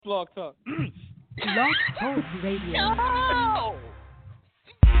Blog Talk. Blog Talk Radio. No!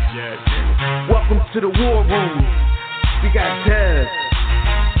 Yeah. Welcome to the War Room. We got Dev,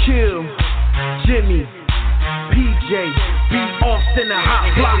 Kill, Jimmy, PJ, B. Austin, the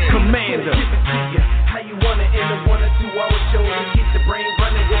Hot Block Commander. How you want it in a 1 or 2 hour show to keep the brain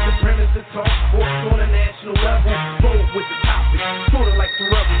running with the premise to talk sports on a national level. Bold with the topic, sorta like the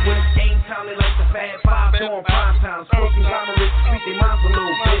rebels. When it's game time, they like the Fab Five during prime time. Sports conglomerates treat their minds a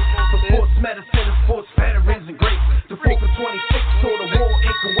little bit. For sports medicine and sports veterans and greats. The 4th of 26 toward the war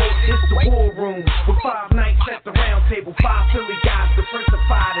in Kuwait. It's the War Room with 5 nights at the round table. 5 Philly guys,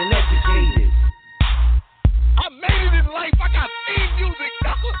 diversified and educated. I made it in life. I got theme music.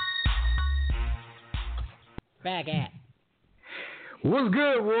 Back at. What's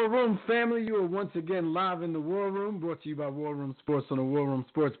good, War Room family? You are once again live in the War Room, brought to you by War Room Sports on the War Room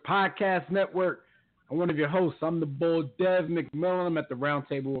Sports Podcast Network. I'm one of your hosts. I'm the Bull, Dev McMillan. I'm at the round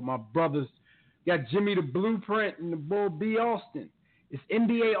table with my brothers. Got Jimmy the Blueprint and the Bull B. Austin. It's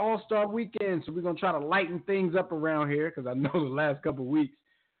NBA All-Star Weekend, so we're going to try to lighten things up around here because I know the last couple of weeks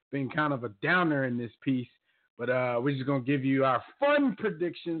been kind of a downer in this piece. But we're just going to give you our fun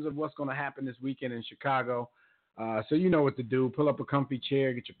predictions of what's going to happen this weekend in Chicago. So you know what to do. Pull up a comfy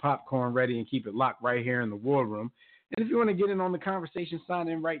chair, get your popcorn ready, and keep it locked right here in the War Room. And if you want to get in on the conversation, sign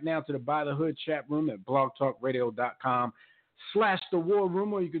in right now to the By the Hood chat room at blogtalkradio.com/the War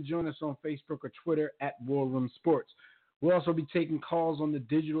Room, or you can join us on Facebook or Twitter at War Room Sports. We'll also be taking calls on the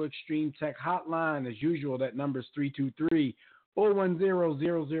Digital Extreme Tech Hotline. As usual, that number is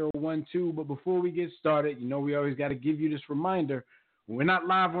 323-410-0012. But before we get started, you know we always got to give you this reminder. When we're not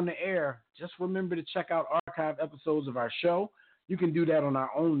live on the air, just remember to check out archive episodes of our show. You can do that on our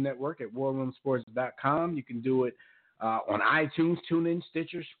own network at warroomsports.com. You can do it on iTunes, TuneIn,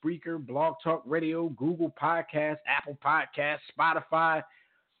 Stitcher, Spreaker, Blog Talk Radio, Google Podcasts, Apple Podcasts, Spotify.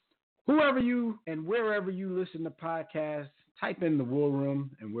 Whoever you and wherever you listen to podcasts, type in the War Room,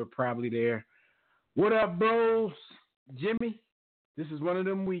 and we're probably there. What up, bros? Jimmy, this is one of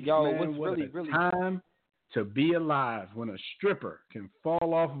them weeks, man. What's what really time to be alive when a stripper can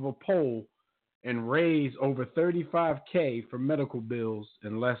fall off of a pole and raise over $35K for medical bills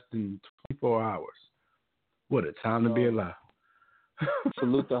in less than 24 hours. What a time to be alive.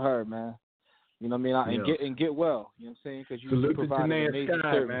 Salute to her, man. You know what I mean? And get well. You know what I'm saying? Because you Salute to provide an Janae amazing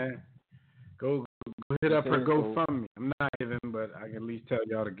Scott, service. man. Go hit up her GoFundMe. I'm not giving, but I can at least tell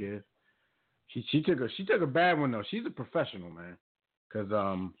y'all to give. She took a bad one though. She's a professional, man. Cause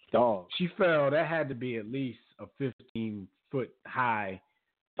she fell. That had to be at least a 15-foot high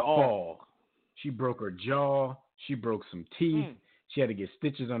fall. She broke her jaw. She broke some teeth. She had to get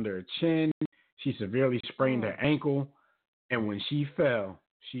stitches under her chin. She severely sprained her ankle. And when she fell,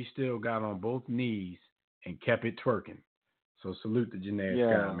 she still got on both knees and kept it twerking. So salute to Janae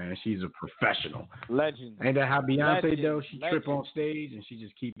Scott, man. She's a professional. Legend. Ain't that how Beyonce does? She trip on stage and she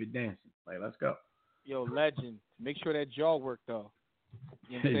just keep it dancing. Like, let's go. Yo, legend. Make sure that jaw worked though.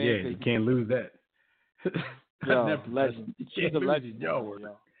 You know yeah, you can't lose that. Yo, legend. She's a legend. Jaw work.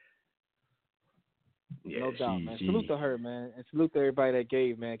 Yeah, no doubt, man. Salute to her, man, and salute to everybody that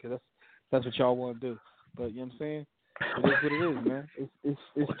gave, man, because that's what y'all want to do. But you know what I'm saying? It is what it is, man. It's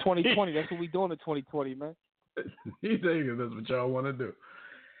 2020. That's what we doing in 2020, man. You think that's what y'all want to do?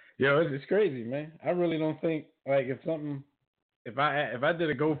 Yo, it's crazy, man. I really don't think like if I did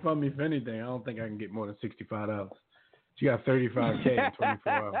a GoFundMe for anything, I don't think I can get more than $65. She got $35K in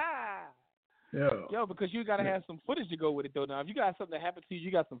 24 hours. Yo, because you gotta have some footage to go with it though. Now, if you got something that happened to you, you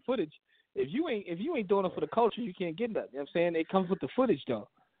got some footage. If you ain't doing it for the culture, you can't get nothing. You know what I'm saying? It comes with the footage though.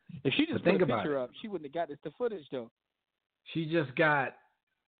 If she just put a picture up, she wouldn't have got the footage though. She just got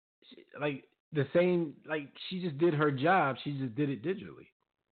the same. Like she just did her job. She just did it digitally.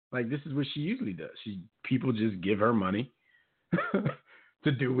 Like this is what she usually does. People just give her money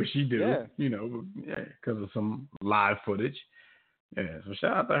to do what she do. Yeah. You know, because of some live footage. Yeah, so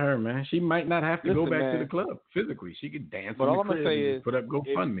shout out to her, man. She might not have to go back to the club physically. She could dance in the crib and just put up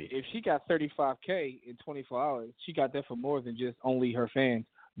GoFundMe. If she got $35K in 24 hours, she got that for more than just only her fans.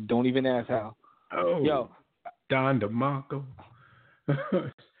 Don't even ask how. Oh, yo, Don DeMarco.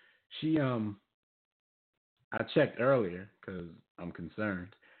 She I checked earlier because I'm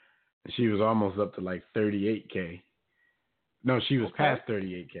concerned. She was almost up to like 38K. No, she was past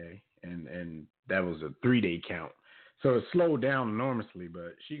 38K, and that was a 3-day count. So it slowed down enormously,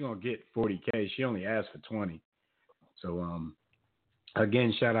 but she gonna get 40K. She only asked for 20. So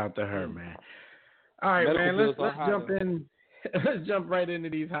again, shout out to her, man. All right, man. Let's jump in. Let's jump right into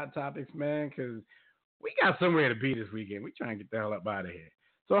these hot topics, man, because we got somewhere to be this weekend. We trying to get the hell up out of here.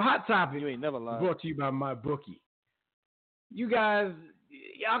 So hot topic. You ain't never lied. Brought to you by my bookie. You guys,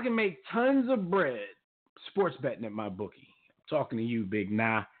 y'all can make tons of bread sports betting at my bookie. I'm talking to you, Big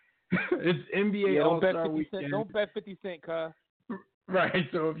Nah. It's NBA All-Star Weekend. Don't bet 50 cents, cuz. Right,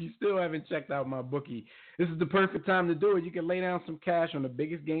 so if you still haven't checked out my bookie, this is the perfect time to do it. You can lay down some cash on the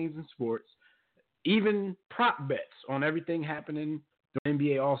biggest games in sports, even prop bets on everything happening during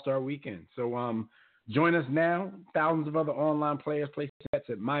NBA All-Star Weekend. So join us now. Thousands of other online players place bets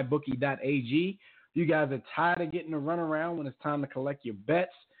at mybookie.ag. You guys are tired of getting a runaround when it's time to collect your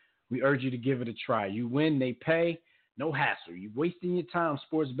bets. We urge you to give it a try. You win, they pay. No hassle. You're wasting your time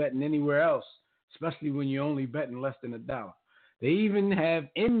sports betting anywhere else, especially when you're only betting less than $1. They even have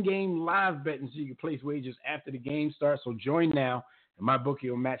in-game live betting so you can place wagers after the game starts. So join now, and my bookie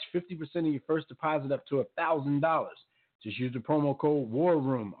will match 50% of your first deposit up to $1,000. Just use the promo code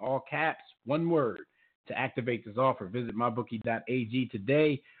WARROOM, all caps, one word, to activate this offer. Visit mybookie.ag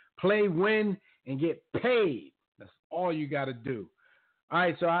today. Play, win, and get paid. That's all you got to do. All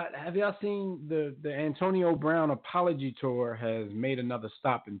right, so have y'all seen the Antonio Brown apology tour has made another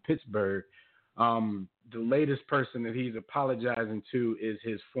stop in Pittsburgh. The latest person that he's apologizing to is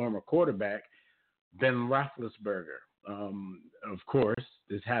his former quarterback, Ben Roethlisberger. Of course,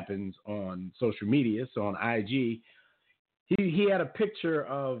 this happens on social media, so on IG. He had a picture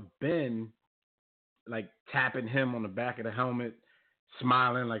of Ben, like, tapping him on the back of the helmet,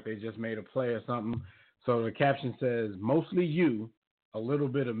 smiling like they just made a play or something. So the caption says, "Mostly you, a little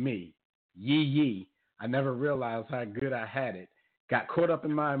bit of me. Yee yee. I never realized how good I had it. Got caught up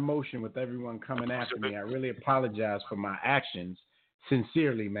in my emotion with everyone coming after me. I really apologize for my actions.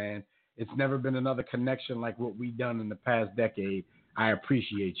 Sincerely, man. It's never been another connection like what we done in the past decade. I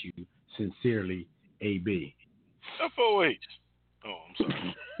appreciate you. Sincerely, AB." FOH. Oh, I'm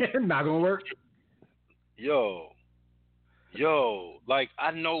sorry. Not gonna work. Yo, like,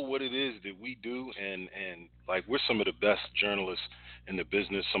 I know what it is that we do, and like, we're some of the best journalists in the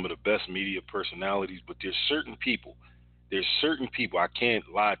business, some of the best media personalities, but there's certain people, I can't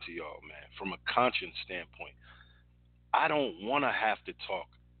lie to y'all, man, from a conscience standpoint, I don't want to have to talk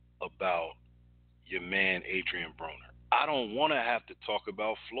about your man Adrian Broner. I don't want to have to talk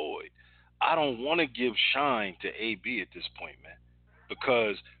about Floyd. I don't want to give shine to AB at this point, man,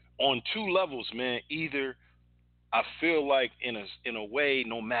 because on two levels, man, either I feel like in a way,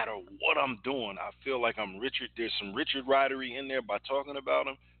 no matter what I'm doing, I feel like I'm Richard. There's some Richard Ridery in there by talking about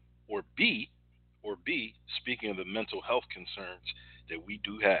him, or B, speaking of the mental health concerns that we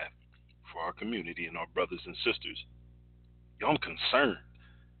do have for our community and our brothers and sisters. Yo, I'm concerned.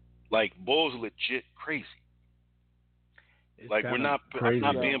 Like, Bull's legit crazy. Like, I'm not being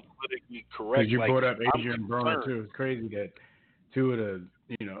politically correct. Because you like, brought up Adrian Broner too. It's crazy that two of the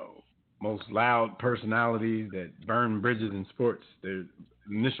most loud personalities that burn bridges in sports, their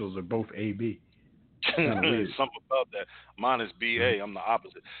initials are both AB. Something about that. Mine is BA. I'm the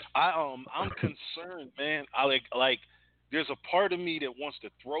opposite. I'm concerned, man. I like. There's a part of me that wants to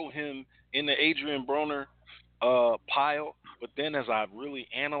throw him in the Adrian Broner pile, but then as I really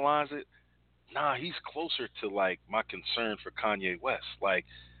analyze it, nah, he's closer to, like, my concern for Kanye West. Like,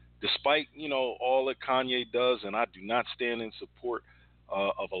 despite all that Kanye does, and I do not stand in support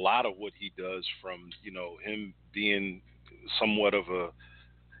of a lot of what he does, from him being somewhat of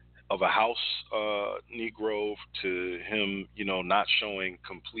a house Negro, to him not showing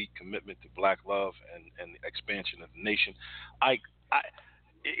complete commitment to Black love and the expansion of the nation.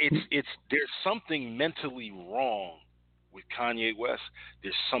 It's there's something mentally wrong with Kanye West.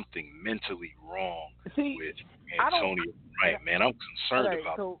 There's something mentally wrong with Antonio Bryant, man. I'm concerned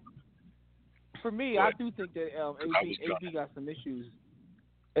about it. For me, I do think that AB got some issues.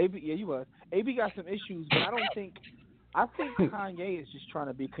 AB got some issues, but I think Kanye is just trying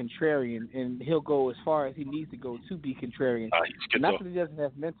to be contrarian, and he'll go as far as he needs to go to be contrarian. Not that he doesn't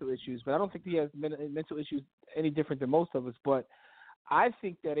have mental issues, but I don't think he has mental issues any different than most of us. But I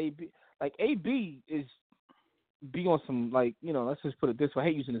think that AB is be on some, like, let's just put it this way. I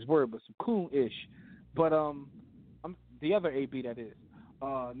hate using this word, but some cool-ish. But I'm the other AB, that is.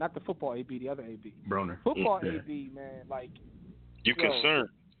 Not the football AB, the other AB. Broner. Football AB, man, like. You concerned?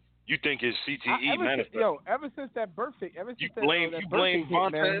 You think his CTE manifested? Ever since that birth hit, you blame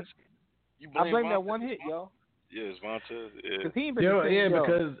Vontaze? I blame that one hit, yo. Yeah, it's Vontaze. Yeah.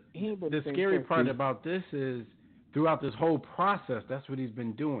 Because the scary part about this is throughout this whole process, that's what he's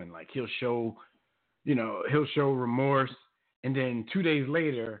been doing. Like, he'll show remorse, and then 2 days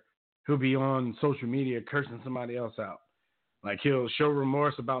later, he'll be on social media cursing somebody else out. Like, he'll show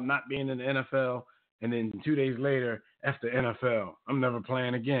remorse about not being in the NFL, and then 2 days later, F the NFL, I'm never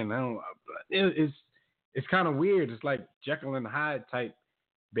playing again. It's kind of weird. It's like Jekyll and Hyde type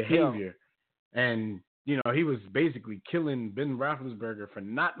behavior. And he was basically killing Ben Roethlisberger for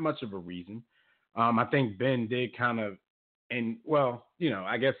not much of a reason. I think Ben did kind of,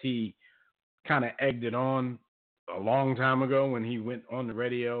 I guess he kind of egged it on a long time ago when he went on the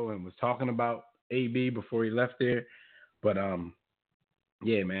radio and was talking about AB before he left there. But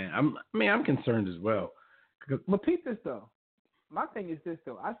yeah, man, I'm concerned as well. But peep this though. My thing is this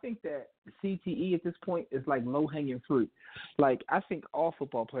though. I think that CTE at this point is like low hanging fruit. Like I think all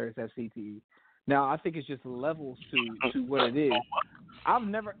football players have CTE. Now I think it's just levels to what it is. I've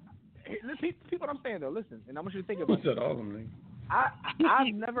never. Peep what I'm saying though. Listen, and I want you to think about it. You said all of them.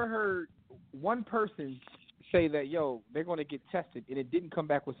 I've never heard one person say that they're going to get tested and it didn't come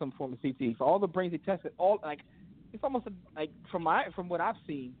back with some form of CTE. For all the brains they tested, it's almost like from what I've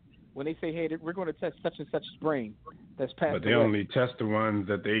seen. When they say, hey, we're going to test such and such brain that's passed But they only test the ones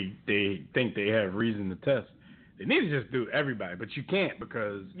that they think they have reason to test. They need to just do everybody, but you can't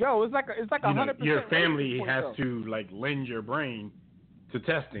because it's like 100%. Your family has to lend your brain to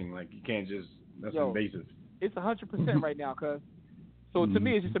testing. Like you can't just that's invasive. It's 100% right now, cuz. So to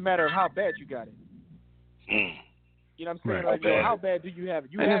me, it's just a matter of how bad you got it. You know what I'm saying? Right. Like, how bad do you have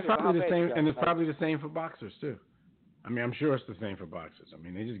it? It's probably the same, and it's probably the same for boxers too. I mean, I'm sure it's the same for boxers. I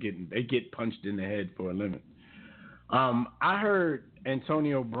mean, they get punched in the head for a living. I heard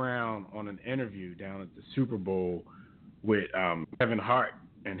Antonio Brown on an interview down at the Super Bowl with Kevin Hart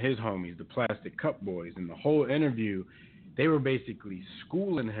and his homies, the Plastic Cup Boys, and the whole interview, they were basically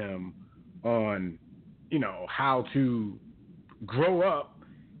schooling him on, how to grow up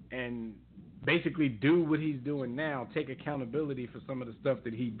and basically do what he's doing now, take accountability for some of the stuff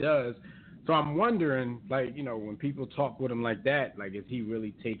that he does. So I'm wondering, when people talk with him like that, is he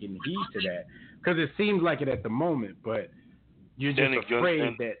really taking heed to that? Because it seems like it at the moment, but you're just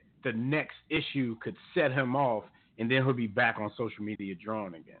afraid that the next issue could set him off, and then he'll be back on social media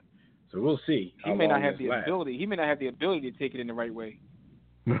drawing again. So we'll see. He may not have the ability. He may not have the ability to take it in the right way.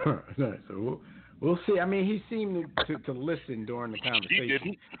 So we'll see. I mean, he seemed to listen during the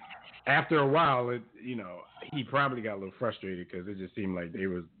conversation. After a while, he probably got a little frustrated because it just seemed like they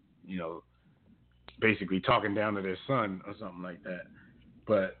was, basically talking down to their son or something like that.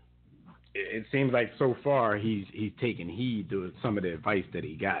 But it seems like so far he's taking heed to some of the advice that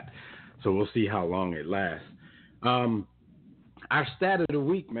he got. So we'll see how long it lasts. Our stat of the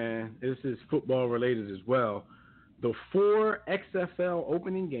week, man, this is football related as well. The 4 XFL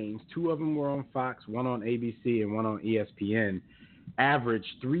opening games, 2 of them were on Fox, 1 on ABC and 1 on ESPN,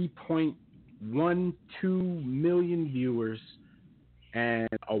 averaged 3.12 million viewers and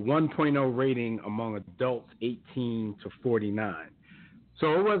a 1.0 rating among adults 18 to 49.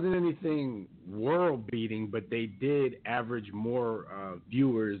 So it wasn't anything world-beating, but they did average more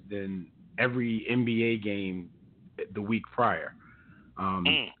viewers than every NBA game the week prior.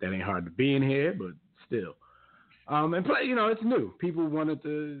 That ain't hard to be in here, but still. And play, it's new. People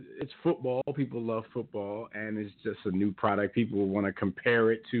it's football. People love football, and it's just a new product. People want to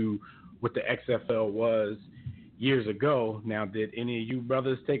compare it to what the XFL was years ago. Now, did any of you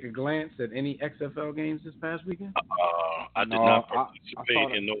brothers take a glance at any XFL games this past weekend? I did not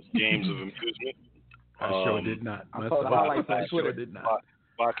participate in those games of amusement. I sure did not. I saw the highlights on Twitter. Sure did not.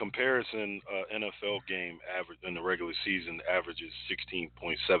 By comparison, NFL game average in the regular season averages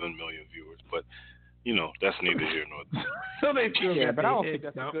 16.7 million viewers, but that's neither here nor there. So they feel but I don't think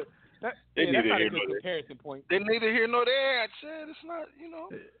that's a good. That's not a good comparison point. They're neither here nor there. I said it's not.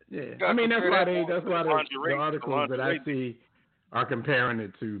 Yeah, I mean that's why the articles that I see are comparing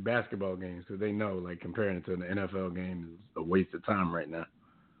it to basketball games because they know comparing it to an NFL game is a waste of time right now.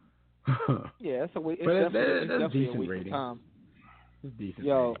 Yeah, it's a waste. But it's decent a waste rating. of time. It's decent.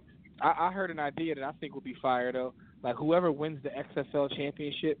 Yo, I heard an idea that I think will be fire though. Like whoever wins the XFL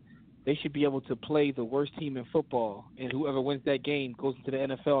championship, they should be able to play the worst team in football, and whoever wins that game goes into the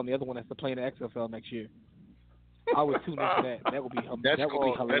NFL, and the other one has to play in the XFL next year. I would tune into that. That would be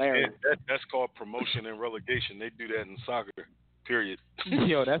hilarious. That's called promotion and relegation. They do that in soccer. Period.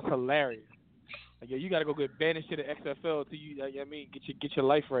 Yo, that's hilarious. Like, yo, you gotta go get banished to the XFL till you. Get your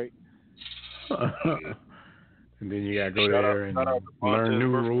life right. And then you gotta go there and learn new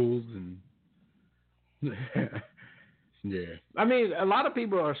rules and. Yeah. I mean, a lot of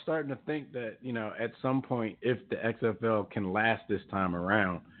people are starting to think that, at some point, if the XFL can last this time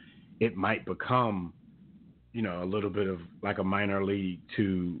around, it might become, a little bit of like a minor league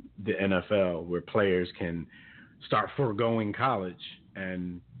to the NFL where players can start foregoing college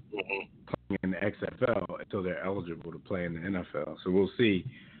and playing in the XFL until they're eligible to play in the NFL. So we'll see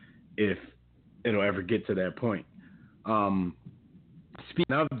if it'll ever get to that point.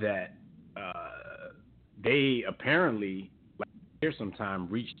 Speaking of that, they apparently, sometime,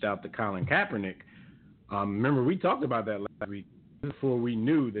 reached out to Colin Kaepernick Remember, we talked about that last week before we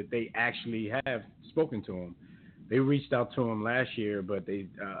knew that they actually have spoken to him. They reached out to him last year, but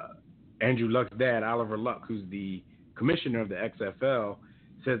Andrew Luck's dad, Oliver Luck, who's the commissioner of the XFL,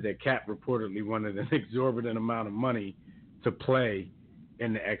 said that Cap reportedly wanted an exorbitant amount of money to play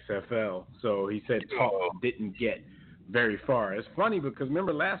in the XFL. So he said talks didn't get very far. It's funny because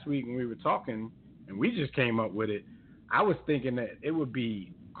remember last week when we were talking and we just came up with it, I was thinking that it would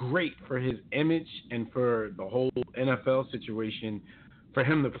be great for his image and for the whole NFL situation for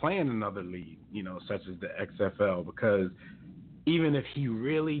him to play in another league, such as the XFL, because even if he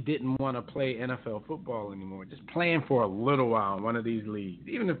really didn't want to play NFL football anymore, just playing for a little while in one of these leagues,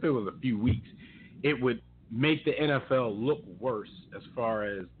 even if it was a few weeks, it would make the NFL look worse as far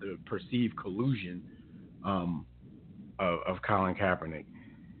as the perceived collusion of Colin Kaepernick.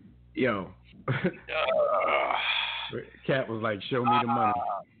 Cat was like, show me the money.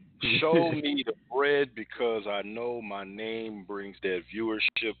 Show me the bread because I know my name brings that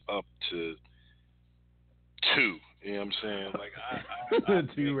viewership up to 2. You know what I'm saying? Like I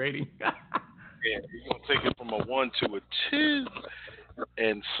 2 rating. Yeah, you're gonna take it from a 1 to a 2,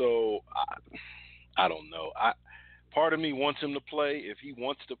 and so I don't know. Part of me wants him to play if he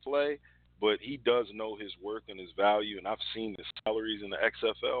wants to play, but he does know his worth and his value, and I've seen the salaries in the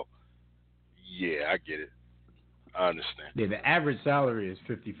XFL. Yeah, I get it. I understand. Yeah, the average salary is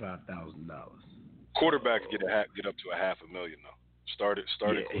 $55,000. Quarterbacks get up to $500,000 though. Started.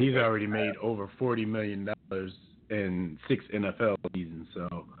 Yeah, he's already made over $40 million in 6 NFL seasons.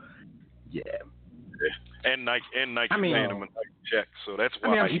 So, yeah. And Nike paying him a Nike check. So that's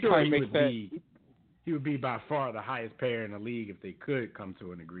why I'm sure he would be by far the highest payer in the league if they could come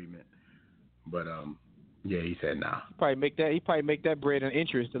to an agreement. But yeah, he said nah. He probably make that bread and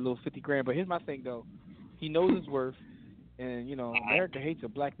interest, a little $50,000. But here's my thing though. He knows his worth, and America hates a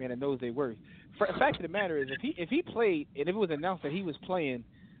black man that knows their worth. The fact of the matter is, if he played, and if it was announced that he was playing,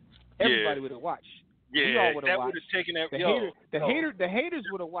 everybody would have watched. Yeah, that would have taken that. The haters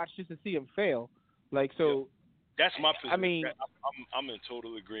would have watched just to see him fail. Like so. Yeah. That's my position. I mean, I'm in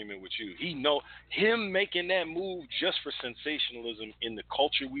total agreement with you. Him making that move just for sensationalism in the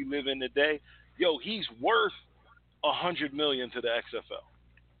culture we live in today. He's worth $100 million to the XFL,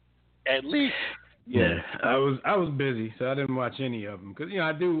 at least. Yeah, I was busy, so I didn't watch any of them because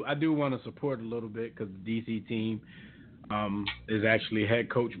I do want to support a little bit because the DC team is actually head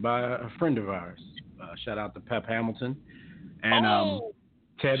coached by a friend of ours. Shout out to Pep Hamilton and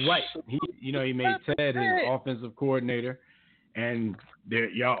Ted White. He made Ted his offensive coordinator, and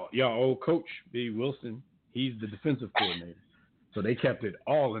y'all old coach B. Wilson, he's the defensive coordinator. So they kept it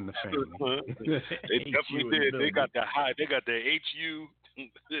all in the family. They definitely did. They got the HU.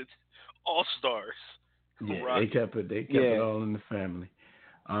 All stars. Yeah, they kept it all in the family.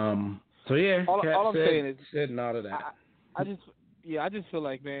 So yeah, all I'm saying is said all of that. I just feel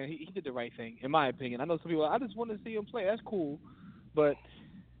like, man, he did the right thing, in my opinion. I know some people, I just want to see him play. That's cool, but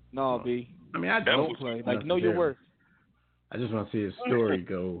no, B. I mean, I don't play. Like, know your worth. I just want to see his story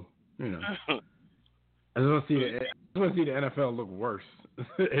go. I just want to see the NFL look worse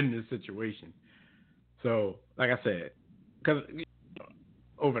in this situation. So, like I said, because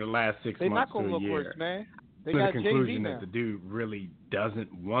over the last 6 months to a year, they're not gonna look worse, man. They got got the conclusion JV that the dude really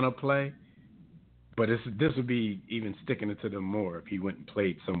doesn't want to play. But this would be even sticking it to them more if he went and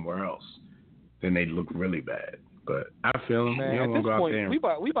played somewhere else. Then they'd look really bad. But I feel him. Man, at this go point, out there we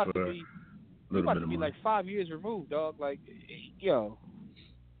about to be like 5 years removed, dog. Like, yo,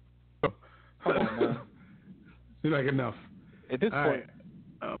 come on, man. It's like enough. At this point,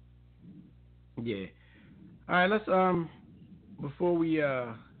 right. Yeah. All right, let's before we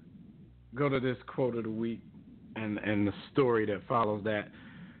go to this quote of the week and the story that follows that,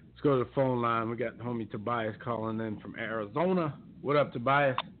 let's go to the phone line. We got homie Tobias calling in from Arizona. What up,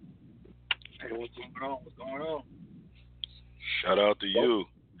 Tobias? Hey, what's going on? Shout out to you,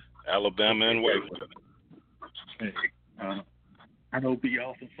 Alabama and Waveland. Hey, I know B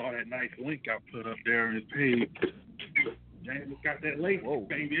also saw that nice link I put up there in his page. James got that late. Whoa.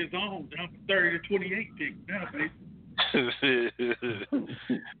 Baby, it's on. Down from 30 to 28 picks now, baby. Famous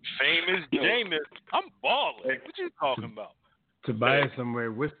Jameis. I'm balling. What you talking about? Tobias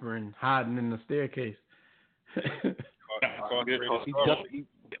somewhere whispering, hiding in the staircase. He's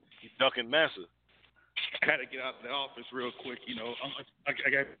ducking massa. I got to get out of the office real quick. I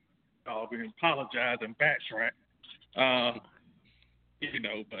got to apologize and backtrack.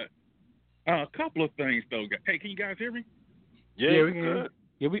 But a couple of things though. Hey, can you guys hear me? Yeah, we can hear you.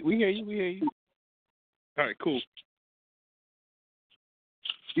 Yeah, we hear you. We hear you. All right, cool.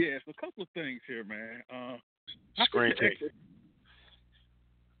 Yeah, so a couple of things here, man. Screen take.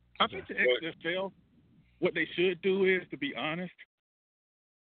 I think the XFL what they should do is, to be honest,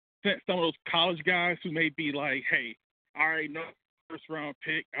 since some of those college guys who may be like, hey, I already know first round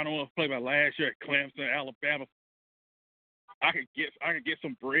pick. I don't want to play my last year at Clemson, Alabama. I could get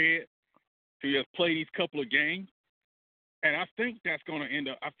some bread to just play these couple of games. And I think that's going to end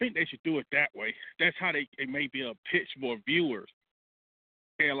up. I think they should do it that way. That's how they may be able to pitch more viewers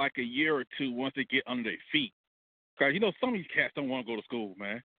in like a year or two once they get under their feet. Because, some of these cats don't want to go to school,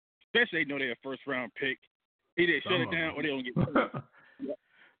 man. Especially they know they're a first-round pick. Either they shut it down or they don't get paid.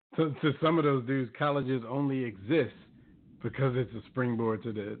 To some of those dudes, colleges only exist because it's a springboard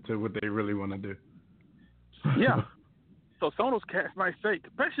to what they really want to do. Yeah. So some of those cats might say,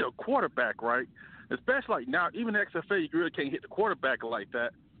 especially a quarterback, right? Especially like now, even the XFL, you really can't hit the quarterback like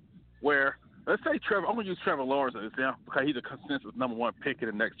that. Where, let's say Trevor, I'm going to use Trevor Lawrence as an example because he's a consensus number 1 pick in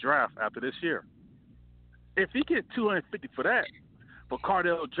the next draft after this year. If he gets $250 for that, for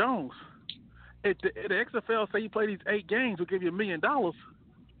Cardell Jones, if the XFL say you play these 8 games, we'll give you $1 million.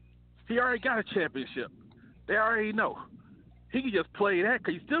 He already got a championship. They already know. He can just play that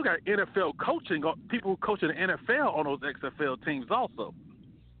because he still got NFL coaching, people coaching the NFL on those XFL teams also.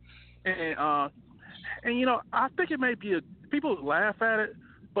 And I think it may be people laugh at it,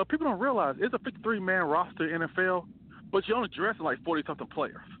 but people don't realize it's a 53-man roster in NFL, but you're only dressing like 40-something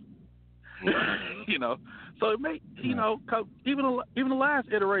players. So it may, cause even the last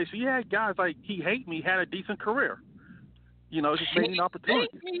iteration, you had guys like He Hate Me had a decent career. Just making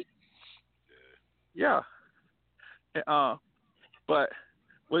opportunities. Yeah. But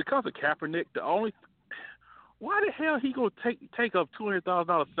when it comes to Kaepernick, why the hell he gonna take up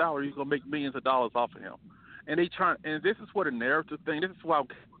 $200,000 salary? He's gonna make millions of dollars off of him, and this is what a narrative thing. This is why I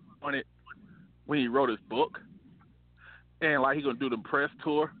wanted when he wrote his book, and like he's gonna do the press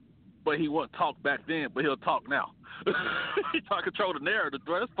tour, but he won't talk back then, but he'll talk now. He trying to control the narrative.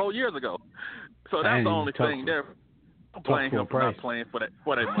 That's 4 years ago, so that's the only thing there. I'm playing him for not playing for that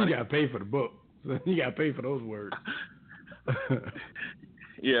money. You gotta pay for the book. You gotta pay for those words.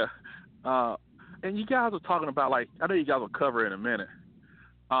 Yeah. And you guys are talking about, like, I know you guys will cover it in a minute.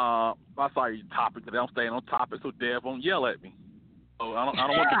 I saw your topic today. I'm staying on topic so Dev won't yell at me. So I don't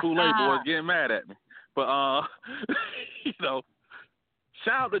want the Kool-Aid boys getting mad at me. But,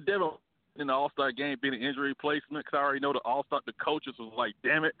 shout out to Dev in the All-Star game being an injury replacement because I already know the coaches was like,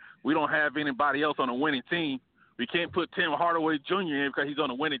 damn it, we don't have anybody else on a winning team. We can't put Tim Hardaway Jr. in because he's on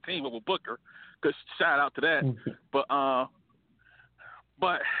a winning team with a Booker. Because shout out to that. But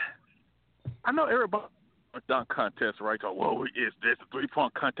I know everybody a dunk contest, right? So, whoa, is this a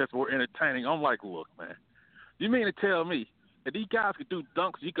 3-point contest? We're entertaining. I'm like, look, man, you mean to tell me that these guys could do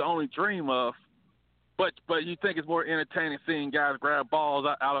dunks you can only dream of, but you think it's more entertaining seeing guys grab balls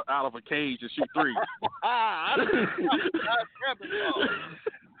out of a cage and shoot threes?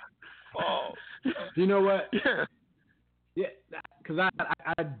 You know what? Yeah, because I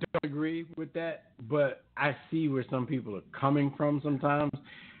don't agree with that, but I see where some people are coming from sometimes.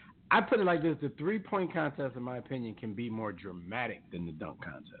 I put it like this: the 3-point contest, in my opinion, can be more dramatic than the dunk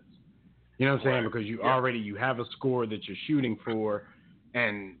contest. You know what I'm saying? Because you have a score that you're shooting for,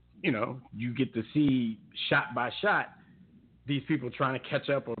 and you get to see shot by shot these people trying to catch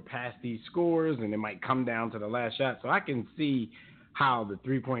up or pass these scores, and it might come down to the last shot. So I can see how the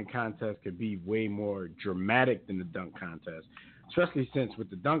 3-point contest could be way more dramatic than the dunk contest, especially since with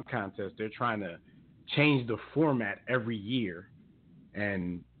the dunk contest they're trying to change the format every year,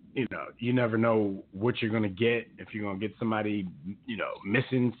 and you never know what you're going to get, if you're going to get somebody,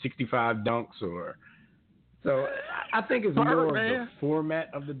 missing 65 dunks or so. I think it's more of the format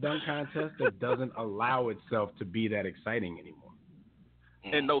of the dunk contest that doesn't allow itself to be that exciting anymore.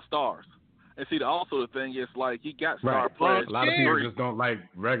 And no stars. And see, also the thing is, like, you got star players. A lot of people just don't like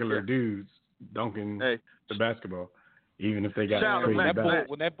regular dudes dunking the basketball, even if they got when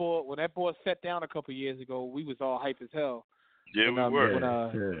that boy sat down a couple years ago, we was all hype as hell. Yeah, we were.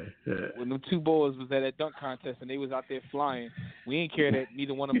 When them 2 boys was at that dunk contest and they was out there flying, we ain't care that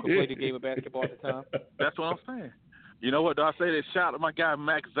neither one of them could play the game of basketball at the time. That's what I'm saying. You know what? Do I say this? Shout out to my guy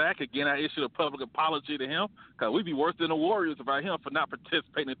Max Zach again. I issued a public apology to him because we'd be worse than the Warriors about him for not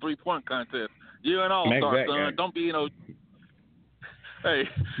participating in the 3-point contest. You're an all-star, son. Don't be Hey,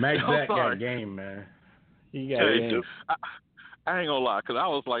 Max Zach got game, man. He got game. I ain't gonna lie, because I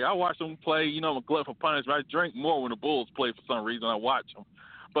was like, I watch them play. I'm a glutton for punishment. I drink more when the Bulls play for some reason. I watch them.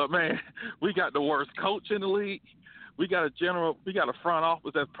 But, man, we got the worst coach in the league. We got a front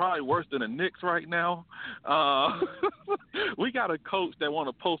office that's probably worse than the Knicks right now. We got a coach that want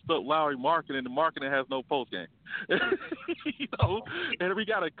to post up Lowry marketing, and the marketing has no post game. And we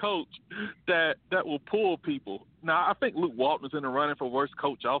got a coach that will pull people. Now, I think Luke Walton's in the running for worst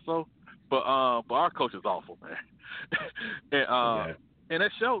coach also. but our coach is awful, man. And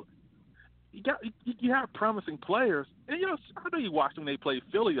that show, you have promising players, and I know you watched them when they played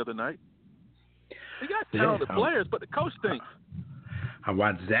Philly the other night. They got talented players, but the coach thinks. I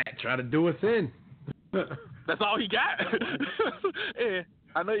watched Zach try to do us in. That's all he got. And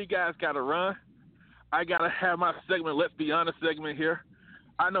I know you guys got to run. I got to have my segment, Let's Be Honest segment here.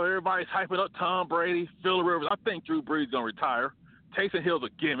 I know everybody's hyping up Tom Brady, Phillip Rivers. I think Drew Brees going to retire. Taysom Hill's a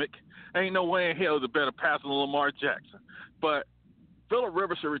gimmick. Ain't no way in hell he's a better passer than Lamar Jackson. But Phillip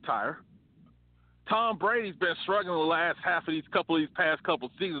Rivers should retire. Tom Brady's been struggling the last half of these past couple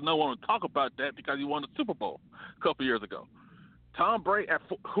seasons. No one will talk about that because he won the Super Bowl a couple years ago. Tom Brady,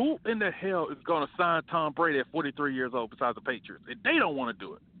 who in the hell is going to sign Tom Brady at 43 years old besides the Patriots? And they don't want to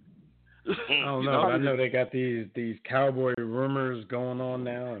do it. I don't know. I know they got these cowboy rumors going on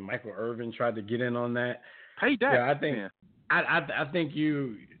now, and Michael Irvin tried to get in on that. Hey, Dak. Yeah, I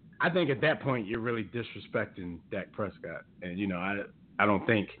think at that point you're really disrespecting Dak Prescott, and I don't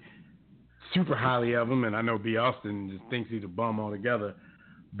think super highly of him, and I know B. Austin just thinks he's a bum altogether,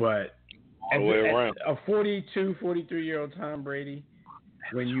 but a 42, 43-year-old Tom Brady,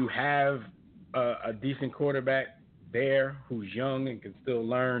 when you have a decent quarterback there who's young and can still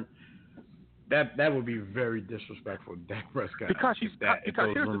learn, that would be very disrespectful to Dak Prescott. Because here's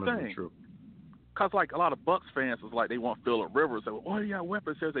the thing. Because, like, a lot of Bucks fans was like, they want Phillip Rivers. They well, you got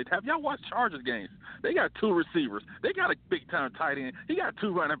weapons here. Have y'all watched Chargers games? They got 2 receivers. They got a big-time tight end. He got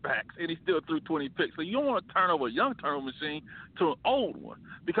 2 running backs, and he still threw 20 picks. So you don't want to turn over a young turnover machine to an old one.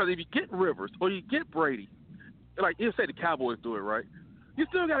 Because if you get Rivers or you get Brady, like you say the Cowboys do it, right? You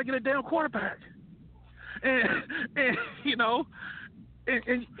still got to get a damn quarterback. And they're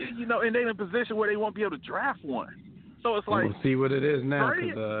in a position where they won't be able to draft one. So it's like, we'll see what it is now,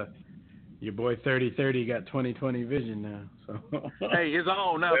 because your boy 30-30 got 20/20 vision now. So hey, it's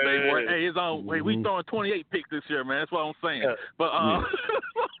on now, baby boy. Hey, it's on. Wait, we throwing 28 picks this year, man. That's what I'm saying. Yeah.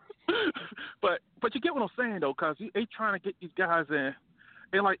 But but you get what I'm saying though, because they trying to get these guys in,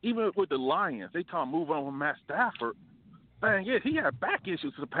 and like even with the Lions, they trying to move on with Matt Stafford. Man, yeah, he had back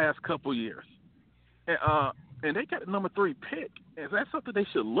issues for the past couple years, and they got the number 3 pick. And that's something they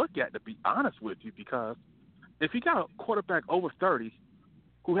should look at, to be honest with you, because if you got a quarterback over 30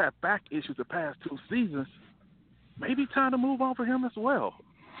 who had back issues the past 2 seasons, maybe time to move on for him as well.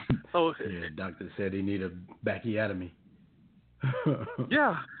 So yeah, doctor said he need a backiotomy.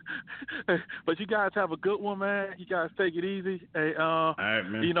 Yeah. But you guys have a good one, man. You guys take it easy. Hey, all right,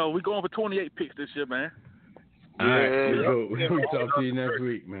 man. We're going for 28 picks this year, man. All right, we'll talk to you next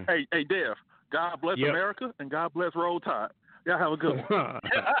week, man. Hey, Dev, God bless America and God bless Roll Tide. Y'all have a good one.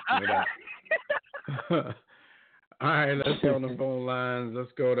 All right, let's go on the phone lines.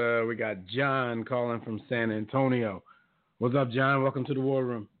 Let's go to, we got John calling from San Antonio. What's up, John? Welcome to the War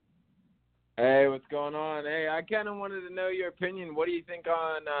Room. Hey, what's going on? Hey, I kind of wanted to know your opinion. What do you think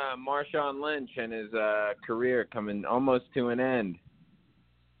on Marshawn Lynch and his career coming almost to an end?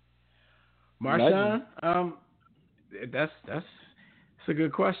 Marshawn? That's a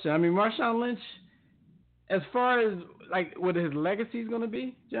good question. I mean, Marshawn Lynch, as far as, like, what his legacy is going to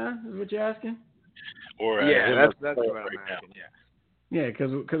be, John, is what you're asking? That's what I'm asking. Yeah,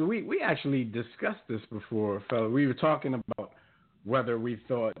 because we actually discussed this before, fella. We were talking about whether we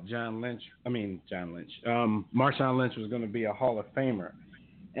thought Marshawn Lynch was going to be a Hall of Famer,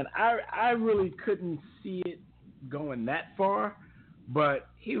 and I really couldn't see it going that far, but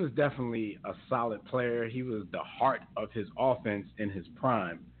he was definitely a solid player. He was the heart of his offense in his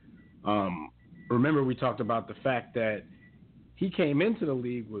prime. Remember, we talked about the fact that he came into the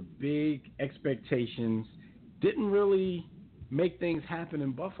league with big expectations, didn't really make things happen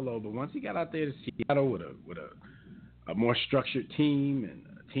in Buffalo, but once he got out there to Seattle with a more structured team and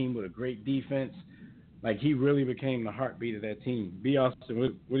a team with a great defense, like, he really became the heartbeat of that team. B. Austin,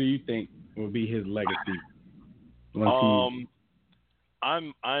 what do you think will be his legacy?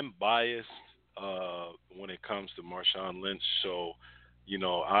 I'm biased when it comes to Marshawn Lynch, so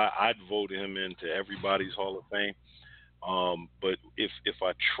I'd vote him into everybody's Hall of Fame. But if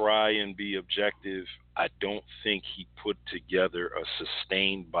I try and be objective, I don't think he put together a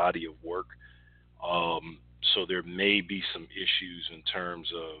sustained body of work. So there may be some issues in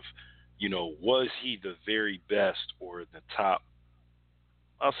terms of, was he the very best or the top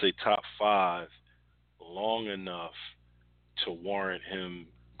 5 long enough to warrant him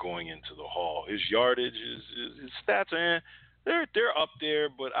going into the Hall? His yardage, his stats, they're up there,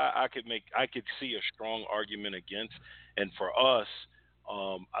 but I could see a strong argument against. And for us,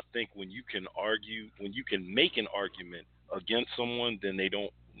 I think when you can make an argument against someone, then they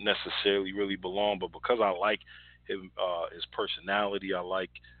don't necessarily really belong. But because I like him, his personality, I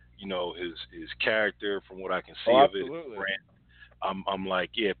like, his character, from what I can see of it, absolutely. I'm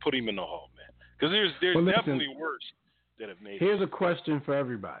like, yeah, put him in the hall, man, because there's definitely worse that have made. Here's a question for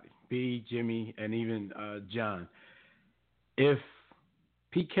everybody, B, Jimmy, and even John. If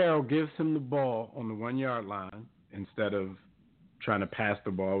Pete Carroll gives him the ball on the 1 yard line instead of trying to pass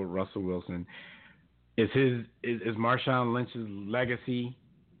the ball with Russell Wilson, is Marshawn Lynch's legacy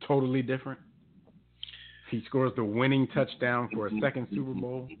totally different? If he scores the winning touchdown for a second Super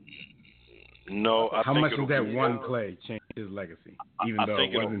Bowl? No. How much does that one play change his legacy, even though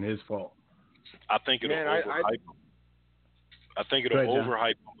it wasn't his fault? I think it'll overhype him. I think it'll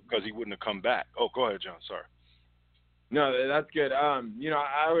overhype him because he wouldn't have come back. Oh, go ahead, John. Sorry. No, that's good. I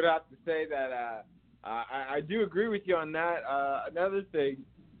would have to say that I do agree with you on that. Another thing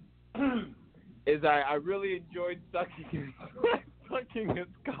is I really enjoyed sucking his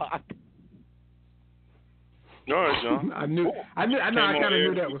cock. All right, John. I kind of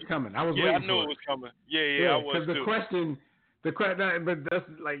knew that was coming. I was waiting for it. I knew it was coming. Yeah, I was too. But that's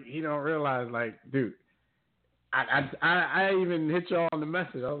like he don't realize, like, dude. I even hit y'all on the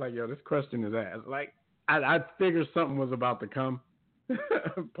message. I was like, yo, this question is asked. Like, I figured something was about to come,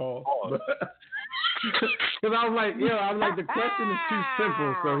 Paul. Because I was like, the question is too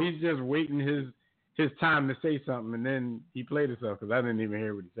simple, so he's just waiting his time to say something, and then he played himself because I didn't even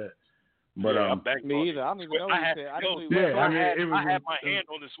hear what he said. But me either. I don't even know what he said. I had my hand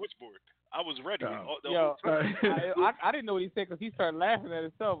on the switchboard. I was ready. I didn't know what he said because he started laughing at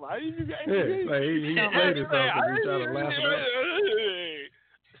himself. He played himself because he tried to laugh at us.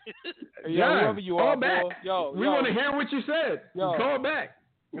 Whoever you call are, back. Yo, we want to hear what you said. Yo, call back.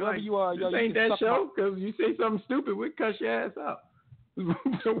 Whoever you are, this ain't that show because you say something stupid, we cuss your ass out.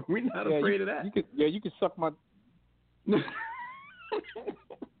 So we're not afraid of that. You can suck my.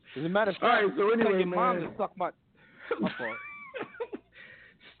 As a matter of fact, all right. So anyway, your mom to suck my fault.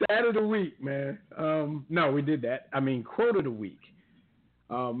 Stat of the week, man. No, we did that. I mean, quote of the week.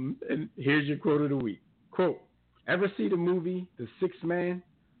 And here's your quote of the week. Quote: ever see the movie The Sixth Man?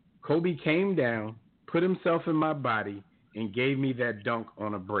 Kobe came down, put himself in my body, and gave me that dunk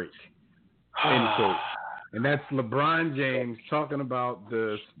on a break. End quote. And that's LeBron James talking about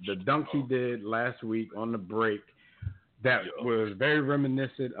the dunk he did last week on the break that was very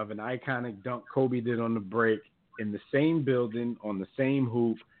reminiscent of an iconic dunk Kobe did on the break in the same building on the same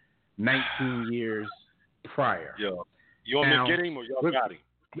hoop 19 years prior. Yo, you want me to get him or y'all got him?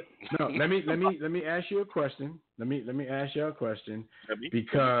 No, let me ask you a question. Let me ask you a question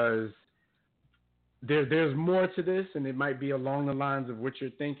because there's more to this, and it might be along the lines of what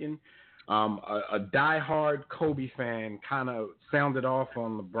you're thinking. A diehard Kobe fan kind of sounded off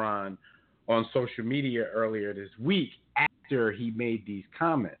on LeBron on social media earlier this week after he made these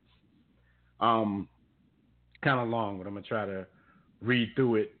comments. Kind of long, but I'm gonna try to read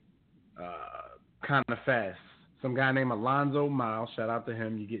through it kind of fast. Some guy named Alonzo Miles, shout out to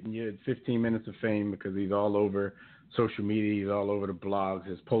him. You're getting your 15 minutes of fame because he's all over social media. He's all over the blogs.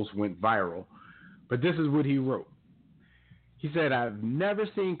 His post went viral. But this is what he wrote. He said, I've never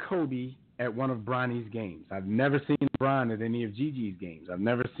seen Kobe at one of Bronny's games. I've never seen LeBron at any of Gigi's games. I've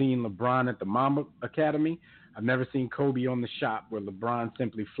never seen LeBron at the Mamba Academy. I've never seen Kobe on the shop where LeBron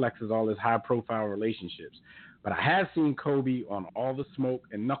simply flexes all his high-profile relationships. But I have seen Kobe on All the Smoke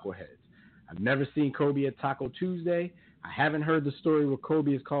and Knuckleheads. I've never seen Kobe at Taco Tuesday. I haven't heard the story where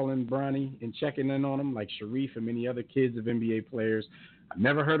Kobe is calling Bronny and checking in on him like Sharif and many other kids of NBA players. I've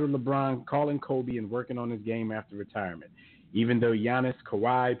never heard of LeBron calling Kobe and working on his game after retirement. Even though Giannis,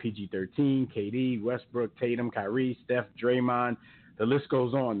 Kawhi, PG-13, KD, Westbrook, Tatum, Kyrie, Steph, Draymond, the list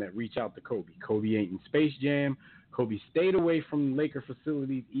goes on that reach out to Kobe. Kobe ain't in Space Jam. Kobe stayed away from Laker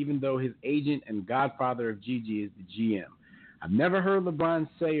facilities even though his agent and godfather of Gigi is the GM. I've never heard LeBron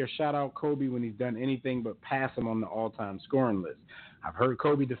say or shout out Kobe when he's done anything but pass him on the all-time scoring list. I've heard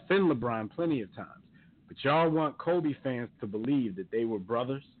Kobe defend LeBron plenty of times. But y'all want Kobe fans to believe that they were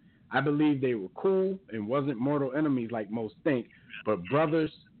brothers. I believe they were cool and wasn't mortal enemies like most think. But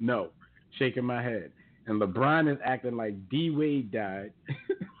brothers, no. Shaking my head. And LeBron is acting like D-Wade died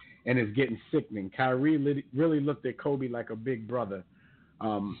and is getting sickening. Kyrie really looked at Kobe like a big brother.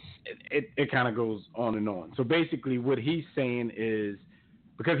 It kind of goes on and on. So basically what he's saying is,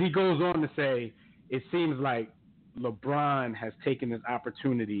 because he goes on to say, it seems like LeBron has taken this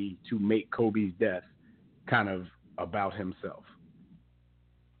opportunity to make Kobe's death kind of about himself.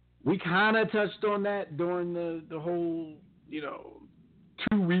 We kind of touched on that during the whole,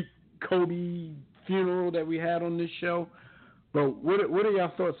 2-week Kobe funeral that we had on this show. But what are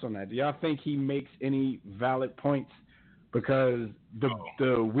y'all thoughts on that? Do y'all think he makes any valid points? Because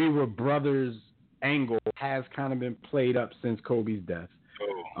the We Were Brothers angle has kind of been played up since Kobe's death.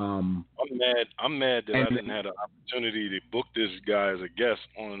 I'm mad that I didn't have the opportunity to book this guy as a guest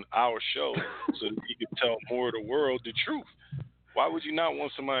on our show so that he could tell more of the world the truth. Why would you not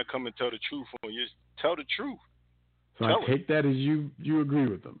want somebody to come and tell the truth on you? Tell the truth. So I take that as you agree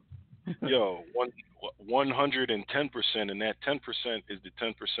with them. Yo, 110%, and that 10% is the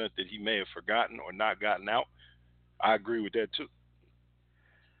 10% that he may have forgotten or not gotten out. I agree with that too.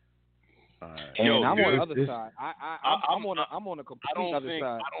 And I'm on the other side. I'm on a complete other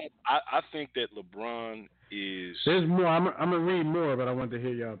side. I think that LeBron is. There's more. I'm gonna read more, but I want to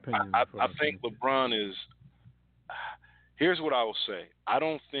hear your opinion. I think LeBron is. Here's what I will say. I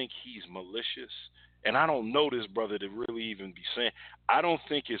don't think he's malicious, and I don't know this brother to really even be saying. I don't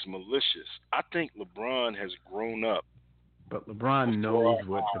think it's malicious. I think LeBron has grown up. But LeBron knows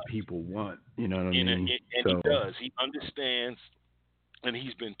what the people want. You know what I mean? And he does. He understands, and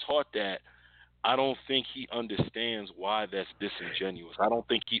he's been taught that. I don't think he understands why that's disingenuous. I don't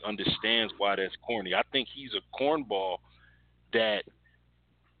think he understands why that's corny. I think he's a cornball that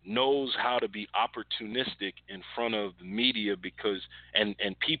knows how to be opportunistic in front of the media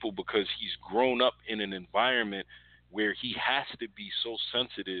and people because he's grown up in an environment where he has to be so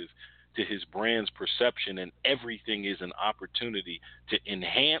sensitive to his brand's perception, and everything is an opportunity to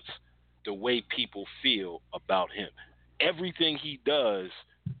enhance the way people feel about him. Everything he does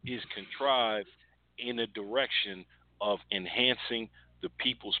is contrived in a direction of enhancing the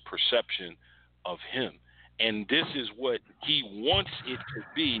people's perception of him. And this is what he wants it to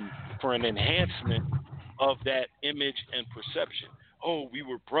be for an enhancement of that image and perception. Oh, we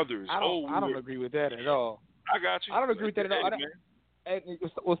were brothers. I don't agree with that at all. I got you. I don't agree with that at all.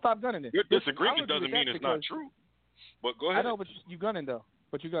 Well, stop gunning it. Your disagreement doesn't mean it's not true. But go ahead. I know, but you gunning though.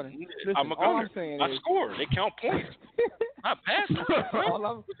 But you gunning. Listen, I'm a gunner. all I'm saying I is, score. They count points. Not passing.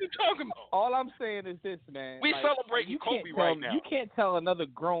 What you talking about? All I'm saying is this, man. We celebrating Kobe right now. You can't tell another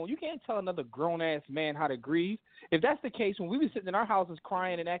grown ass man how to grieve. If that's the case, when we were sitting in our houses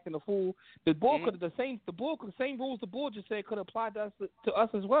crying and acting a fool, the bull could have the same rules the bull just said could apply to us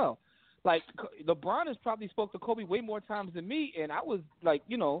as well. Like LeBron has probably spoke to Kobe way more times than me, and I was like,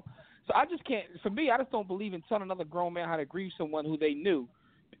 so I just can't. For me, I just don't believe in telling another grown man how to grieve someone who they knew,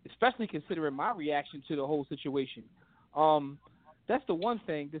 especially considering my reaction to the whole situation. That's the one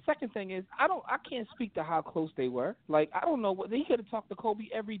thing. The second thing is I can't speak to how close they were. Like I don't know what he could have talked to Kobe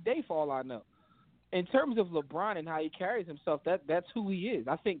every day for all I know. In terms of LeBron and how he carries himself, that's who he is.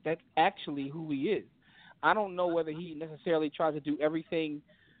 I think that's actually who he is. I don't know whether he necessarily tries to do everything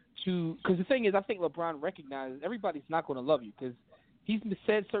because the thing is, I think LeBron recognizes everybody's not going to love you because he's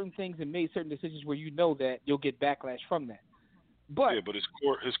said certain things and made certain decisions where you know that you'll get backlash from that. But his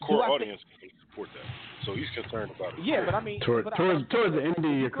core audience doesn't support that, so he's concerned about it. Yeah, but I mean, towards the end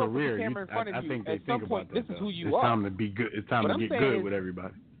of your career, I think they think about that. This is who you it's are. Time to be good. It's time to get good with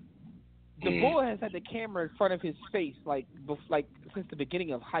everybody. The bull has had the camera in front of his face like since the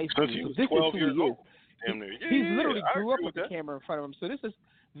beginning of high school. Since he was so this 12 is who years he old. is. He's literally grew up with the camera in front of him. So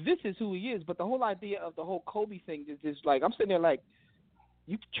this is who he is. But the whole idea of the whole Kobe thing is just like I'm sitting there like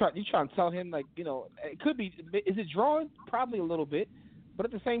you trying to tell him like it could be is it drawing probably a little bit, but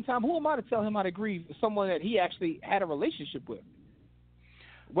at the same time who am I to tell him how to grieve someone that he actually had a relationship with?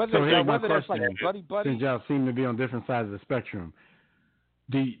 Whether that's like buddy. Since y'all seem to be on different sides of the spectrum,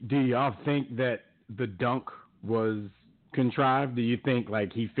 do y'all think that the dunk was contrived? Do you think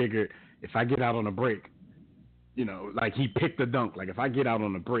like he figured if I get out on a break, like he picked the dunk, like if I get out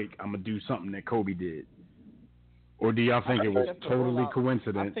on a break, I'm gonna do something that Kobe did? Or do y'all think it was totally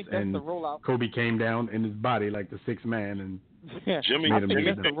coincidence and Kobe came down in his body like the sixth man and Jimmy Kobe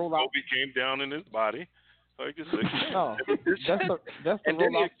came down in his body like the sixth man. No, that's the and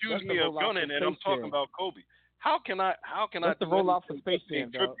then he accused me of gunning, and I'm talking about Kobe. How can I that's the roll out for Space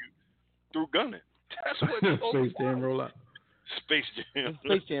Jam, through gunning? That's what Space Jam roll out. Space Jam.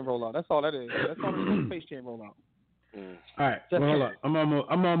 Space Jam rollout. That's all that is. That's all it is. Space Jam rollout. All right. Well, hold up.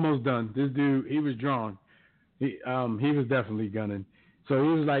 I'm almost done. This dude, he was drawn. He was definitely gunning. So he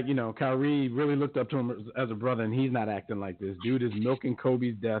was like, Kyrie really looked up to him as a brother, and he's not acting like this. Dude is milking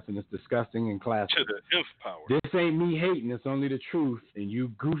Kobe's death, and it's disgusting and classic. To the nth power. This ain't me hating. It's only the truth, and you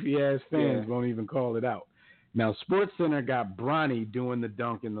goofy-ass fans won't even call it out. Now, SportsCenter got Bronny doing the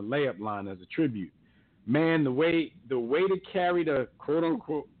dunk in the layup line as a tribute. Man, the way to carry the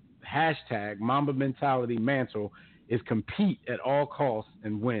quote-unquote hashtag Mamba mentality mantle is compete at all costs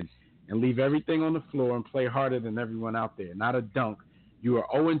and win and leave everything on the floor and play harder than everyone out there. Not a dunk. You are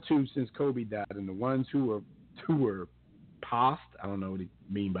 0-2 since Kobe died, and the ones who were passed, I don't know what he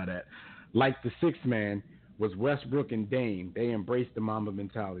mean by that, like the sixth man, was Westbrook and Dame. They embraced the Mamba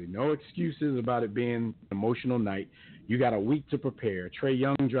mentality. No excuses about it being an emotional night. You got a week to prepare. Trae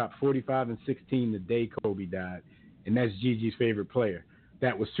Young dropped 45 and 16 the day Kobe died, and that's Gigi's favorite player.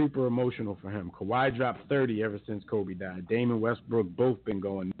 That was super emotional for him. Kawhi dropped 30 ever since Kobe died. Dame and Westbrook both been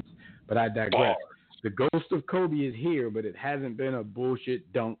going nuts, but I digress. The ghost of Kobe is here, but it hasn't been a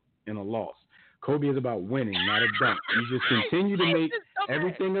bullshit dunk and a loss. Kobe is about winning, not a dunk. You just continue to make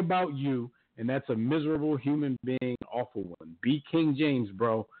everything about you, and that's a miserable human being, awful one. Be King James,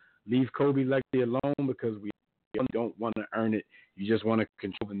 bro. Leave Kobe legacy alone because we don't want to earn it. You just want to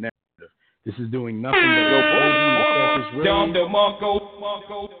control the narrative. This is doing nothing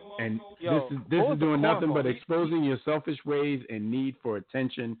but exposing your selfish ways and need for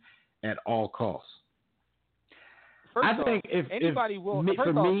attention at all costs. I think if anybody willing to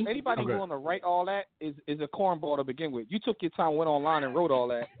write all that is a cornball to begin with. You took your time, went online, and wrote all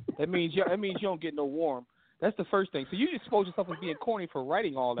that. That means you don't get no warm. That's the first thing. So you expose yourself as being corny for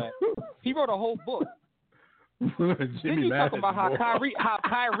writing all that. He wrote a whole book. Then you talking about how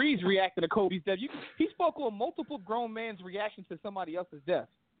Kyrie's reacting to Kobe's death. He spoke on multiple grown man's reaction to somebody else's death.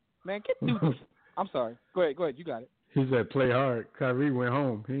 Man, get through this. I'm sorry. Go ahead. You got it. He said play hard. Kyrie went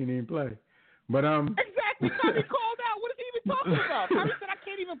home. He didn't even play. But exactly. Kyrie called out. What is he even talking about? Kyrie said I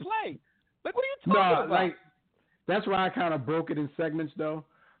can't even play. Like, what are you talking about? Like, that's why I kind of broke it in segments, though.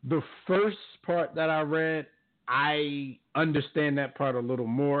 The first part that I read, I understand that part a little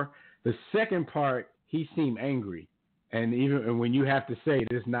more. The second part, he seemed angry. And even when you have to say,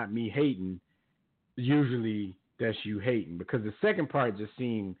 this is not me hating, usually that's you hating. Because the second part just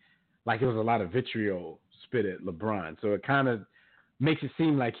seemed like it was a lot of vitriol spit at LeBron. So it kind of makes it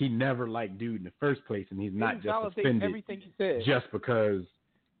seem like he never liked dude in the first place, and he's not just offended everything he said just because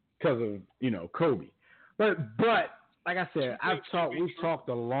of Kobe. But like I said, we've talked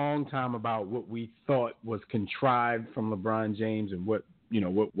a long time about what we thought was contrived from LeBron James and what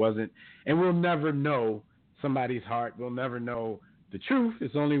wasn't, and we'll never know somebody's heart. We'll never know the truth.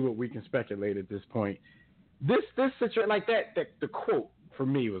 It's only what we can speculate at this point. This situation like that, the quote for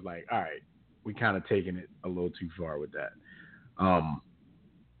me was like, all right, we kind of taking it a little too far with that.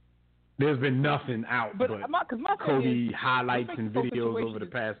 There's been nothing out but Kobe highlights and videos over the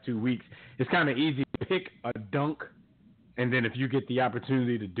past 2 weeks. It's kind of easy to pick a dunk, and then if you get the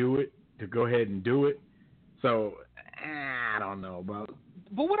opportunity to do it, to go ahead and do it. So I don't know about.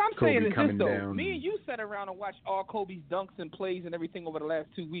 But what I'm Kobe saying is this, though. Down. Me and you sat around and watched all Kobe's dunks and plays and everything over the last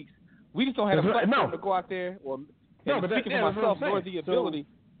 2 weeks. We just don't have a platform to go out there speaking for myself, nor the ability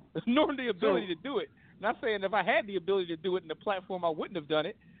to do it. Not saying if I had the ability to do it in the platform, I wouldn't have done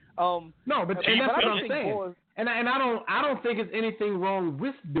it. And that's what I'm saying. And I don't think it's anything wrong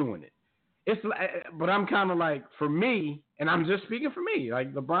with doing it. It's but I'm kind of like, for me, and I'm just speaking for me.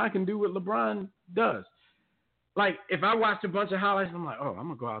 Like, LeBron can do what LeBron does. Like, if I watch a bunch of highlights, I'm like, oh, I'm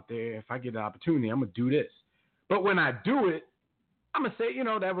gonna go out there. If I get the opportunity, I'm gonna do this. But when I do it, I'm gonna say,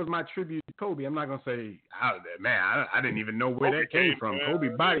 that was my tribute to Kobe. I'm not gonna say, man, I didn't even know where that came from.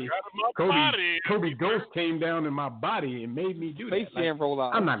 Kobe Ghost came down in my body and made me do Space that. Jam roll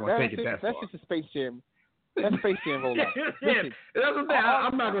out. I'm not gonna take it that far. That's just a Space Jam. That's Space Jam roll out. Yeah, that's what I'm saying.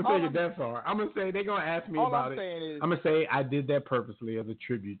 I'm not gonna take it that far. I'm gonna say they're gonna ask me about it. I'm gonna say I did that purposely as a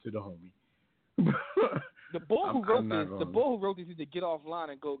tribute to the homie. The bull who wrote this needs to get offline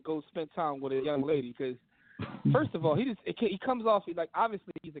and go spend time with a young lady, because first of all, he comes off like,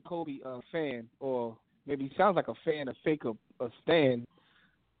 obviously he's a Kobe fan, or maybe he sounds like a fan, a fake, a stan.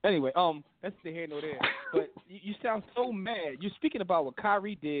 Anyway, that's the here nor there. But you sound so mad. You're speaking about what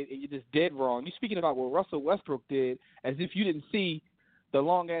Kyrie did, and you're just dead wrong. You're speaking about what Russell Westbrook did, as if you didn't see the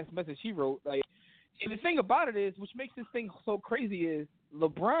long ass message he wrote. Like, and the thing about it is, which makes this thing so crazy, is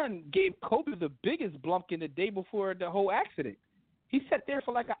LeBron gave Kobe the biggest blumpkin the day before the whole accident. He sat there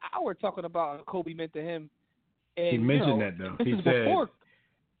for like an hour talking about what Kobe meant to him. And, he mentioned that, though.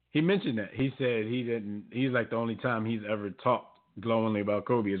 He mentioned that. He said he didn't. He's like, the only time he's ever talked glowingly about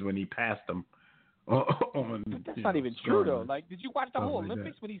Kobe is when he passed him. But that's not even true, though. Like, did you watch the whole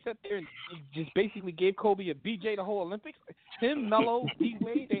Olympics when he sat there and he just basically gave Kobe a BJ the whole Olympics? Him, Melo,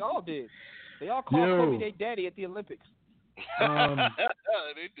 D-Wade, they all did. They all called Kobe their daddy at the Olympics.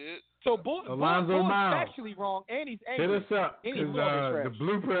 They did. So Bull is factually wrong, and he's angry. Hit us up, because the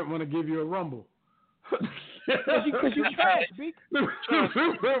blueprint want to give you a rumble. Because you trash, B. The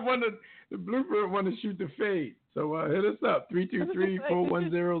blueprint want to shoot the fade. So hit us up,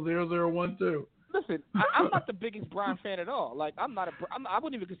 323-410-0012. Listen, I'm not the biggest Bron fan at all. Like, I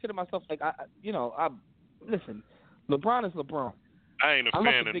wouldn't even consider myself like listen, LeBron is LeBron. I ain't I'm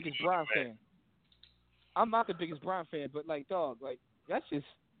fan not the biggest Bron fan. I'm not the biggest Bron fan, but like, dog, like, that's just,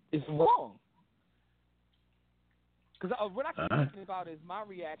 it's wrong. Because what I keep thinking about is my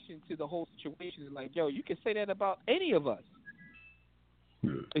reaction to the whole situation is like, yo, you can say that about any of us.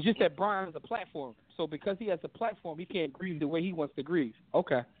 It's just that Brian has a platform. So because he has a platform, he can't grieve the way he wants to grieve.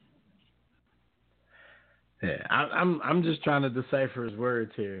 Okay. Yeah, I'm just trying to decipher his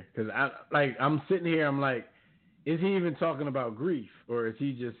words here because I'm sitting here. I'm like, is he even talking about grief or is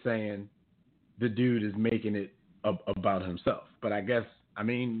he just saying the dude is making it about himself? But I guess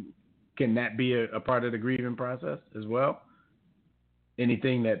can that be a part of the grieving process as well?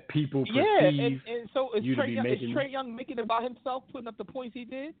 Anything that people perceive and so is you to be making? Is Trae Young making it about himself, putting up the points he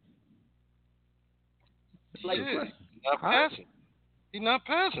did? Like, he's not passing. He's not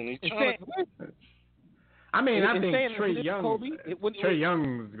passing. He's trying to. I think Trae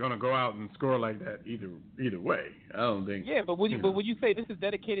Young is gonna go out and score like that either way. I don't think. Yeah, but when you say this is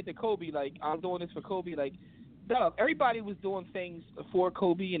dedicated to Kobe, like I'm doing this for Kobe, like, dog, everybody was doing things for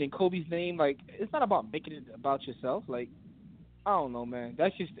Kobe and in Kobe's name. Like, it's not about making it about yourself. Like, I don't know, man.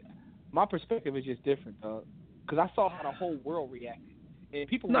 That's just my perspective is just different, dog. Because I saw how the whole world reacted, and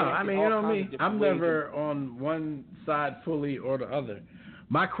people. No, you know me. I'm never on one side fully or the other.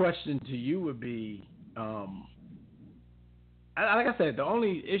 My question to you would be, like I said, the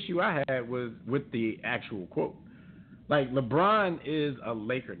only issue I had was with the actual quote. Like, LeBron is a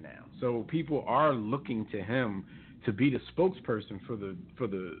Laker now, so people are looking to him to be the spokesperson for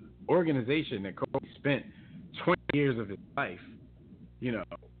the organization that Kobe spent 20 years of his life,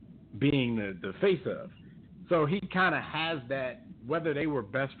 being the face of. So he kind of has that, whether they were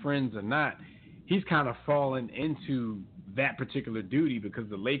best friends or not, he's kind of fallen into that particular duty because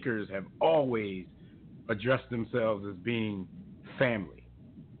the Lakers have always addressed themselves as being family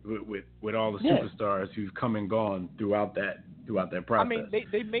with all the superstars who've come and gone throughout that process. I mean,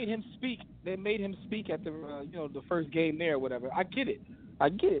 they made him speak. They made him speak at the the first game there or whatever. I get it.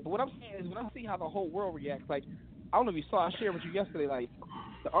 But what I'm saying is when I see how the whole world reacts, like, I don't know if you saw, I shared with you yesterday, like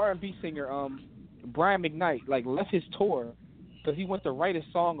the R&B singer Brian McKnight left his tour because he went to write a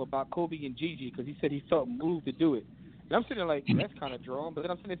song about Kobe and Gigi because he said he felt moved to do it. And I'm sitting there like, that's kind of drawn. But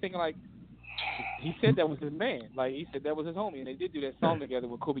then I'm sitting there thinking like, he said that was his man. Like, he said that was his homie, and they did do that song together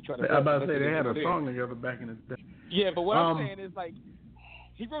when Kobe tried to. I was about to say they had a song together back in the day. Yeah, but what I'm saying is like,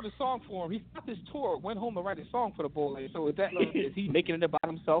 he wrote a song for him. He stopped his tour, went home to write a song for the boy. Like, so is he making it about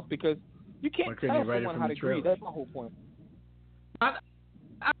himself? Because you can't tell someone how to grieve. That's my whole point. I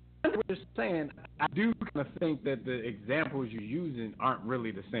was saying, I do kind of think that the examples you're using aren't really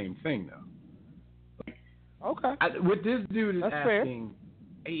the same thing, though. Okay. What this dude is asking,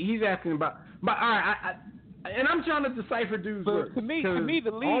 he's asking about. But all right, and I'm trying to decipher dudes' words. To me, the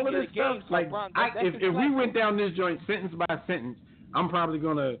league all of this stuff, like, if we went down this joint sentence by sentence, I'm probably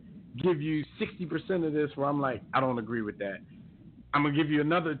gonna give you 60% of this where I'm like, I don't agree with that. I'm gonna give you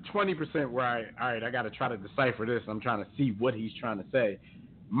another 20% where I got to try to decipher this. I'm trying to see what he's trying to say.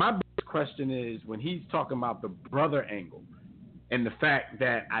 My big question is when he's talking about the brother angle and the fact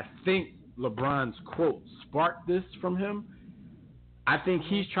that I think LeBron's quote sparked this from him. I think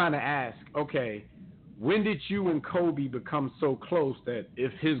he's trying to ask, okay, when did you and Kobe become so close that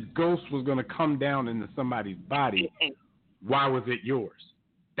if his ghost was going to come down into somebody's body, why was it yours?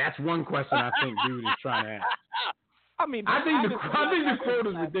 That's one question I think dude is trying to ask. I think the quote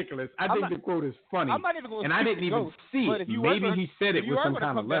is ridiculous. I think the quote is funny. I'm not even going to I didn't even see it. Maybe he said it with some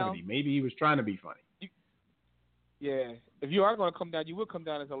kind of levity. Maybe he was trying to be funny. Yeah. If you are going to come down, you will come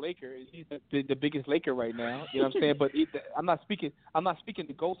down as a Laker. He's the biggest Laker right now. You know what I'm saying? But I'm not speaking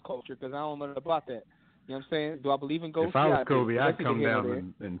to ghost culture because I don't know about that. You know what I'm saying? Do I believe in ghosts? If I was Kobe, I'd come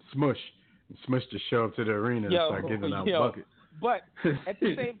down and smush to show up to the arena and start giving out buckets. But at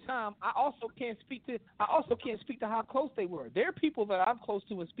the same time, I also can't speak to how close they were. There are people that I'm close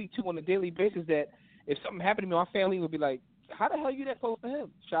to and speak to on a daily basis that if something happened to me, my family would be like, "How the hell are you that close to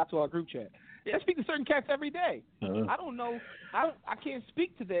him?" Shout out to our group chat. Yeah, I speak to certain cats every day. I don't know. I can't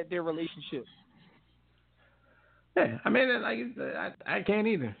speak to their relationship. Yeah, I mean, I can't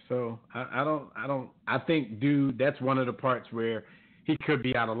either. So I don't. I think, dude, that's one of the parts where he could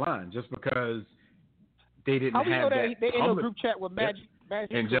be out of line just because they didn't have that. How do you know that they in a group chat with Magic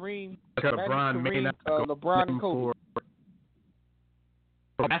and Kareem, LeBron and Kobe?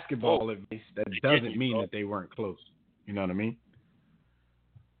 For basketball, at least, that doesn't mean that they weren't close. You know what I mean?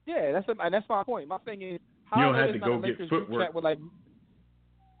 Yeah, that's my point. My thing is, how you don't have to go get footwork.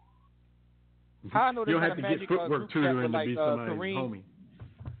 How I know you don't have to get footwork tutoring to be somebody's homie.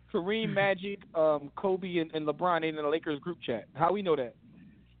 Kareem, Magic, Kobe, and LeBron ain't in the Lakers group chat. How we know that?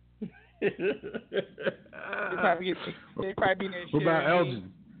 They probably be in there. What about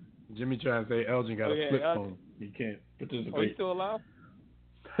Elgin? Jimmy trying to say Elgin got a flip phone. He can't participate. Oh, he still alive?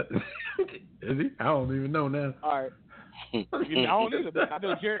 Is he? I don't even know now. All right. I don't either, but I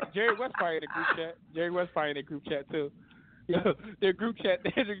know Jerry West probably in the group chat. Jerry West probably in the group chat too. Their group chat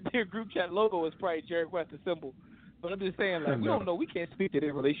logo is probably Jerry West, the symbol. But I'm just saying, like, we don't know. We can't speak to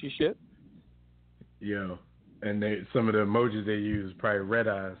their relationship. Yo, and some of the emojis they use probably red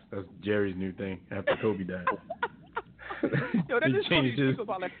eyes. That's Jerry's new thing after Kobe died. Yo, that just funny to think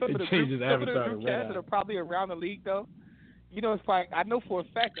about, like, some of the group chats that are probably around the league, though. You know, it's like, I know for a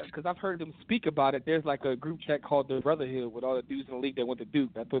fact, because I've heard them speak about it, there's like a group chat called the Brotherhood with all the dudes in the league that went to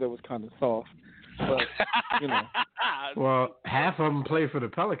Duke. I thought that was kind of soft. But, you know. Well, half of them play for the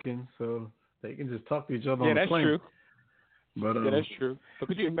Pelicans, so they can just talk to each other on the plane. True. But, yeah, that's true. But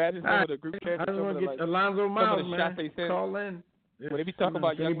could you imagine some of the group chats? I just want to get Alonzo Miles, man. Call in. When they be talking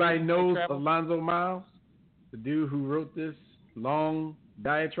about young anybody ladies knows Alonzo Miles, the dude who wrote this long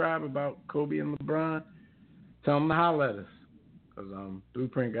diatribe about Kobe and LeBron, tell him to holler at us. Because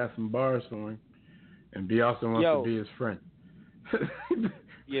Blueprint got some bars for him. And B. Austin wants to be his friend.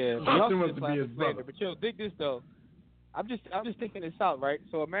 Yeah, B. Austin wants to be his brother. But dig this, though. I'm just thinking this out, right?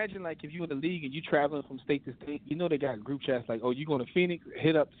 So imagine, like, if you're in the league and you traveling from state to state, you know they got group chats like, oh, you going to Phoenix?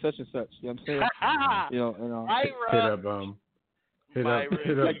 Hit up such and such. You know what I'm saying?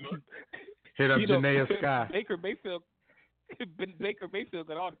 Hit up Janaea Sky. Baker Mayfield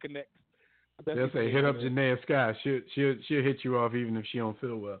got all the connects. They'll say, hit up Janaea Sky. She'll hit you off even if she don't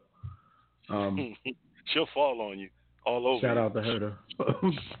feel well. She'll fall on you all over. Shout out to her, though.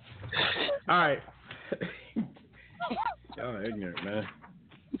 All right. Y'all are ignorant, man.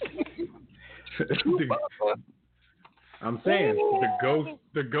 I'm saying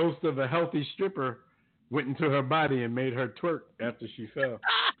the ghost of a healthy stripper went into her body and made her twerk after she fell.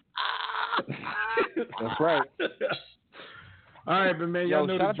 That's right. All right, but man, y'all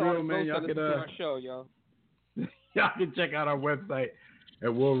know the drill, man. Y'all can y'all can check out our website at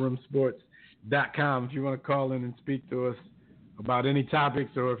warroomsports.com if you want to call in and speak to us about any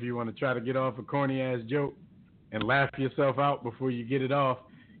topics, or if you want to try to get off a corny ass joke and laugh yourself out before you get it off.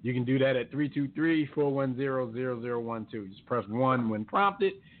 You can do that at 323-410-0012. Just press 1 when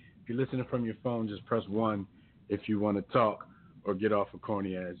prompted. If you're listening from your phone, just press 1 if you want to talk or get off a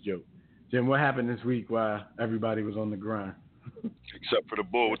corny ass joke. Jim, what happened this week while everybody was on the grind? Except for the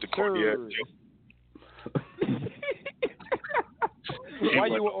bull with the corny ass joke.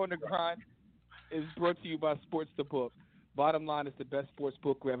 While you were on the grind is brought to you by Sports the Book. Bottom line, is the best sports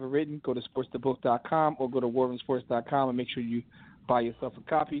book we've ever written. Go to sportsthebook.com or go to warroomsports.com and make sure you buy yourself a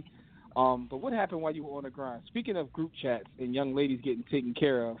copy. But what happened while you were on the grind? Speaking of group chats and young ladies getting taken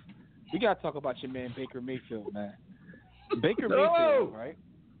care of, we got to talk about your man Baker Mayfield, man. Baker Mayfield, right?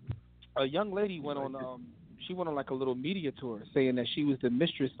 A young lady went on like a little media tour saying that she was the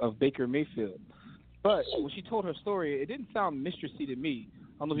mistress of Baker Mayfield. But when she told her story, it didn't sound mistressy to me.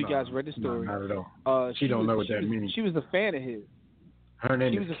 I don't know if you guys read the story. No, not at all. She don't know what that means. She was a fan of his. Her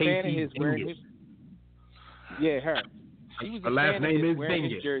name is Casey. She was a fan of his wearing his. Yeah, her. She was a fan last name is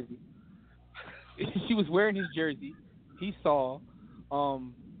wearing his jersey. She was wearing his jersey. He saw.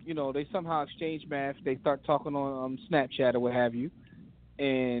 They somehow exchanged math. They start talking on Snapchat or what have you,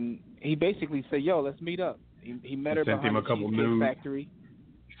 and he basically said, "Yo, let's meet up." He met her behind the Cheesecake Factory.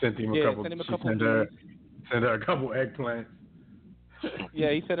 Sent him a couple. Sent her a couple eggplants. Yeah,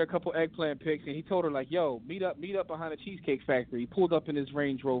 he sent her a couple eggplant pics, and he told her, like, yo, meet up behind the Cheesecake Factory. He pulled up in his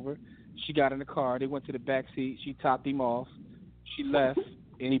Range Rover. She got in the car. They went to the back seat. She topped him off. She left,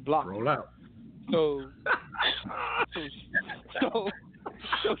 and he blocked her. Roll out. So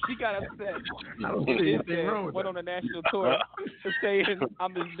she got upset. I don't see anything wrong with went on a national tour saying,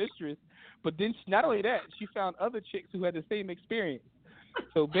 I'm his mistress. But then, not only that, she found other chicks who had the same experience.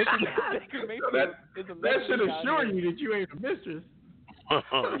 So Baker Mayfield is a that should assure you that you ain't a mistress.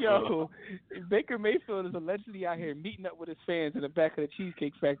 Yo, Baker Mayfield is allegedly out here meeting up with his fans in the back of the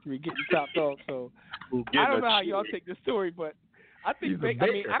Cheesecake Factory getting topped off. So I don't know how y'all take this story, but I think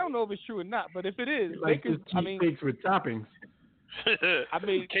I don't know if it's true or not, but if it is, like cheesecakes with toppings.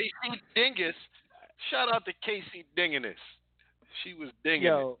 Casey Dingus. Shout out to Casey Dinginess. She was dinging.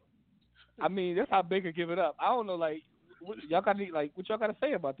 Yo, that's how Baker give it up. I don't know, like. What y'all got to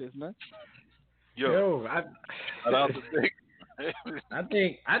say about this, man? I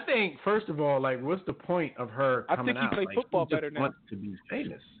think first of all, like, what's the point of her coming out? I think he plays football better now. Wants to be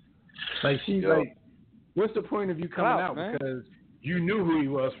famous. Like, she's like, what's the point of you coming out? Man. Because you knew who he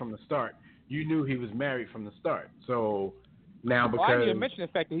was from the start. You knew he was married from the start. So now because I didn't even mention the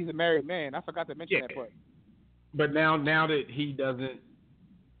fact that he's a married man. I forgot to mention that part. But now that he doesn't.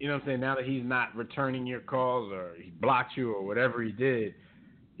 You know what I'm saying? Now that he's not returning your calls or he blocked you or whatever he did,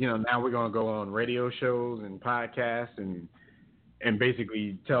 now we're going to go on radio shows and podcasts and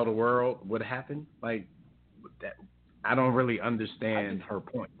basically tell the world what happened. Like, I don't really understand her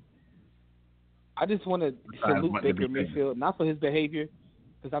point. I just want to salute Baker Mayfield, not for his behavior,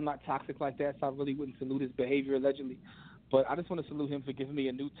 because I'm not toxic like that, so I really wouldn't salute his behavior allegedly. But I just want to salute him for giving me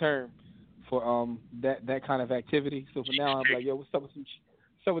a new term for that kind of activity. So for now, I'm like, yo, what's up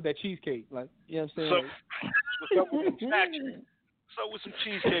with that cheesecake? Like, you know what I'm saying? What's up with some factory? What's up with some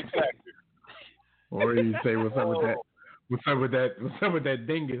cheesecake factory? Or you say, what's up with that? What's up with that? What's up with that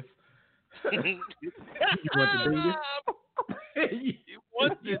dingus? You want the dingus?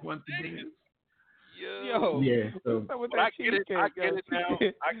 You want the dingus? Yo, yeah. So, I get it now.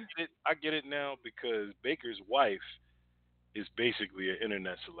 I get it now because Baker's wife is basically an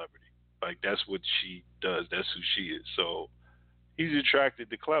internet celebrity. Like, that's what she does. That's who she is. So he's attracted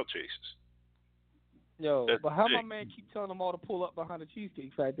to clout chasers. Yo, but how my man keep telling them all to pull up behind the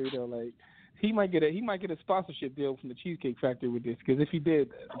Cheesecake Factory though? Like, he might get a sponsorship deal from the Cheesecake Factory with this, because if he did,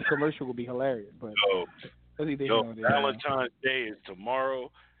 the commercial would be hilarious. But Valentine's Day is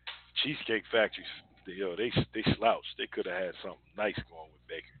tomorrow. Cheesecake Factory, they slouched. They could have had something nice going with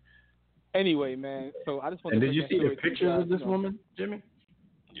Baker. Anyway, man. So I just want to. And did you see the pictures of this woman, Jimmy?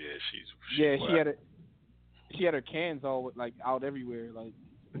 Yeah, she had her cans all out everywhere. Like,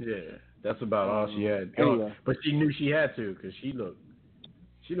 yeah, that's about all she had. Anyway. But she knew she had to, because she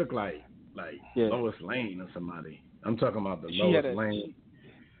looked like Lois Lane or somebody. I'm talking about the Lois Lane.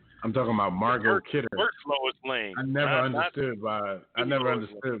 I'm talking about Margot Kidder. Where's Lois Lane? I never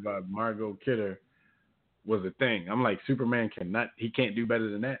understood why Margot Kidder was a thing. I'm like, Superman can't do better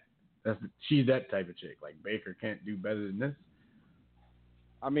than that. She's that type of chick. Like, Baker can't do better than this.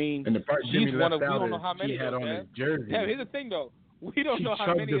 I mean, and the part Jimmy left we out don't know how many she had on his jersey. Yeah, here's the thing though. We don't know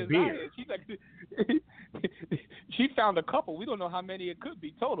how many is that. She's like, she found a couple. We don't know how many it could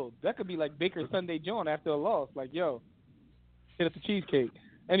be total. That could be like Baker's Sunday John after a loss. Like, yo, hit up the cheesecake.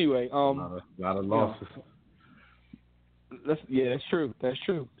 Anyway, a lot of losses. That's true. That's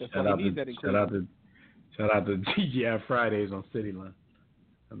why he needs that inclusion. Shout out to TGI Fridays on Cityline.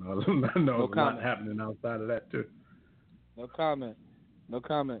 I know there's a lot happening outside of that too. No comment. All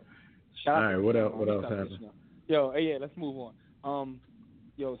right, what else happened? Yo, yeah, let's move on.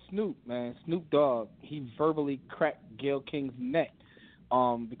 Snoop, man, Snoop Dogg, he verbally cracked Gayle King's neck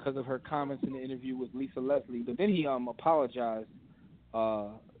because of her comments in the interview with Lisa Leslie. But then he apologized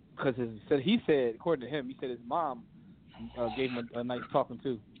because he said, according to him, he said his mom gave him a nice talking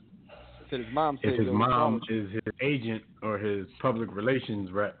to. He said his mom said, if his mom is his agent or his public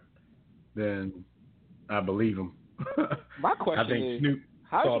relations rep, then I believe him. My question I think Snoop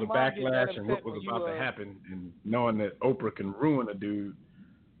saw the backlash and what was about to happen, and knowing that Oprah can ruin a dude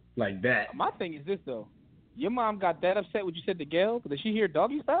like that. My thing is this though: your mom got that upset when you said to Gayle, but did she hear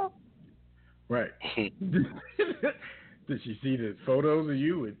doggy style? Right. Did she see the photos of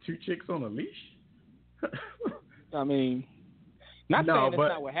you with two chicks on a leash? I mean, saying that's not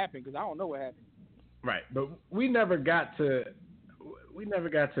what happened, because I don't know what happened. Right, but we never got to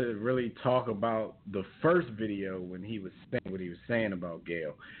really talk about the first video when he was saying what he was saying about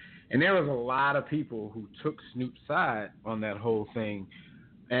Gayle. And there was a lot of people who took Snoop's side on that whole thing.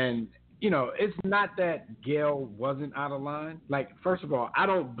 And, it's not that Gayle wasn't out of line. Like, first of all, I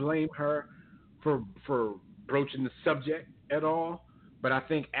don't blame her for broaching the subject at all. But I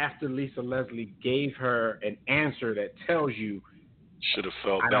think after Lisa Leslie gave her an answer that tells you, should have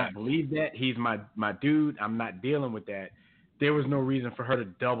felt I don't believe that. He's my dude. I'm not dealing with that. There was no reason for her to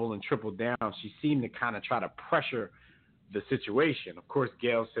double and triple down. She seemed to kind of try to pressure the situation. Of course,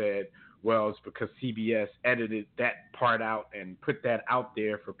 Gayle said, well, it's because CBS edited that part out and put that out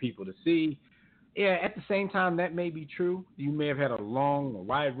there for people to see. Yeah, at the same time, that may be true. You may have had a long,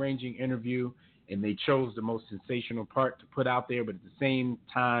 wide-ranging interview, and they chose the most sensational part to put out there, but at the same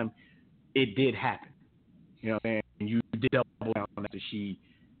time, it did happen. You know what I'm saying? You did double down after she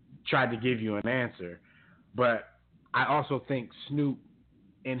tried to give you an answer. But I also think Snoop,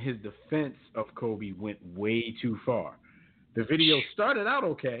 in his defense of Kobe, went way too far. The video started out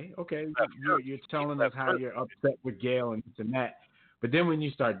okay. Okay, you're telling us how you're upset with Gayle and this and that. But then when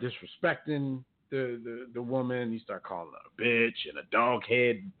you start disrespecting the woman, you start calling her a bitch and a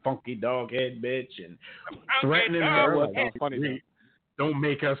funky dog head bitch, and threatening her. Like, don't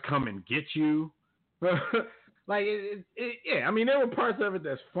make us come and get you. Like, yeah, I mean, there were parts of it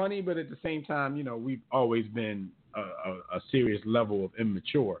that's funny, but at the same time, we've always been a serious level of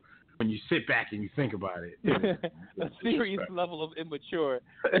immature. When you sit back and you think about it. A serious level of immature.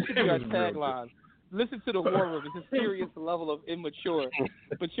 That should be our tagline. Listen to the War Room. It's a serious level of immature.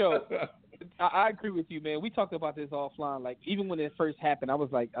 But, I agree with you, man. We talked about this offline. Like, even when it first happened, I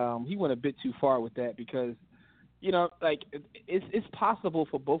was like, he went a bit too far with that, because you know, like it's possible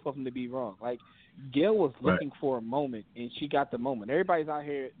for both of them to be wrong. Like Gayle was looking for a moment, and she got the moment. Everybody's out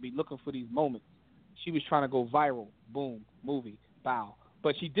here be looking for these moments. She was trying to go viral. Boom, movie, bow.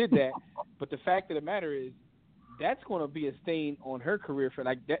 But she did that. But the fact of the matter is, that's going to be a stain on her career. For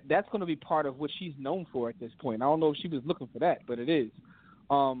like that's going to be part of what she's known for at this point. I don't know if she was looking for that, but it is.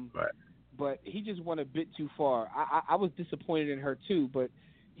 But he just went a bit too far. I was disappointed in her too, but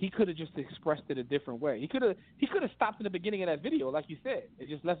he could have just expressed it a different way. He could have stopped in the beginning of that video, like you said, and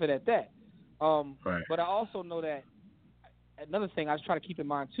just left it at that. But I also know that another thing I was trying to keep in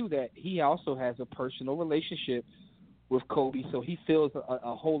mind too, that he also has a personal relationship with Kobe, so he feels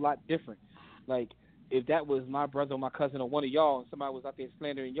a whole lot different. Like if that was my brother or my cousin or one of y'all, and somebody was out there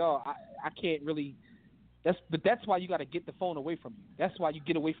slandering y'all, I can't really. But that's why you got to get the phone away from you. That's why you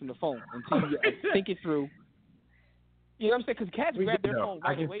get away from the phone until you think it through. You know what I'm saying? Because cats grab their phone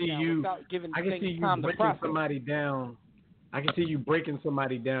right away now without giving things time to process. Somebody down. I can see you breaking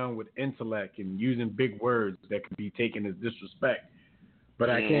somebody down with intellect and using big words that could be taken as disrespect. But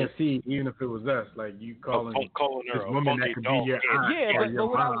I can't see, even if it was us, like you calling this woman that could be your aunt or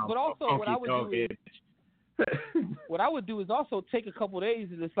your mom. But also what I would do is, what I would do is also take a couple of days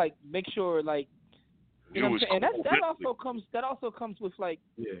and just like make sure like. You know what I'm saying? And that also comes with like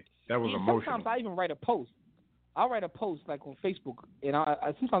that was emotional. Sometimes I even write a post. I'll write a post like on Facebook, and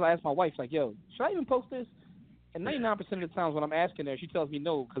I sometimes I ask my wife like, "Yo, should I even post this?" And 99% of the times when I'm asking her, she tells me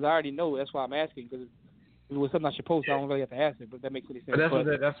no because I already know that's why I'm asking. Because if it was something I should post, I don't really have to ask her. But that makes any sense. But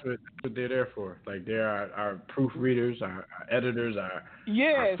that's what they're there for. Like they're our proofreaders, our editors, our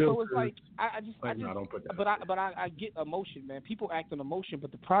so it's like I just no, don't put that. But I get emotion, man. People act on emotion,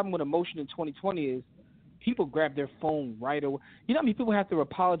 but the problem with emotion in 2020 is. People grab their phone right away. You know how many people have to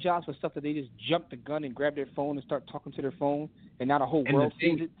apologize for stuff that they just jump the gun and grab their phone and start talking to their phone, and now the whole world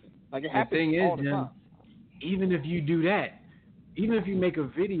sees it? Like it happens all the time. Even if you do that, even if you make a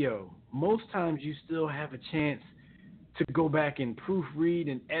video, most times you still have a chance to go back and proofread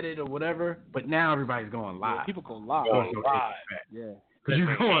and edit or whatever. But now everybody's going live. Yeah, people go live. Yeah, because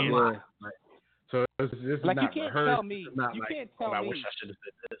you're going live. Like, so this is like not you can't rehearsed. tell me. You can't tell me. I wish I should have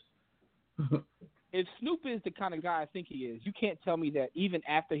said this. If Snoop is the kind of guy I think he is, you can't tell me that even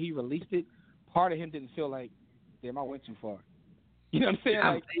after he released it, part of him didn't feel like, damn, I went too far. You know what I'm saying?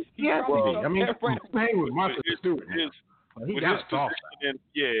 Like, hang with Martha Stewart.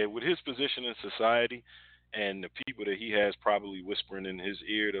 With his position in society and the people that he has probably whispering in his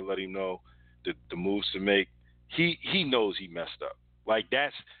ear to let him know the moves to make, he knows he messed up. Like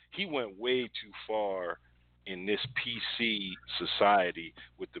he went way too far in this PC society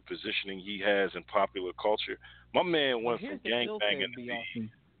with the positioning he has in popular culture. My man went from gangbanging to be.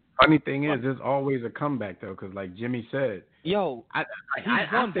 Funny thing is, there's always a comeback though, because like Jimmy said, he won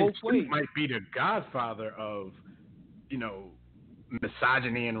both ways. Snoop might be the godfather of,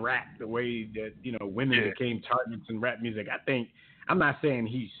 misogyny in rap, the way that women became targets in rap music. I'm not saying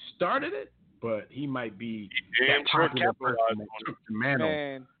he started it, but he might be that popular person that took the mantle.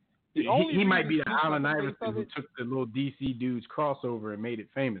 Man. He might be the Allen Iverson who took the little DC dudes crossover and made it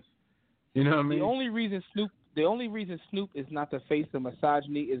famous. You know what I mean? The only reason Snoop is not the face of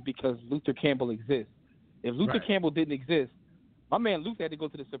misogyny is because Luther Campbell exists. If Luther Campbell didn't exist, my man Luther had to go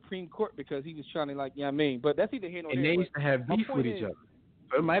to the Supreme Court because he was trying to But that's either here nor there. And they used to have beef with each other.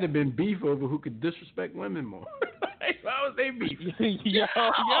 So it might have been beef over who could disrespect women more. Why was they beef? Yo.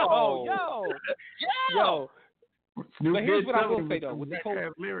 Snoop but here's what I will say though, with this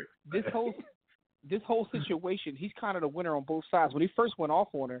whole situation, he's kind of the winner on both sides. When he first went off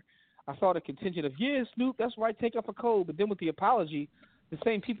on her, I saw the contingent of Snoop, that's right, take up a code. But then with the apology, the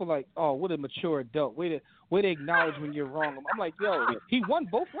same people like, oh, what a mature adult, way to acknowledge when you're wrong. I'm like, yo, he won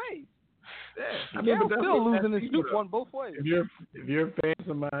both ways. Yeah, Gayle still losing, and Snoop won both ways. If you're a fan of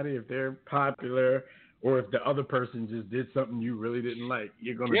somebody, if they're popular, or if the other person just did something you really didn't like,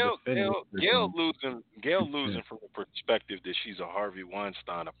 you're going to defend it. Gayle losing from the perspective that she's a Harvey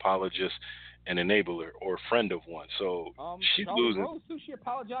Weinstein apologist and enabler or friend of one. So she's losing. Rose too. She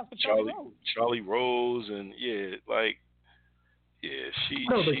apologized for Charlie Rose, and she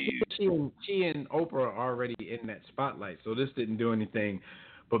and Oprah are already in that spotlight, so this didn't do anything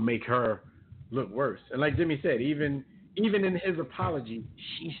but make her look worse. And like Jimmy said, even in his apology,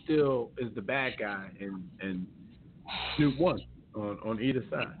 she still is the bad guy, and Snoop won on either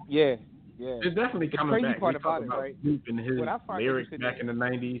side. Yeah. It's definitely coming back. Part about it, right? Snoop and his lyrics back in the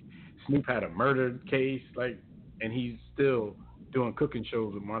 90s. Snoop had a murder case, and he's still doing cooking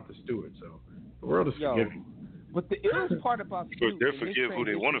shows with Martha Stewart. So the world is forgiving. But the illest part about Snoop, they forgive who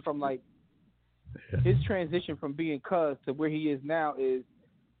they want to. His transition from being Cuz to where he is now is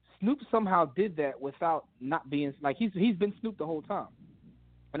Snoop somehow did that without not being like he's been Snoop the whole time,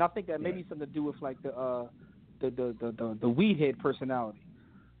 and I think that maybe something to do with like the weed head personality.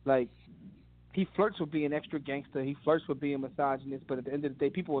 Like he flirts with being extra gangster, he flirts with being misogynist, but at the end of the day,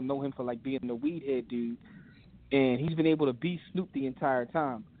 people will know him for like being the weed head dude, and he's been able to be Snoop the entire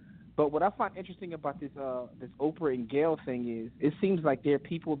time. But what I find interesting about this Oprah and Gayle thing is, it seems like there are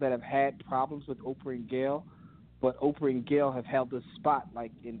people that have had problems with Oprah and Gayle, but Oprah and Gayle have held a spot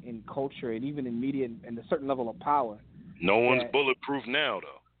like in culture and even in media and a certain level of power. No one's bulletproof now,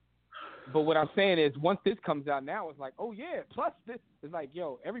 though. But what I'm saying is, once this comes out now, it's like, oh yeah. Plus, this is like,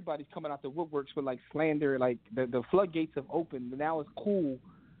 yo, everybody's coming out the woodworks with like slander. Like the floodgates have opened. Now it's cool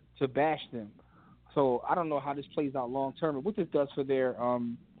to bash them. So I don't know how this plays out long term and what this does for their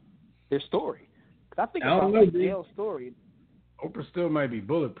story. 'Cause I think about Gayle's story. Oprah still might be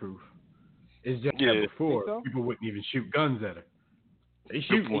bulletproof. It's just that before people wouldn't even shoot guns at her. They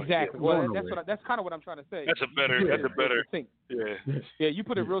shoot exactly. Well, that's kind of what I'm trying to say. That's a better. Yeah, you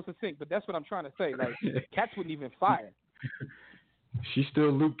put it real succinct, but that's what I'm trying to say. Like cats wouldn't even fire. She's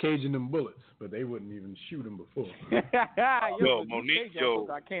still Luke Caging them bullets, but they wouldn't even shoot them before. Yo, Monique,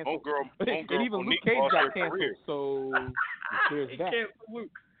 got canceled. And even Luke Cage got canceled. So there's that.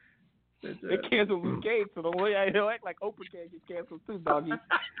 They canceled Luke Cage, so the way I act like Oprah can't get canceled too, doggy.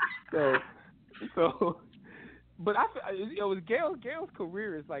 So. But Gayle's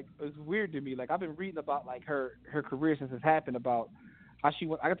career is weird to me. Like I've been reading about like her career since it's happened, about how she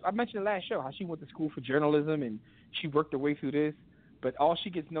went. I mentioned the last show how she went to school for journalism and she worked her way through this. But all she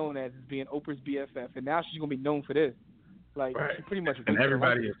gets known as is being Oprah's BFF, and now she's gonna be known for this. Like she pretty much. And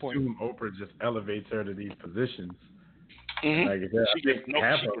everybody assumes Oprah just elevates her to these positions. Mm-hmm. Like she gets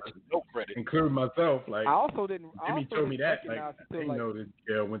no credit, including myself. Like I also didn't. Jimmy told me that. Like I didn't know that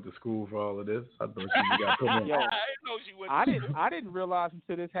Gayle went to school for all of this. I thought she got put in. Yo, I didn't realize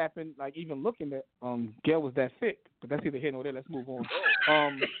until this happened. Like even looking at Gayle was that thick. But that's either here nor there. Let's move on.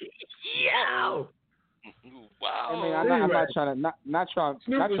 Wow. I mean, I'm not trying to not trying to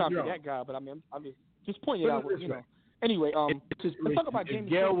be that guy, but I mean, I'm just pointing it out. You know. Anyway, let's talk about Jameis.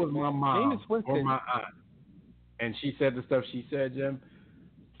 Gayle was my mom Jameis Winston. or my aunt, and she said the stuff she said, Jim,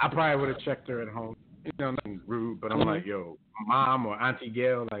 I probably would have checked her at home. You know, nothing rude, but I'm like, yo, mom or Auntie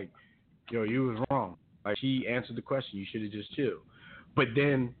Gayle, like, yo, you was wrong. Like, she answered the question. You should have just chilled. But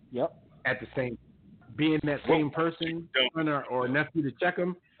then, at the same, being that same person, or nephew to check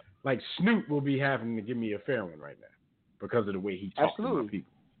him, like Snoop will be having to give me a fair one right now because of the way he talks to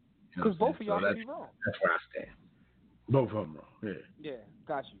people. Because both of y'all can be wrong. That's where I stand. Both of them wrong. Yeah,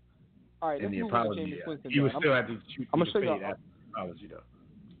 got you. All right, and let's the apology. Jameis Winston. He was still at the shoot. I'm gonna show you the apology though.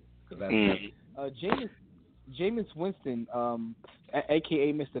 Jameis Winston,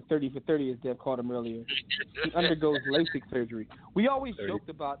 aka Mr. 30 for 30, as Dev called him earlier, he undergoes LASIK surgery. We always joked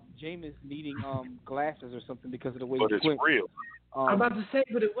about Jameis needing glasses or something because of the way he squints. But it's real. I'm about to say,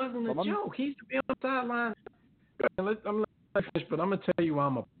 but it wasn't a joke. He used to be on the sideline. I'm gonna finish, but I'm gonna tell you why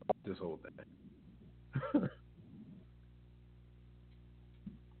I'm about this whole thing.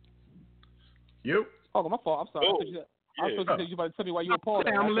 You? Oh, my fault. I'm sorry. I was supposed to you about to tell me why you were paused.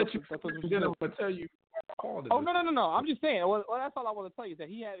 I'm gonna let you. Then I'm gonna tell you. Oh no. I'm just saying. Well, that's all I want to tell you is that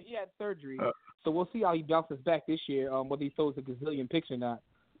he had surgery, so we'll see how he bounces back this year. Whether he throws a gazillion picks or not.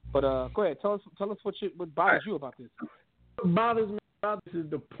 But go ahead. Tell us what bothers you about this. What bothers me about this is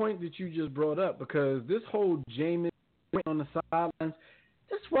the point that you just brought up, because this whole Jameis on the sidelines,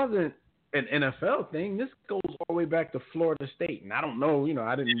 this wasn't an NFL thing. This goes all the way back to Florida State, and I don't know.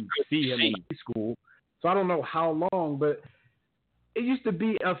 I didn't see him in high school, so I don't know how long, but it used to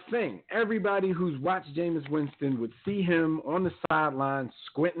be a thing. Everybody who's watched Jameis Winston would see him on the sideline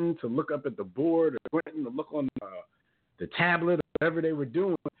squinting to look up at the board or squinting to look on the tablet or whatever they were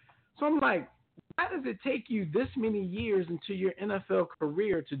doing. So I'm like, why does it take you this many years into your NFL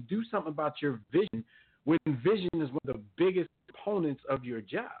career to do something about your vision when vision is one of the biggest components of your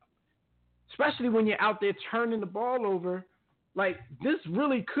job? Especially when you're out there turning the ball over. Like, this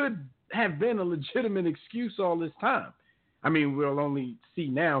really could have been a legitimate excuse all this time. I mean, we'll only see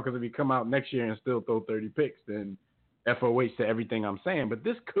now because if you come out next year and still throw 30 picks, then FOH to everything I'm saying. But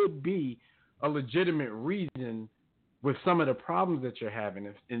this could be a legitimate reason with some of the problems that you're having.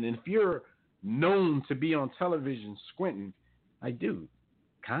 And if you're known to be on television squinting, like, dude,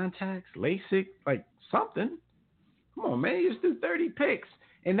 contacts, LASIK, like something. Come on, man, you just do 30 picks.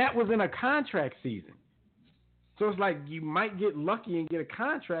 And that was in a contract season. So it's like you might get lucky and get a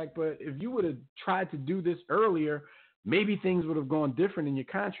contract, but if you would have tried to do this earlier, maybe things would have gone different in your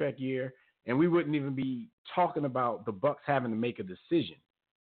contract year, and we wouldn't even be talking about the Bucs having to make a decision.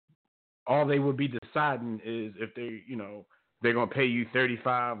 All they would be deciding is if they, they're gonna pay you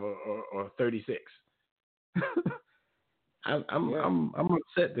 35 or 36. I'm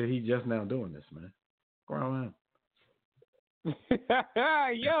upset that he's just now doing this, man. Go around.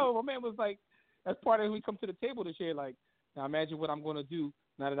 Yo, my man was like, that's part of it. We come to the table this year. Like, now imagine what I'm gonna do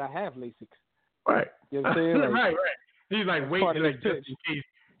now that I have LASIK. Right. You know what I'm saying? Like, right. He's like, wait, like, pitch.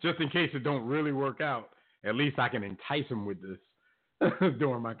 just in case it don't really work out. At least I can entice him with this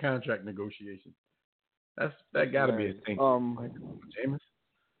during my contract negotiation. That got to be a thing. Jameis, what's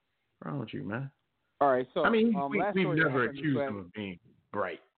wrong with you, man? All right, so I mean, we've story never accused him of being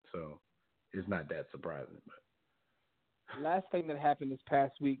bright, so it's not that surprising. But last thing that happened this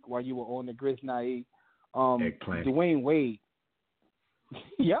past week while you were on the Grizz Naive, Eggplant. Dwayne Wade.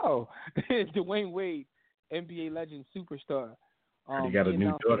 Yo, Dwayne Wade, NBA legend, superstar. He got a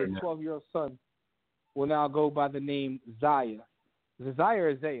new daughter now. 12-year-old son will now go by the name Zaya. Is it Zaya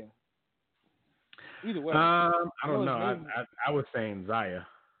or Zaya? Either way. I don't know. I was saying Zaya.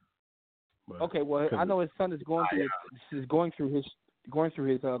 Okay, well, I know his son is going through his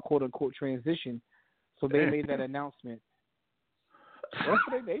quote unquote transition, so they made that announcement.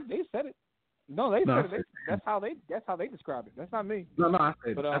 They said it. No, they said it. That's how they describe it. That's not me. No, I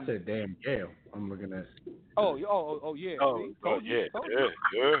said damn Gayle. I'm looking at. Oh yeah. Oh, yeah. yeah. Told you.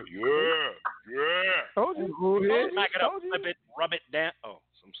 Back it up, flip it, rub it down. Oh,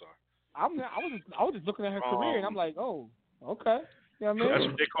 I'm sorry. I was just looking at her career, and I'm like, oh, okay. You know what I mean? That's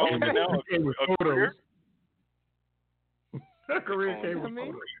what they call it now. Came with photos. Her career came with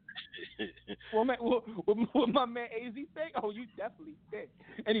photos. What my man AZ say? Oh, you definitely did.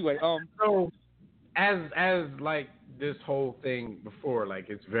 Anyway, so as like this whole thing before, like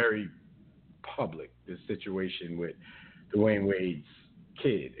it's very public, this situation with Dwayne Wade's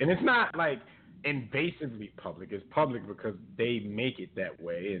kid, and it's not like invasively public. It's public because they make it that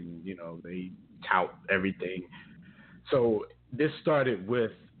way, and they tout everything. So this started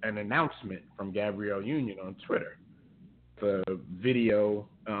with an announcement from Gabrielle Union on Twitter. The video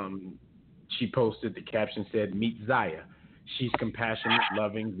she posted, the caption said, "Meet Zaya. She's compassionate,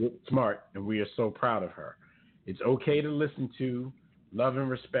 loving, good, smart, and we are so proud of her. It's okay to listen to, love, and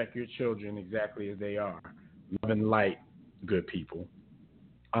respect your children exactly as they are. Love and light, good people."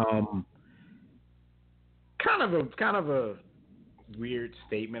 Kind of a weird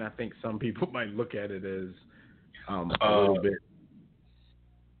statement. I think some people might look at it as a little bit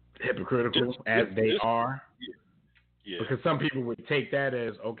hypocritical, as they are. Yeah. Because some people would take that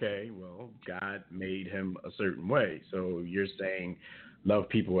as, okay, well, God made him a certain way. So you're saying love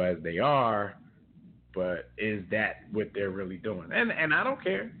people as they are, but is that what they're really doing? And I don't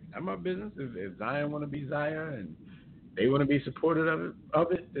care. I'm my business. If Zion want to be Zaya and they want to be supportive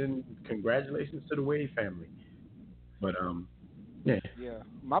of it, then congratulations to the Wade family. But yeah. Yeah.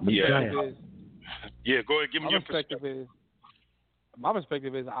 My perspective is. Yeah, go ahead. Give me your perspective. My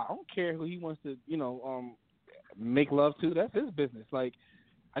perspective is I don't care who he wants to, make love to. That's his business. Like,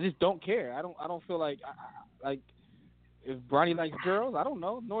 I just don't care. I don't feel like if Bronny likes girls, I don't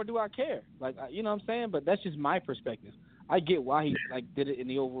know. Nor do I care. Like, you know what I'm saying? But that's just my perspective. I get why he did it in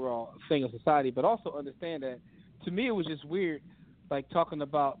the overall thing of society, but also understand that to me it was just weird, like talking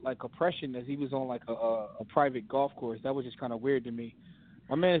about like oppression as he was on like a private golf course. That was just kind of weird to me.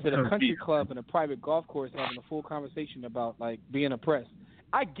 My man is at a country club and a private golf course having a full conversation about like being oppressed.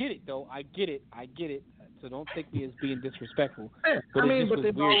 I get it though. I get it. So don't take me as being disrespectful. But they got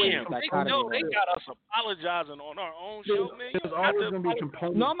us apologizing on our own show, man. There's always going to be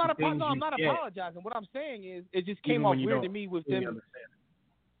components. No, I'm not apologizing. What I'm saying is it just came off weird to me with them.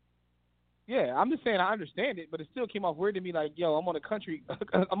 Yeah, I'm just saying I understand it, but it still came off weird to me. Like, yo, I'm on a country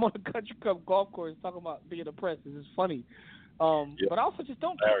club golf course talking about being oppressed. This is funny. But I also just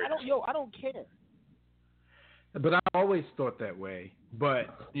don't care. I don't care. But I always thought that way.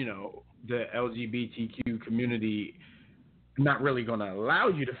 But, the LGBTQ community not really going to allow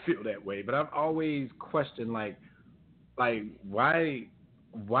you to feel that way. But I've always questioned, like why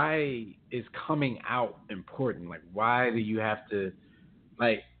is coming out important? Like, why do you have to,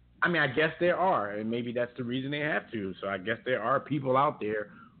 like, I mean, I guess there are, and maybe that's the reason they have to. So I guess there are people out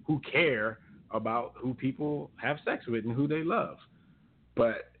there who care about who people have sex with and who they love.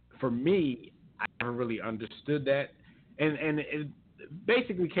 But for me, I never really understood that. And it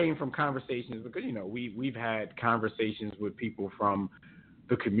basically came from conversations because, we've had conversations with people from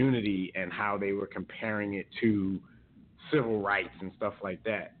the community and how they were comparing it to civil rights and stuff like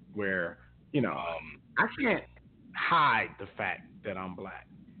that, where, I can't hide the fact that I'm black.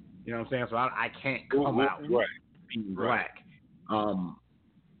 You know what I'm saying? So I can't come out being black.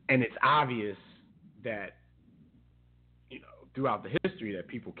 And it's obvious that, throughout the history that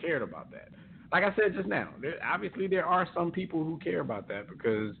people cared about that. like I said just now, obviously there are some people who care about that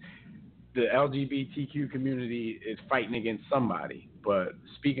because the LGBTQ community is fighting against somebody. But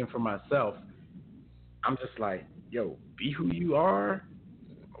speaking for myself, I'm just like, yo, be who you are.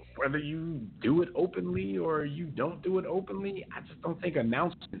 Whether you do it openly or you don't do it openly, I just don't think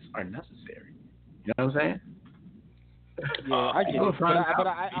announcements are necessary. You know what I'm saying? Yeah, I get it. But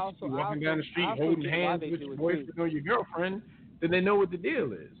I also walking down the street holding hands with your boyfriend or your girlfriend, then they know what the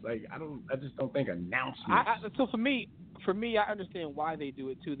deal is. Like I just don't think announcements. So for me, I understand why they do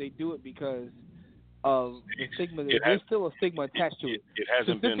it too. They do it because of the stigma. There's still a stigma attached to it. It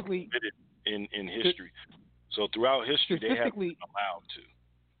hasn't been permitted in history. So throughout history, they haven't been allowed to.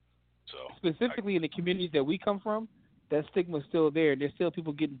 So specifically in the communities that we come from, that stigma is still there. There's still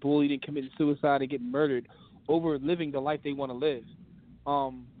people getting bullied and committing suicide and getting murdered over living the life they want to live.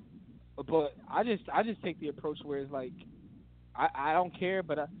 But I just take the approach where it's like I don't care,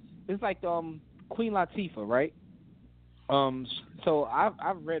 but it's like Queen Latifah, right? So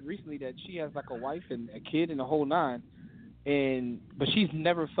I've read recently that she has like a wife and a kid and the whole nine, but she's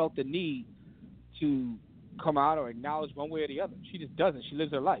never felt the need to come out or acknowledge one way or the other. She just doesn't. She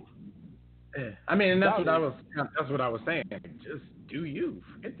lives her life. Yeah. I mean, and that's what I was saying. Just do you.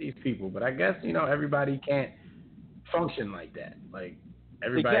 Forget these people. But I guess, everybody can't function like that. Like,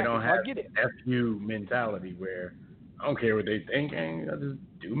 everybody don't have FU mentality where I don't care what they thinking. I just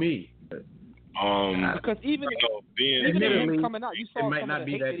do me. But, because even him coming out, you saw some of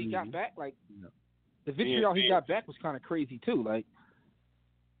the hate that he got back. Like, the vitriol he got back was kind of crazy, too. Like,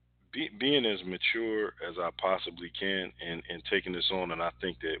 being as mature as I possibly can and taking this on, and I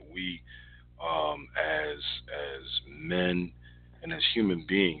think that we as men and as human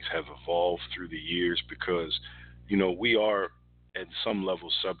beings have evolved through the years because, we are at some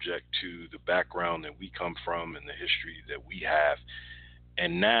level subject to the background that we come from and the history that we have.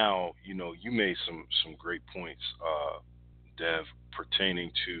 And now, you made some great points, Dev,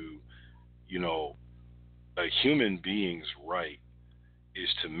 pertaining to, a human being's right is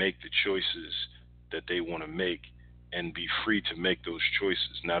to make the choices that they want to make and be free to make those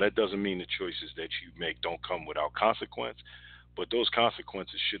choices. Now, that doesn't mean the choices that you make don't come without consequence, but those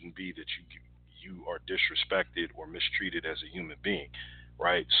consequences shouldn't be that you are disrespected or mistreated as a human being,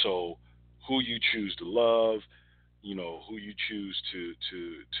 right? So who you choose to love, who you choose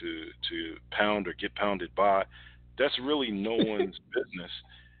to pound or get pounded by, that's really no one's business.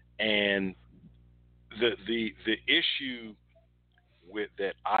 And the issue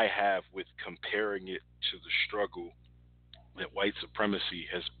that I have with comparing it to the struggle that white supremacy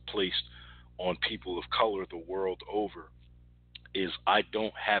has placed on people of color the world over is I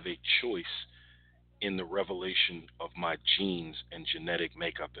don't have a choice in the revelation of my genes and genetic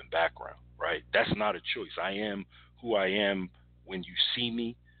makeup and background, right? That's not a choice. I am who I am when you see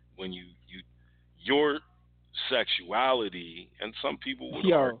me, when your sexuality, and some people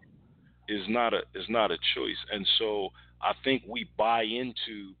would argue, is not a choice. And so I think we buy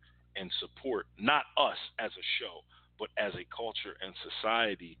into and support, not us as a show, but as a culture and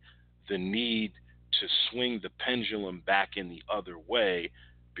society, the need to swing the pendulum back in the other way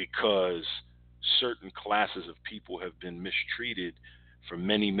because certain classes of people have been mistreated for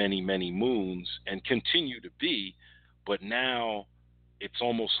many, many, many moons and continue to be, but now it's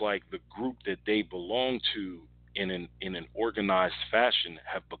almost like the group that they belong to in an organized fashion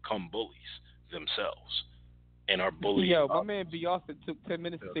have become bullies themselves and are bullying. Yeah, my man B. Austin took 10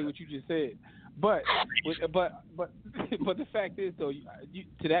 minutes to say what you just said. But the fact is, though,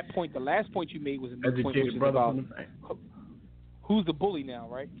 to that point, the last point you made was a good point, which is about who's the bully now,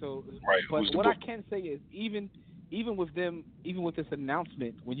 right? So, right, but what I can say is, even with them, even with this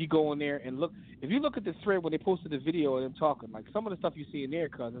announcement, when you go in there and look, if you look at the thread when they posted the video of them talking, like some of the stuff you see in there,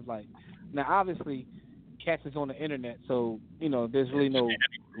 cause it's like, now obviously, cats is on the internet, so there's really no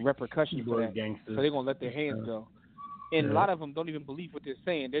repercussions for that, so they're gonna let their hands go. And a lot of them don't even believe what they're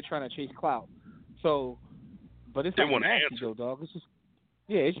saying; they're trying to chase clout. So, but it's like nasty though, dog. It's just,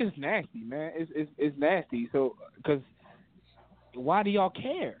 it's just nasty, man. It's nasty. So, because why do y'all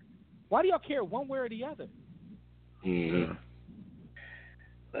care? Why do y'all care one way or the other? Mm-hmm.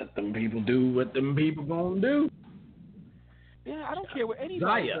 Let them people do what them people gonna do. Yeah, I don't care what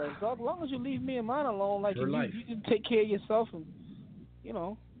anybody does, dog. As long as you leave me and mine alone, like you can take care of yourself, and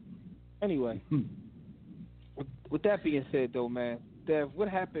Anyway, with that being said, though, man, Dev, what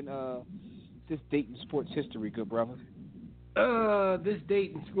happened this date in sports history, good brother? This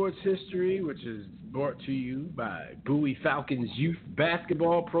date in sports history, which is brought to you by Bowie Falcons Youth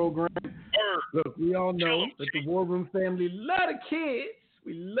Basketball Program. Look, we all know that the War Room family love the kids.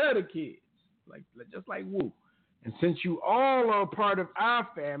 We love the kids, just like Woo. And since you all are part of our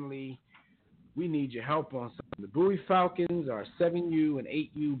family, we need your help on something. The Bowie Falcons are a 7U and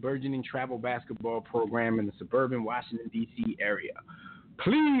 8U burgeoning travel basketball program in the suburban Washington, D.C. area.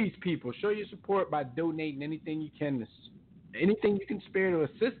 Please, people, show your support by donating anything you can spare to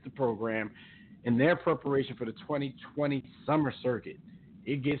assist the program in their preparation for the 2020 summer circuit.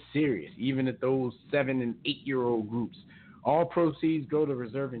 It gets serious, even at those 7 and 8-year-old groups. All proceeds go to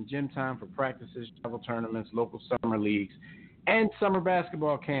reserving gym time for practices, travel tournaments, local summer leagues, and summer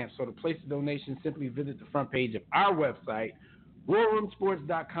basketball camps. So to place a donation, simply visit the front page of our website,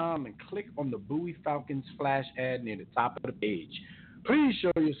 warroomsports.com, and click on the Bowie Falcons flash ad near the top of the page. Please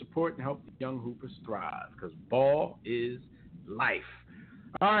show your support and help the young hoopers thrive, because ball is life.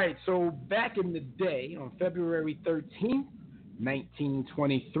 All right, so back in the day, on February 13th,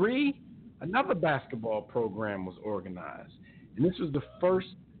 1923, another basketball program was organized. And this was the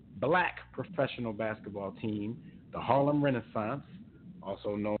first black professional basketball team, the Harlem Renaissance,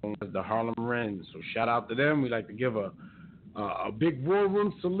 also known as the Harlem Wrens. So shout out to them. We'd like to give a big War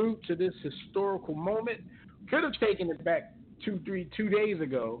Room salute to this historical moment. Could have taken it back 2 days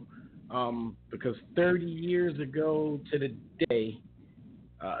ago, because 30 years ago to the day,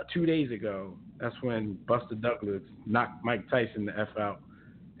 2 days ago, that's when Buster Douglas knocked Mike Tyson the F out,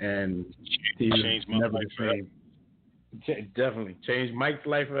 and he was never the same. Definitely changed Mike's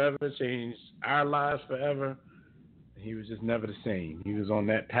life forever, changed our lives forever. He was just never the same. He was on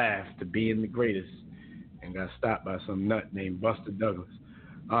that path to being the greatest and got stopped by some nut named Buster Douglas.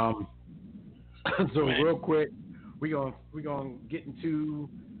 So real quick, we're gonna get into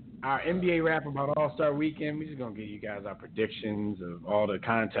our NBA wrap about All-Star Weekend. We're just gonna give you guys our predictions of all the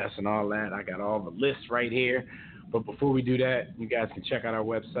contests and all that. I got all the lists right here. But before we do that, you guys can check out our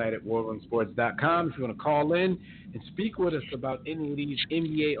website at warroomsports.com. If you want to call in and speak with us about any of these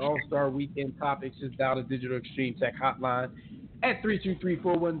NBA All-Star Weekend topics, just dial the Digital Extreme Tech hotline at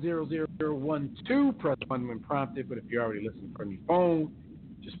 323-410-0012. Press 1 when prompted, but if you're already listening from your phone,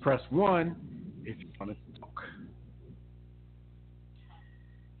 just press 1 if you want to talk.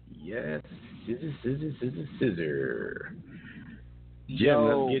 Yes, scissor. Jim,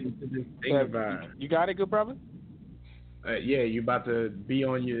 let's get into this thing about it. You got it, good brother? Yeah, you about to be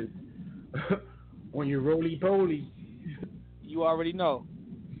on your on your roly-poly. You already know.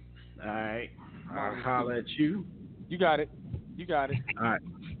 All right. I'll holler at you. You got it. All right.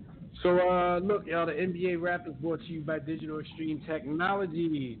 So, look, y'all, the NBA wrap is brought to you by Digital Extreme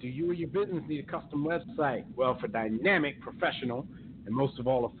Technology. Do you or your business need a custom website? Well, for dynamic, professional, and most of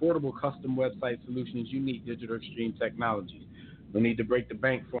all, affordable custom website solutions, you need Digital Extreme Technology. No need to break the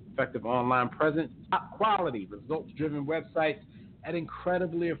bank for effective online presence, top quality, results-driven websites at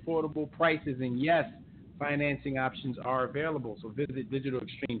incredibly affordable prices. And yes, financing options are available. So visit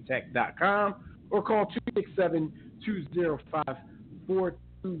digitalextremetech.com or call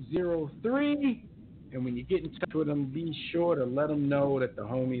 267-205-4203. And when you get in touch with them, be sure to let them know that the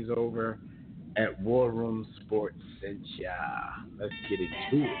homies over at War Room Sports sent ya. Let's get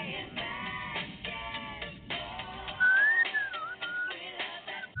into it.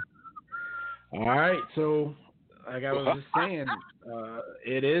 All right, so like I was just saying,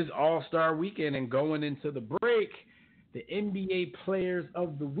 it is All-Star Weekend, and going into the break, the NBA Players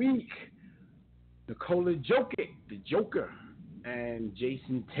of the Week, Nikola Jokic, the Joker, and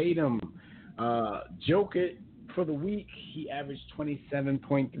Jason Tatum. Jokic, for the week, he averaged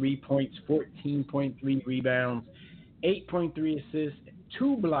 27.3 points, 14.3 rebounds, 8.3 assists,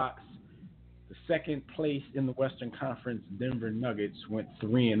 2 blocks. The second place in the Western Conference, Denver Nuggets, went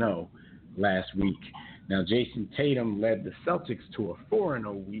 3-0. Last week. Now, Jason Tatum led the Celtics to a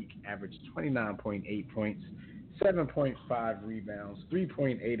 4-0 week, averaged 29.8 points, 7.5 rebounds,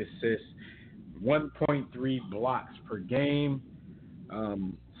 3.8 assists, 1.3 blocks per game.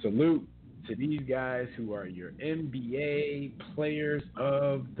 Salute to these guys who are your NBA Players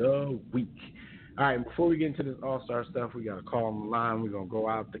of the Week. All right, before we get into this All-Star stuff, we got to call on the line. We're going to go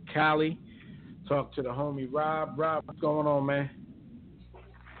out to Cali, talk to the homie Rob. Rob, what's going on, man?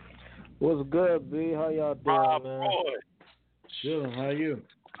 What's good, B? How y'all doing, man? Boy. Chilling. How are you?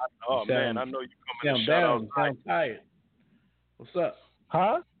 Man, I know you coming to shout out. You sound tired. What's up?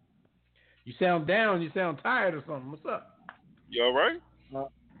 Huh? You sound down. You sound tired or something. What's up? You all right?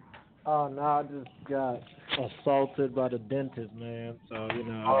 Oh, no, I just got assaulted by the dentist, man. So, it's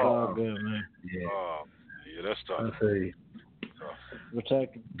all good, man. Yeah. Yeah, that's tough. I see.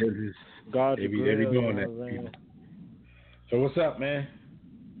 Protect Dentist. God. They be doing that. So what's up, man?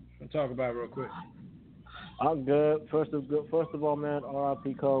 We'll talk about it real quick. I'm good. First of all, man,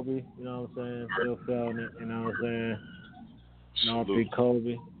 R.I.P. Kobe. You know what I'm saying? Still feeling it. You know what I'm saying? R.I.P.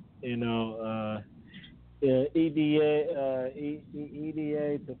 Kobe. EDA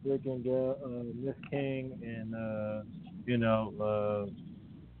to freaking Miss King and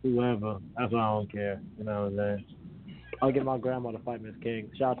whoever. That's why I don't care. You know what I'm saying? I'll get my grandma to fight Miss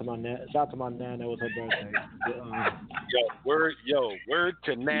King. Shout out to my nan. That was her birthday. Word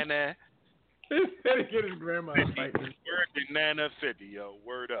to Nana. Get his grandma to fight me. Word to Nana 50, yo.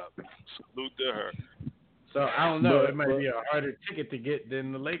 Word up. Salute to her. So I don't know. It might be a harder ticket to get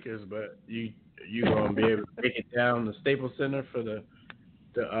than the Lakers, but you gonna be able to take it down the Staples Center for the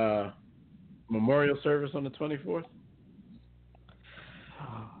memorial service on the 24th.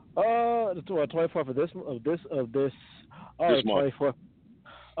 The 24th of this. Oh, this month. 24th.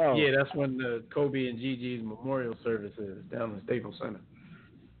 Oh, yeah, that's when the Kobe and Gigi's memorial service is down the Staples Center.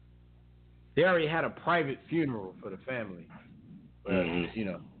 They already had a private funeral for the family, but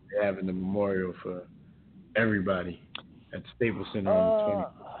they're having the memorial for everybody at Staples Center on the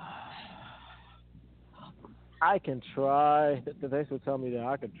 24th. I can try. Thanks for telling me that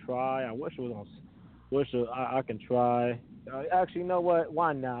I could try. I wish it was on. I can try. Actually, you know what?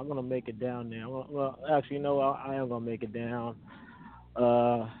 Why not? I'm gonna make it down there. Actually, you know what? I am gonna make it down.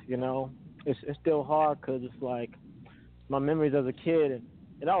 It's still hard because it's like my memories as a kid,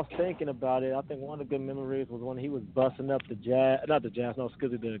 and I was thinking about it. I think one of the good memories was when he was busting up the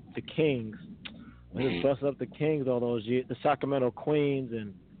Kings. When he was busting up the Kings all those years, the Sacramento Queens,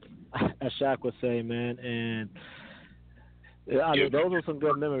 and as Shaq would say, man, and those were some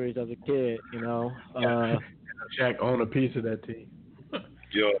good memories as a kid, Shaq owned a piece of that team.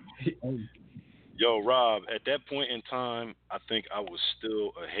 Yo, Rob, at that point in time, I think I was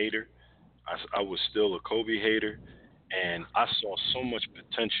still a hater. I was still a Kobe hater, and I saw so much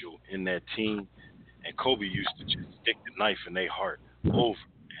potential in that team, and Kobe used to just stick the knife in their heart over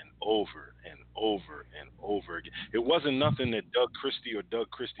and over and over and over again. It wasn't nothing that Doug Christie or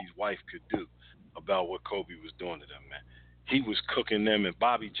Doug Christie's wife could do about what Kobe was doing to them, man. He was cooking them, and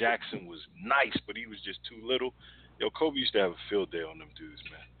Bobby Jackson was nice, but he was just too little. Yo, Kobe used to have a field day on them dudes,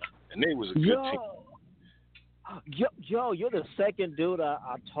 man. And they was a good team. You're the second dude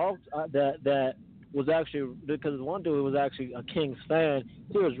I talked that was actually, because one dude was actually a Kings fan.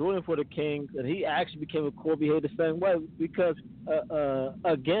 He was rooting for the Kings, and he actually became a Kobe hater the same way because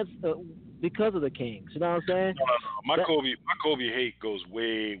because of the Kings. You know what I'm saying? No. My Kobe hate goes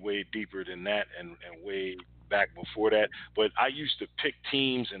way, way deeper than that, and way back before that. But I used to pick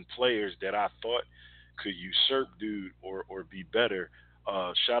teams and players that I thought could usurp dude or be better.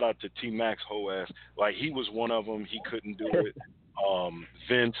 Shout out to T-Mac's whole ass. Like, he was one of them. He couldn't do it.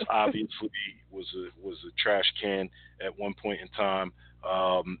 Vince obviously was a trash can at one point in time.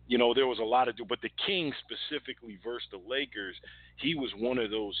 There was a lot of but the Kings specifically versus the Lakers, he was one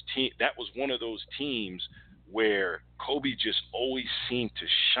of those that was one of those teams where Kobe just always seemed to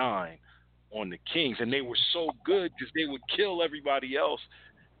shine on the Kings, and they were so good because they would kill everybody else.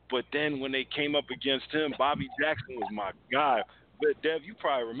 But then when they came up against him, Bobby Jackson was my guy. But Dev, you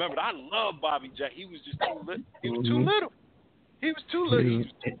probably remember, I love Bobby Jackson. He was just too little. He was too little. He was too little.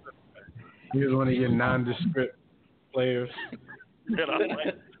 He was one of your nondescript players. And I'm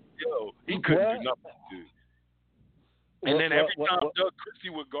like, he couldn't do nothing, dude. And then every time Doug Christie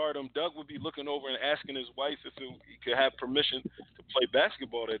would guard him, Doug would be looking over and asking his wife if he could have permission to play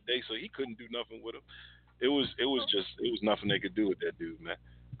basketball that day, so he couldn't do nothing with him. It was nothing they could do with that dude, man.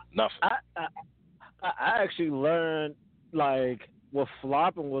 Nothing. I actually learned like what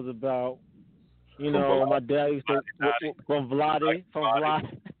flopping was about. My dad used to from Vladi.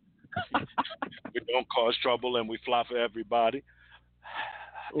 We don't cause trouble and we flop for everybody.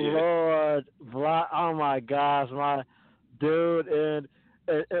 Lord, Vlad! Oh my gosh, my dude, and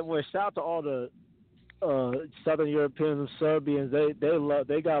when shout out to all the Southern Europeans and Serbians,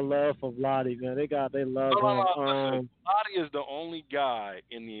 they got love for Vladi, man. They love him. Vladi is the only guy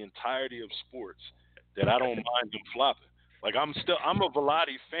in the entirety of sports that I don't mind him flopping. Like, I'm a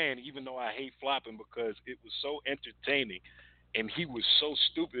Vladi fan, even though I hate flopping, because it was so entertaining, and he was so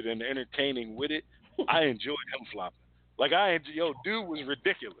stupid and entertaining with it. I enjoyed him flopping. Like, dude was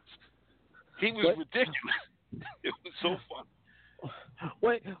ridiculous. He was ridiculous. It was so fun.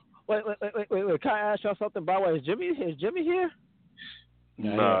 Wait. Can I ask y'all something? By the way, is Jimmy here?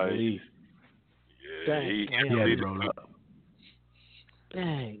 No, he rolled up.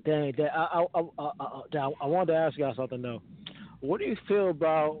 Dang. I wanted to ask y'all something, though. What do you feel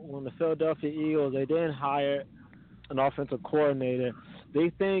about when the Philadelphia Eagles, they didn't hire an offensive coordinator? Do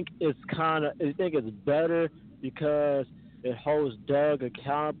you think it's better because it holds Doug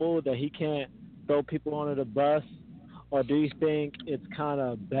accountable that he can't throw people under the bus? Or do you think it's kind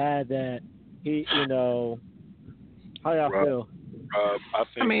of bad that he, how y'all feel? I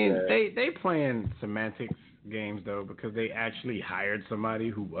think. They playing semantics games though because they actually hired somebody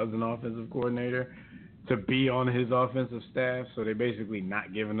who was an offensive coordinator to be on his offensive staff, so they're basically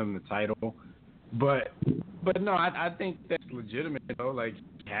not giving him the title. But no, I think that's legitimate though. Like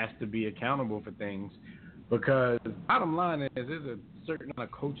he has to be accountable for things because bottom line is there's a certain amount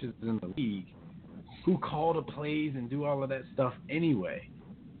of coaches in the league who call the plays and do all of that stuff anyway.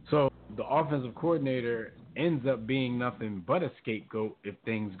 So the offensive coordinator ends up being nothing but a scapegoat if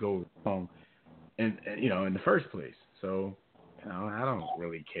things go wrong, and in the first place. So I don't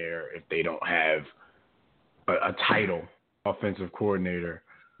really care if they don't have a title offensive coordinator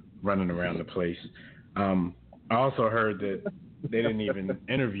running around the place. I also heard that they didn't even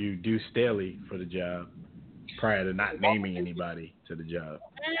interview Deuce Staley for the job prior to not naming anybody to the job.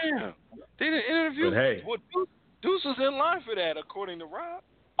 Yeah, they didn't interview. But hey, Deuce was in line for that, according to Rob.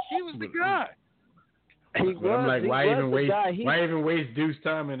 He was the guy. I'm like, why even waste Deuce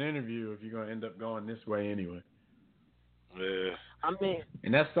time in an interview if you're gonna end up going this way anyway? Yeah.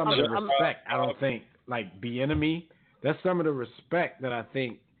 And that's some of the respect. I don't think Bieniemy. That's some of the respect that I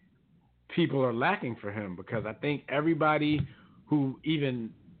think people are lacking for him because I think everybody who even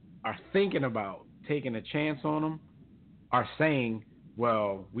are thinking about taking a chance on him are saying,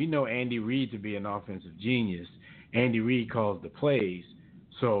 well, we know Andy Reid to be an offensive genius. Andy Reid calls the plays.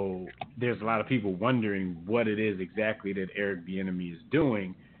 So there's a lot of people wondering what it is exactly that Eric Bieniemy is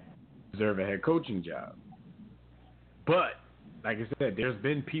doing to deserve a head coaching job. But, like I said, there's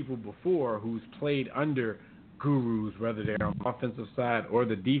been people before who's played under gurus, whether they're on the offensive side or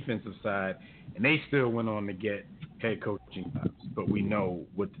the defensive side, and they still went on to get head coaching jobs. But we know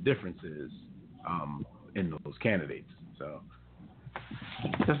what the difference is in those candidates. So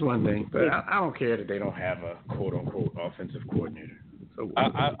that's one thing. But I don't care that they don't have a quote-unquote offensive coordinator. So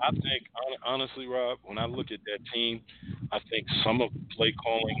I think, honestly, Rob, when I look at that team, I think some of the play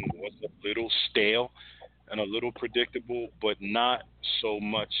calling was a little stale and a little predictable, but not so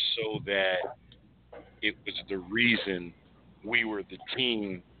much so that it was the reason we were the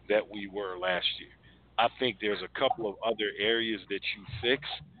team that we were last year. I think there's a couple of other areas that you fix,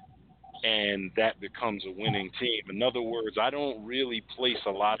 and that becomes a winning team. In other words, I don't really place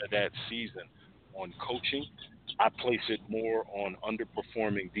a lot of that season on coaching. I place it more on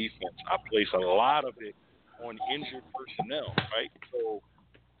underperforming defense. I place a lot of it on injured personnel, right? So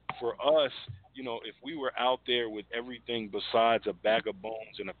for us, if we were out there with everything besides a bag of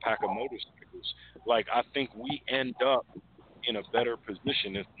bones and a pack of motorcycles, I think we end up in a better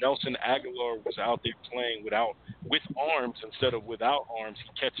position. If Nelson Aguilar was out there playing with arms instead of without arms,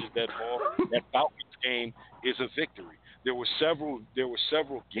 he catches that ball. That Falcons game is a victory. There were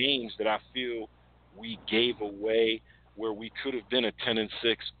several games that I feel we gave away where we could have been a 10-6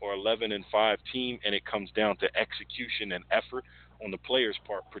 or 11-5 team, and it comes down to execution and effort on the players'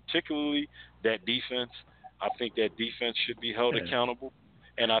 part, particularly that defense. I think that defense should be held accountable,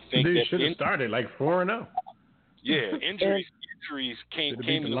 and I think they should have started 4-0. Yeah, injuries came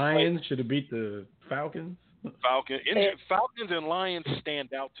in the Lions. Should have beat the Falcons. Falcons and Lions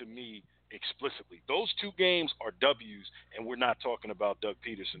stand out to me explicitly. Those two games are W's, and we're not talking about Doug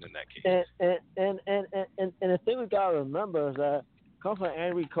Peterson in that case. And the thing we gotta remember is that come from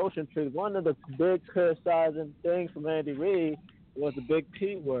Andy Reid coaching tree. One of the big criticizing things from Andy Reid was the big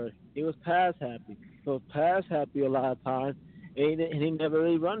P word. He was pass happy. So pass happy a lot of times, and he never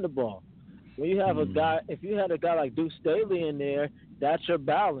really run the ball. When you have a guy, if you had a guy like Deuce Staley in there, that's your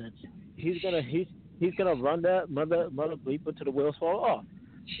balance. He's gonna run that mother bleeper to the wheels fall off.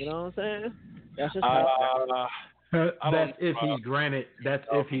 You know what I'm saying? That's just how. That's if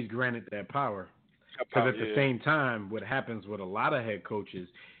he's granted that power. Because at the same time, what happens with a lot of head coaches,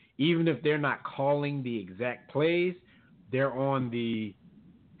 even if they're not calling the exact plays, they're on the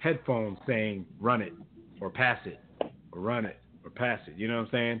headphones saying run it or pass it or run it or pass it. You know what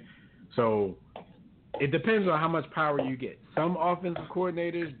I'm saying? So it depends on how much power you get. Some offensive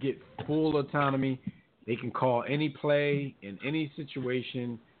coordinators get full autonomy. They can call any play in any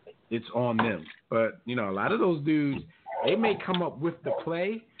situation. It's on them. But, a lot of those dudes, they may come up with the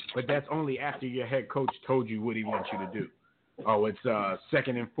play, but that's only after your head coach told you what he wants you to do. Oh, it's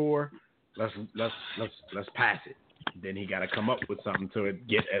 2nd and 4. Let's pass it. Then he got to come up with something to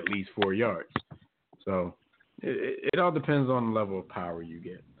get at least 4 yards. So it all depends on the level of power you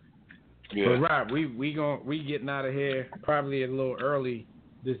get. Yeah. But Rob, we getting out of here probably a little early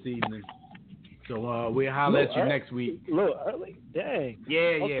this evening. So we'll holler at you next week. A little early? Dang. Yeah,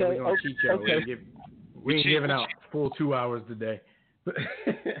 okay, we're going to cheat y'all. Okay. We ain't giving out full 2 hours today.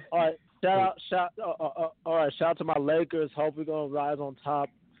 All right, shout out to my Lakers. Hope we're going to rise on top.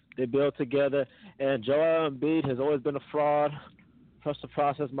 They build together. And Joel Embiid has always been a fraud. Trust the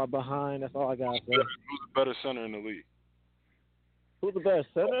process, my behind. That's all I gotta say. Who's the better center in the league? Who's the better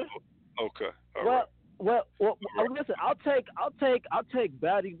center? Okay. All right. Well, listen. I'll take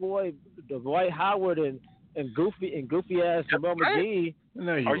Batty Boy, Dwight Howard, and goofy ass JaVale McGee.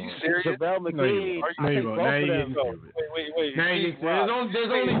 No, you Are you serious? JaVale McGee. No, you won't. Now you can Wait.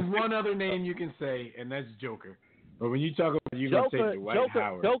 There's only one other name you can say, and that's Joker. But when you talk about you're gonna say Dwight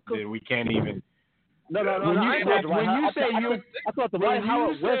Howard, then we can't even. No. I thought Dwight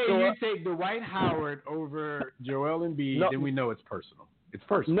Howard. You take Dwight Howard over Joel Embiid, then we know it's personal. It's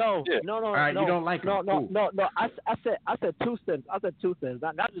personal. No. All right, you don't like him. No. I said two cents.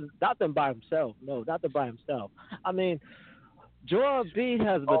 Not them by himself. No, not them by himself. I mean, Joel Embiid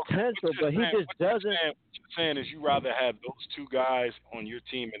has potential, but he just doesn't. What you're saying is you rather have those two guys on your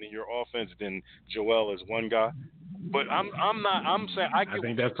team and in your offense than Joel as one guy. But I'm saying I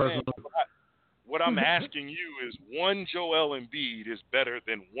think that's personal. What I'm asking you is one Joel Embiid is better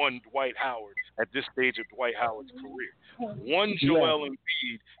than one Dwight Howard at this stage of Dwight Howard's career. One Joel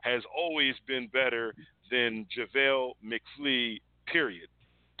Embiid has always been better than JaVale McGee, period,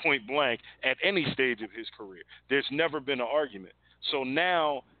 point blank, at any stage of his career. There's never been an argument. So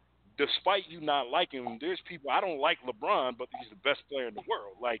now, despite you not liking him, there's people, I don't like LeBron, but he's the best player in the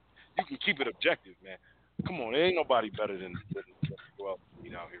world. Like, you can keep it objective, man. Come on, there ain't nobody better than Joel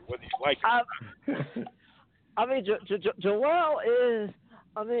Embiid out here, whether you like him. I mean, Joel is.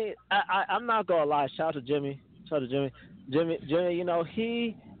 I mean, I'm not gonna lie. Shout out to Jimmy. Jimmy. You know,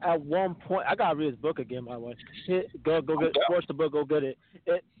 he at one point. I gotta read his book again, by the way. Go get force the book. Go get it.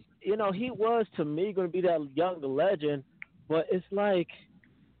 You know, he was to me going to be that young legend, but it's like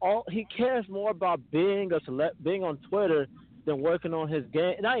he cares more about being on Twitter than working on his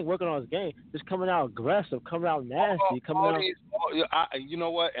game. Not even working on his game, just coming out aggressive, coming out nasty, you know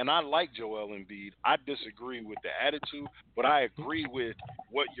what? And I like Joel Embiid. I disagree with the attitude, but I agree with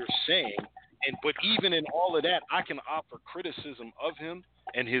what you're saying. But even in all of that, I can offer criticism of him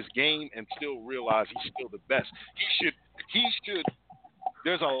and his game and still realize he's still the best. He should.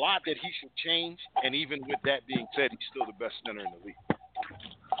 There's a lot that he should change, and even with that being said, he's still the best center in the league.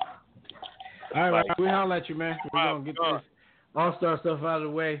 All right, we holler at you, man. We're gonna get this All-Star stuff out of the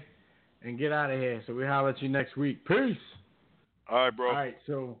way and get out of here. So we holler at you next week. Peace. All right, bro.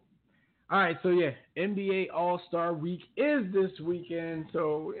 All right, so yeah, NBA All-Star Week is this weekend.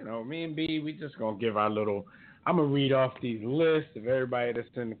 So, you know, me and B, we just going to give our little, I'm going to read off these lists of everybody that's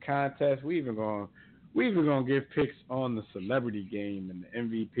in the contest. We even going to give picks on the celebrity game and the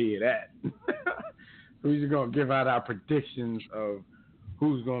MVP of that. We're just going to give out our predictions of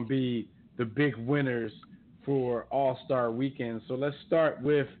who's going to be the big winners for All-Star Weekend. So let's start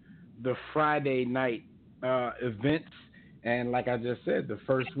with the Friday night events. And like I just said, the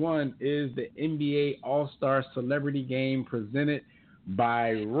first one is the NBA All-Star Celebrity Game presented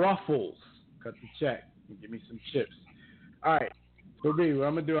by Ruffles. Cut the check and give me some chips. All right. So, B, what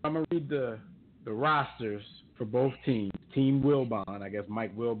I'm going to do, I'm going to read the rosters for both teams. Team Wilbon, I guess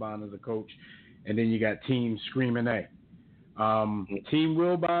Mike Wilbon is the coach. And then you got Team Screamin' A. Team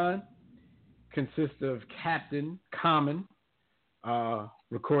Wilbon consists of Captain Common,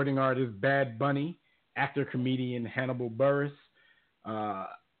 recording artist Bad Bunny, actor-comedian Hannibal Buress,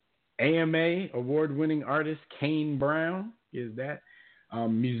 AMA award-winning artist Kane Brown,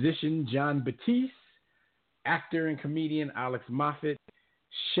 musician John Batiste, actor and comedian Alex Moffat,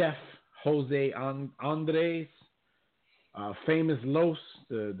 chef Jose Andres, famous Los,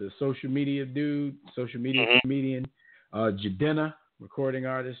 the social media comedian, Jadena, recording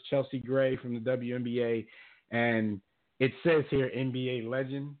artist Chelsea Gray from the WNBA, and it says here NBA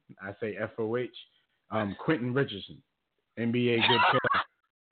legend, I say FOH, Quentin Richardson, NBA good player.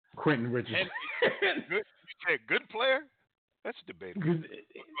 Quentin Richardson. You said good player? That's debatable.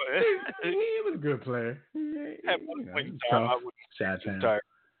 He was a good player. At one point in time, I wouldn't say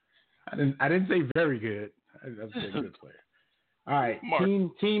I didn't say very good. I said good player. All right,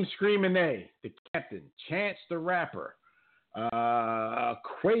 Team Screamin' A, the captain, Chance the Rapper,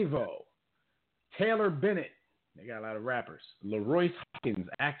 Quavo, Taylor Bennett. They got a lot of rappers. LaRoyce Hawkins,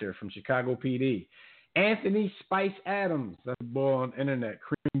 actor from Chicago PD. Anthony Spice Adams, that's the boy on the internet.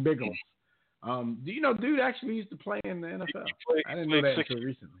 Cream Biggles. Do you know dude actually used to play in the NFL? I didn't know that until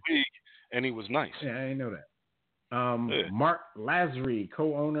recently. And he was nice. Yeah, I didn't know that. Mark Lazary,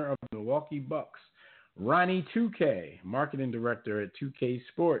 co-owner of the Milwaukee Bucks. Ronnie 2K, marketing director at 2K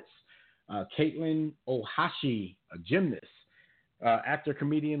Sports. Caitlin Ohashi, a gymnast.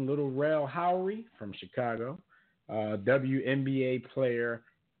 Actor-comedian Little Rel Howery from Chicago. WNBA player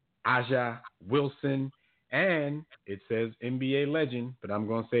Aja Wilson, and it says NBA legend, but I'm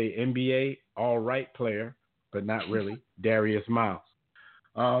going to say NBA all-right player, but not really, Darius Miles.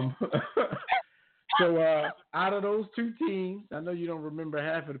 So out of those two teams, I know you don't remember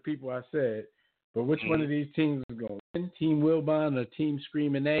half of the people I said, but which one of these teams is going to win? Team Wilbon or Team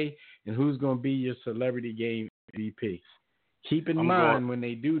Screaming A? And who's going to be your celebrity game MVP? Keep in mind when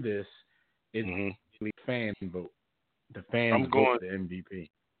they do this, it's the fan vote. The fans vote the MVP.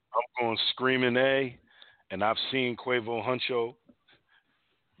 I'm going Screaming A, and I've seen Quavo Huncho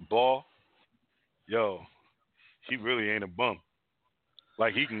ball. Yo, he really ain't a bum.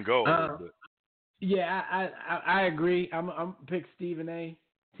 Like, he can go a little bit. Yeah, I agree. I'm gonna pick Stephen A.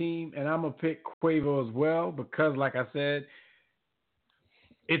 team, and I'm gonna pick Quavo as well because, like I said,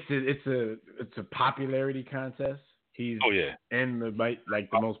 it's a popularity contest. He's in the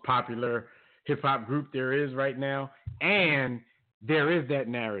most popular hip hop group there is right now, and there is that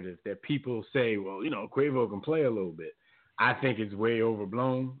narrative that people say, well, Quavo can play a little bit. I think it's way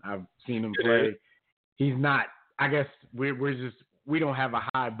overblown. I've seen him play. He's not. I guess we don't have a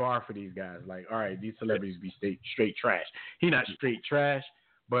high bar for these guys. Like, all right, these celebrities be straight trash. He's not straight trash,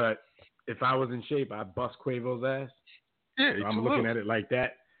 but if I was in shape, I'd bust Quavo's ass. Yeah, so I'm looking at it like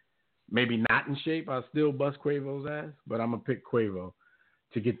that. Maybe not in shape, I'll still bust Quavo's ass, but I'm gonna pick Quavo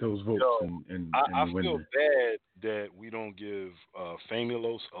to get those votes and I win. feel bad that we don't give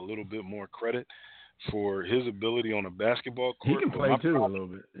Famulos a little bit more credit for his ability on a basketball court. He can play too a little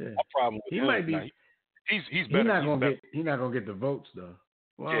bit. Yeah. My problem with him might be. He's better. He's not gonna get the votes though.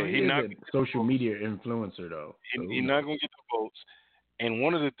 Well, yeah, he's not a social media influencer though. So he's not gonna get the votes. And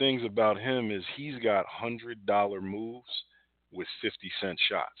one of the things about him is he's got $100 moves with 50-cent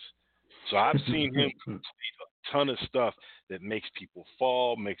shots. So I've seen him complete a ton of stuff that makes people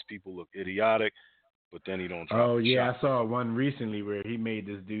fall, makes people look idiotic, but then he don't drop the shot. I saw one recently where he made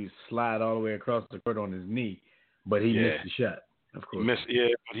this dude slide all the way across the court on his knee, but he missed the shot. Of course. But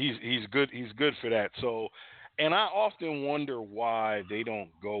he's good. He's good for that. So, and I often wonder why they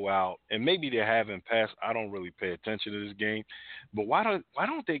don't go out, and maybe they haven't passed. I don't really pay attention to this game, but why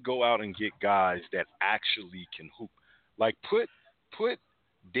don't they go out and get guys that actually can hoop? Like put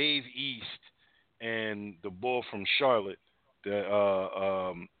Dave East and the bull from Charlotte,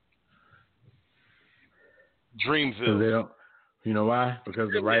 the Dreamville. They don't. You know why? Because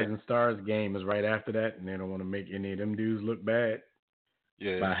the Rising Stars game is right after that, and they don't want to make any of them dudes look bad.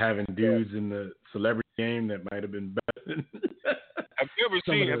 Yeah. By having dudes in the celebrity game that might have been better. Have you ever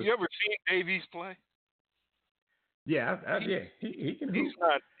seen Dave East play? Yeah, he can hoop.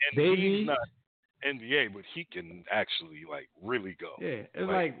 He's not NBA, but he can actually really go. Yeah,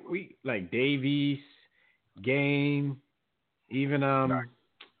 it's like Dave East, Game, even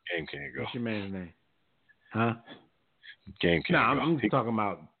Game can't go. What's your man's name? Huh? Game can't go. I'm talking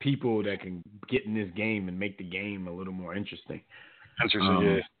about people that can get in this game and make the game a little more interesting.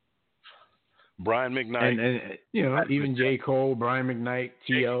 Yeah. Brian McKnight. And even J. Cole, Brian McKnight,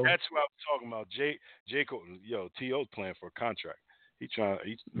 T.O. That's what I was talking about. J. Cole, T.O.'s playing for a contract. He trying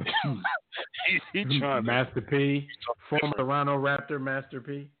Master P, former Toronto Raptor Master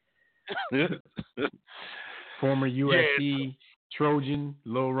P. Former USC Trojan,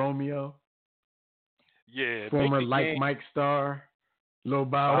 Lil Romeo. Yeah. Former Mike Star, Lil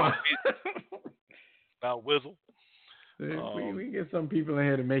Bow Wow. Bow Wizzle. We get some people in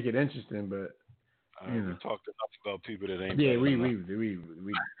here to make it interesting, but we talked enough about people that ain't. Yeah, we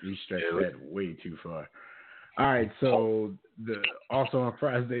stretched that way too far. All right, so also on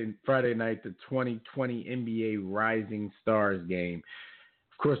Friday night, the 2020 NBA Rising Stars game.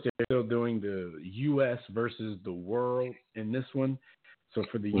 Of course, they're still doing the U.S. versus the world in this one. So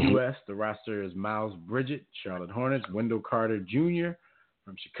for the U.S., the roster is Miles Bridges, Charlotte Hornets, Wendell Carter Jr.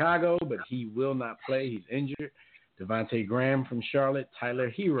 from Chicago, but he will not play. He's injured. Devontae Graham from Charlotte, Tyler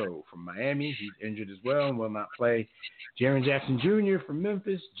Hero from Miami. He's injured as well and will not play. Jaren Jackson Jr. from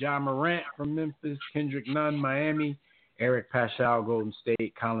Memphis, Ja Morant from Memphis, Kendrick Nunn, Miami, Eric Paschal, Golden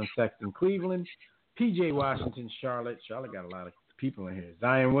State, Colin Sexton, Cleveland, P.J. Washington, Charlotte. Charlotte got a lot of people in here.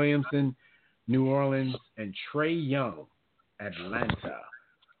 Zion Williamson, New Orleans, and Trae Young, Atlanta.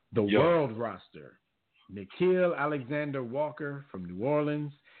 The world roster, Nickeil Alexander-Walker from New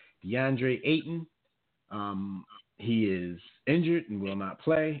Orleans, DeAndre Ayton. He is injured and will not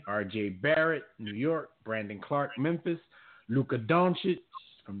play. R.J. Barrett, New York. Brandon Clark, Memphis. Luka Doncic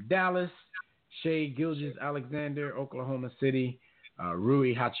from Dallas. Shai Gilgeous-Alexander, Oklahoma City.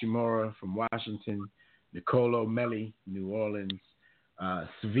 Rui Hachimura from Washington. Nicolo Melli, New Orleans.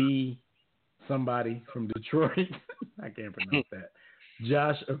 Svi, somebody from Detroit. I can't pronounce that.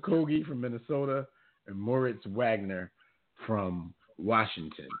 Josh Okogie from Minnesota. And Moritz Wagner from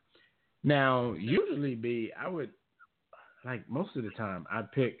Washington. Now, usually, I would, most of the time,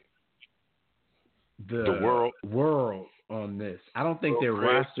 I'd pick the world on this. I don't think their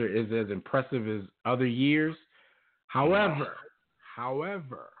roster is as impressive as other years. However,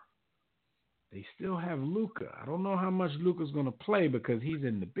 they still have Luka. I don't know how much Luka's going to play because he's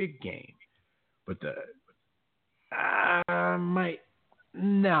in the big game. But I'm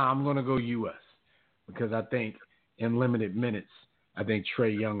going to go U.S. because I think in limited minutes, I think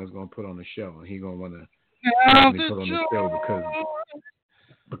Trae Young is going to put on the show, and he's going to want to put on the show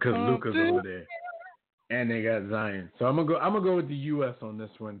because Luka's over there, and they got Zion. So I'm gonna go with the U.S. on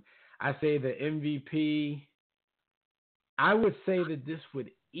this one. I say the MVP. I would say that this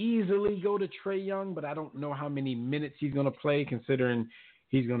would easily go to Trae Young, but I don't know how many minutes he's going to play, considering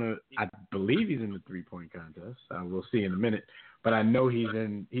I believe he's in the 3-point contest. We'll see in a minute. But I know he's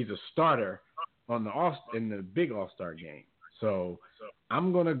a starter in the big All-Star game. So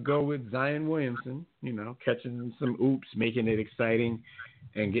I'm going to go with Zion Williamson, catching some oops, making it exciting,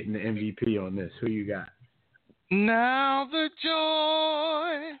 and getting the MVP on this. Who you got? Now the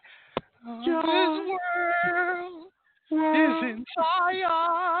joy of this world is in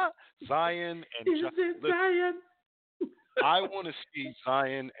Zion. Zion and Zion. I want to see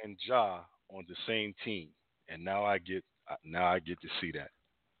Zion and Ja on the same team, and now I get to see that.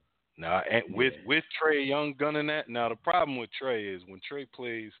 Now, with Trae Young gunning that. Now, the problem with Trae is when Trae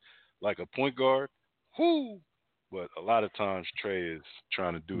plays like a point guard, but a lot of times Trae is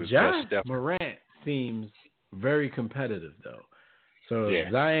trying to do his best step. Morant seems very competitive, though. So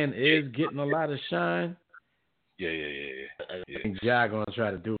Zion is getting a lot of shine. Yeah. I think Ja going to try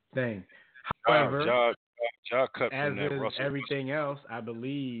to do his thing. However, Ja cut as from that is Russell. Everything else, I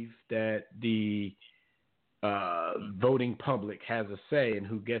believe that the voting public has a say in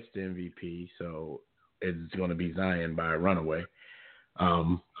who gets the MVP. So it's going to be Zion by a runaway.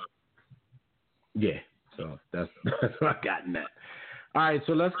 So that's what I got in that. All right,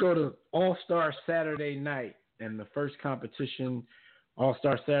 so let's go to All-Star Saturday night. And the first competition,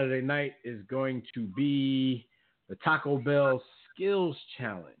 All-Star Saturday night, is going to be the Taco Bell Skills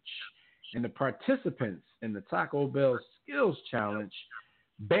Challenge. And the participants in the Taco Bell Skills Challenge,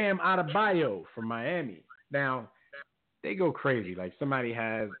 Bam Adebayo from Miami. Now, they go crazy. Like somebody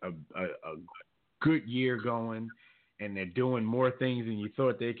has a good year going, and they're doing more things than you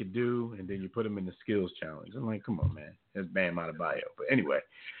thought they could do, and then you put them in the Skills Challenge. I'm like, come on, man. That's Bam Adebayo. But anyway,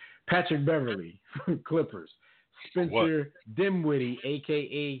 Patrick Beverly from Clippers. Spencer Dinwiddie,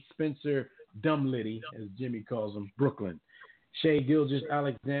 a.k.a. Spencer Dumlitty, as Jimmy calls him, Brooklyn. Shai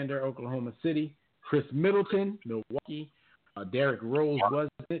Gilgeous-Alexander, Oklahoma City. Chris Middleton, Milwaukee. Derrick Rose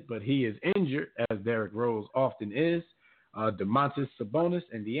wasn't it, but he is injured, as Derrick Rose often is. Domantas Sabonis,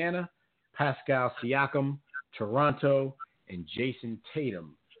 Indiana. Pascal Siakam, Toronto. And Jason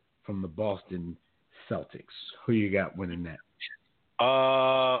Tatum from the Boston Celtics. Who you got winning that?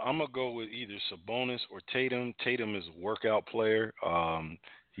 I'm going to go with either Sabonis or Tatum. Tatum is a workout player.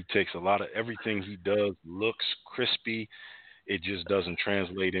 He takes a lot of everything he does, looks crispy. It just doesn't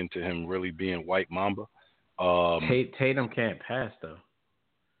translate into him really being white mamba. Tatum can't pass, though.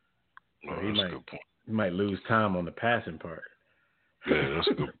 So that's a good point. He might lose time on the passing part. Yeah, that's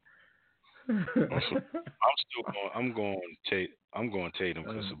a good point. I'm going Tatum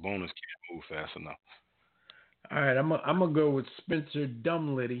because Sabonis can't move fast enough. All right, I'm gonna go with Spencer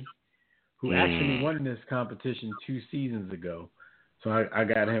Dumlitty, who actually won this competition 2 seasons ago. So I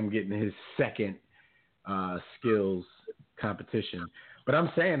got him getting his second skills competition. But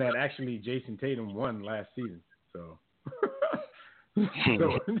I'm saying that actually Jason Tatum won last season. So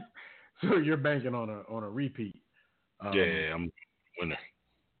so you're banking on a repeat. I'm a winner.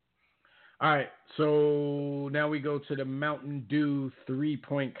 All right, so now we go to the Mountain Dew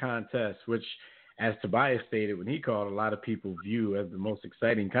 3-point contest, which, as Tobias stated when he called, a lot of people view as the most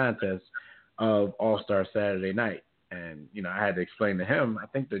exciting contest of All-Star Saturday night. And, I had to explain to him, I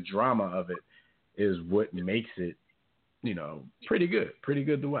think the drama of it is what makes it, pretty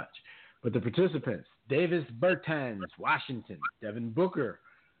good to watch. But the participants, Davis Bertans, Washington, Devin Booker,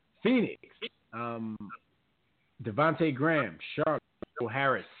 Phoenix, Devontae Graham, Charlotte, Joe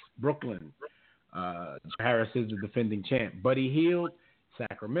Harris, Brooklyn. Harris is the defending champ. Buddy Hield,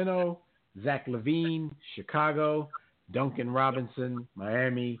 Sacramento, Zach LaVine, Chicago, Duncan Robinson,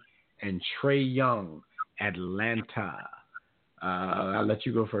 Miami, and Trae Young, Atlanta. I'll let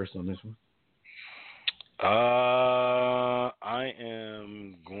you go first on this one. I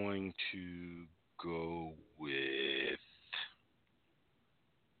am going to go with.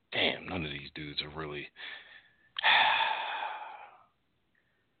 Damn, none of these dudes are really.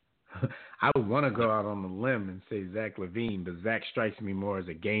 I would want to go out on the limb and say Zach LaVine, but Zach strikes me more as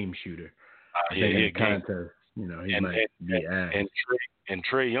a game shooter. In the contest. he might be asked. And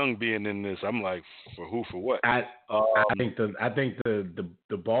Trey Young being in this, I'm like, for who, for what? I think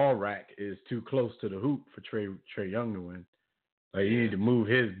the ball rack is too close to the hoop for Trey Young to win. Like you need to move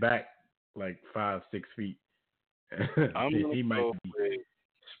his back like 5-6 feet. He might be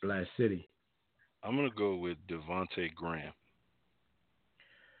Splash City. I'm gonna go with Devontae Graham.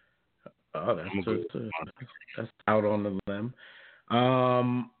 Oh, that's out on the limb.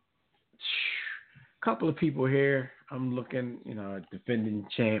 Couple of people here. I'm looking, defending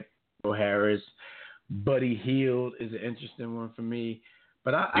champ Joe Harris. Buddy Hield is an interesting one for me.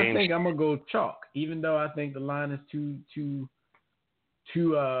 But I think I'm gonna go chalk, even though I think the line is too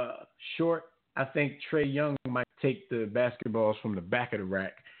short. I think Trey Young might take the basketballs from the back of the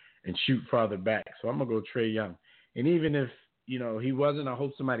rack and shoot farther back. So I'm gonna go Trey Young. And even if he wasn't, I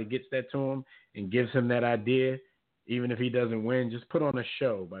hope somebody gets that to him and gives him that idea. Even if he doesn't win, just put on a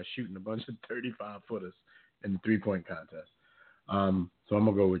show by shooting a bunch of 35-footers in the three-point contest. So I'm going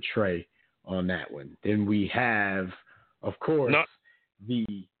to go with Trey on that one. Then we have, of course, the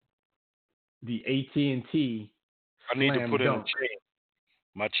AT&T I need to put dunk. in a change.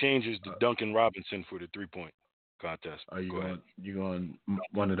 My change is to Duncan Robinson for the three-point contest. Are you going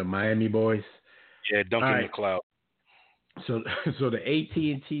one of the Miami boys? Yeah, Duncan McLeod. So the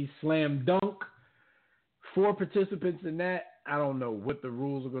AT&T slam dunk. 4 participants in that. I don't know what the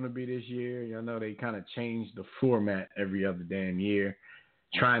rules are going to be this year. I know they kind of change the format every other damn year,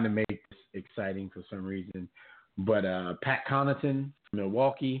 trying to make this exciting for some reason. But Pat Connaughton from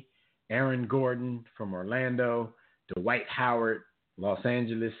Milwaukee, Aaron Gordon from Orlando, Dwight Howard, Los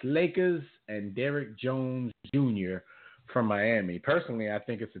Angeles Lakers, and Derrick Jones Jr. from Miami. Personally, I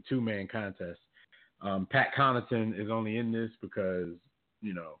think it's a 2-man contest. Pat Connaughton is only in this because,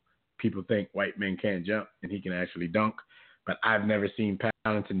 people think white men can't jump and he can actually dunk. But I've never seen Pat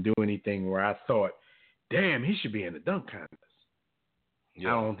Connaughton do anything where I thought, damn, he should be in the dunk contest. Yeah.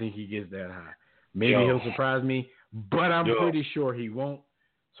 I don't think he gets that high. Maybe he'll surprise me, but I'm pretty sure he won't.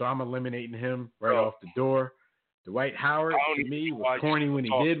 So I'm eliminating him right off the door. Dwight Howard, to me, was corny when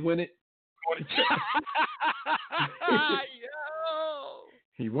he did win it.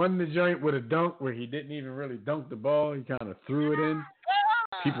 He won the joint with a dunk where he didn't even really dunk the ball. He kind of threw it in.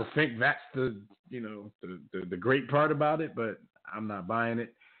 People think that's the great part about it, but I'm not buying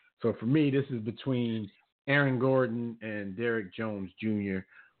it. So for me, this is between Aaron Gordon and Derrick Jones Jr.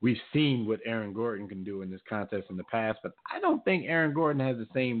 We've seen what Aaron Gordon can do in this contest in the past, but I don't think Aaron Gordon has the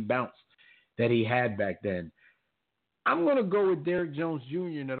same bounce that he had back then. I'm going to go with Derrick Jones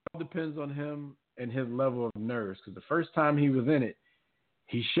Jr., and it all depends on him and his level of nerves, because the first time he was in it,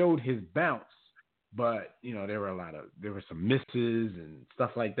 he showed his bounce. But, there were some misses and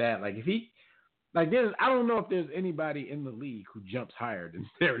stuff like that. Like I don't know if there's anybody in the league who jumps higher than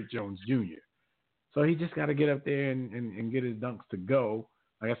Derrick Jones Jr. So he just got to get up there and get his dunks to go.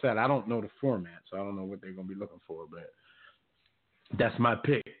 Like I said, I don't know the format, so I don't know what they're going to be looking for. But that's my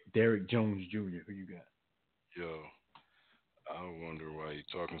pick, Derrick Jones Jr. Who you got? Yo, I wonder why you're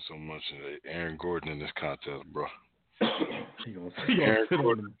talking so much of Aaron Gordon in this contest, bro. Aaron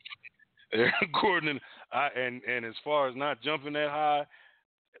Gordon, and as far as not jumping that high,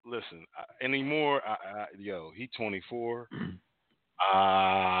 listen, anymore, he 24.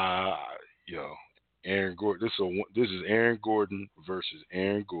 Aaron Gordon, this is Aaron Gordon versus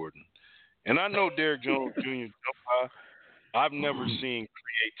Aaron Gordon. And I know Derrick Jones Jr. jump high. I've never seen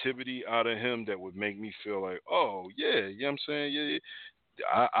creativity out of him that would make me feel like, oh, yeah, you know what I'm saying? Yeah.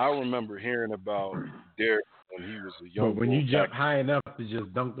 I remember hearing about Derrick when he was a young boy. But when you jump high enough to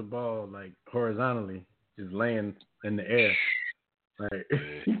just dunk the ball like horizontally, just laying in the air, like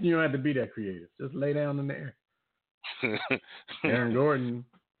you don't have to be that creative. Just lay down in the air. Aaron Gordon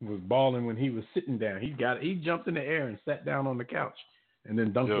was balling when he was sitting down. He jumped in the air and sat down on the couch and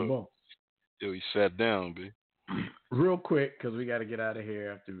then dunked the ball. He sat down, B. Real quick, because we got to get out of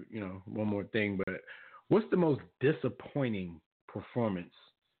here after one more thing. But what's the most disappointing performance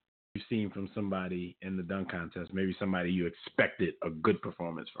you've seen from somebody in the dunk contest? Maybe somebody you expected a good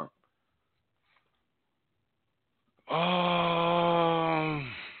performance from.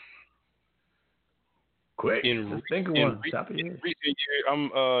 Quick, think of one. Top of your head. Recent year, I'm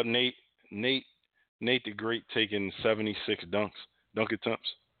Nate the Great taking 76 dunk attempts.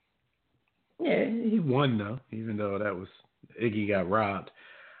 Yeah, he won though, even though Iggy got robbed.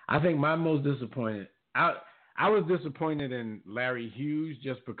 I think my most disappointed. I was disappointed in Larry Hughes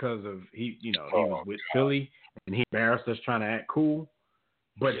just because of he was with Philly and he embarrassed us trying to act cool.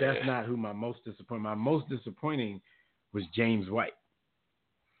 But that's not who my most disappointing. My most disappointing was James White.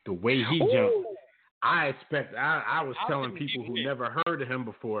 The way he jumped. I was telling people who never heard of him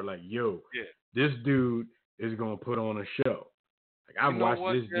before, like, this dude is going to put on a show. Like, I've watched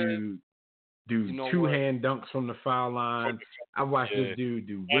this dude do two-hand dunks from the foul line. I've watched this dude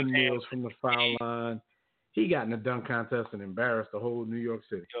do windmills from the foul line. He got in the dunk contest and embarrassed the whole New York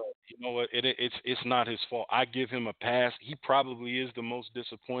City. You know what? It's not his fault. I give him a pass. He probably is the most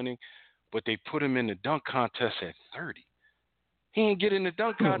disappointing, but they put him in the dunk contest at 30. He ain't get in the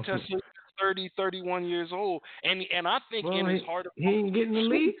dunk contest till 30, 31 years old. And I think in his heart of he ain't getting the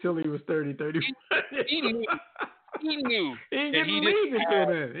league till he was 30, 30. He knew. He knew. He ain't getting the league until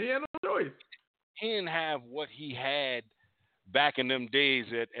then. He had no choice. He didn't have what he had back in them days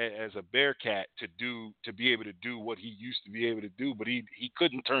as a Bearcat to be able to do what he used to be able to do, but he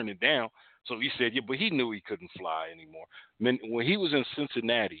couldn't turn it down. So he said, but he knew he couldn't fly anymore. When he was in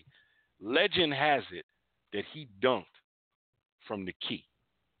Cincinnati, legend has it that he dunked from the key.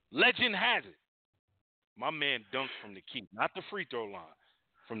 Legend has it. My man dunked from the key, not the free throw line.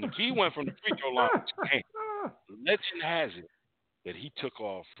 From the key, went from the free throw line to hand. Legend has it that he took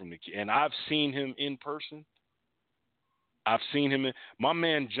off from the key. And I've seen him in person. My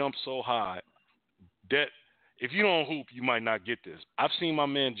man jumped so high that if you don't hoop, you might not get this. I've seen my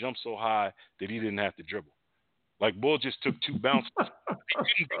man jump so high that he didn't have to dribble. Like, Bull just took 2 bounces.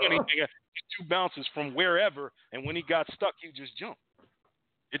 He didn't do anything. 2 bounces from wherever, and when he got stuck, he just jumped.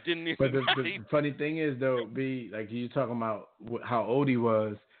 It didn't even. But the funny thing is, though, like you talking about how old he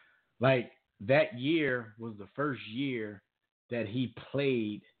was, like that year was the first year that he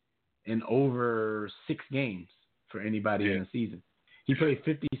played in over 6 games for anybody in the season. He played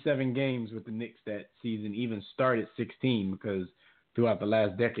 57 games with the Knicks that season, even started 16 because throughout the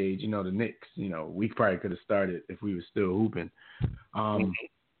last decade, the Knicks, we probably could have started if we were still hooping.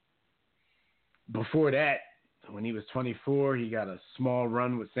 Before that, when he was 24, he got a small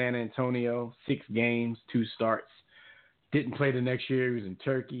run with San Antonio, 6 games, 2 starts. Didn't play the next year. He was in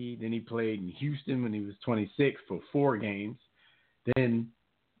Turkey. Then he played in Houston when he was 26 for 4 games. Then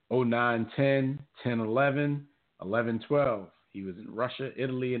 09-10, 10-11, 11-12. He was in Russia,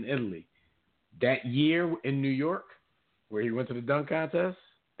 Italy, and Italy. That year in New York, where he went to the dunk contest,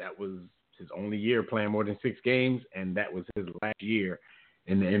 that was his only year playing more than 6 games, and that was his last year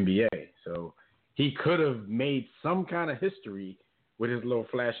in the NBA. So he could have made some kind of history with his little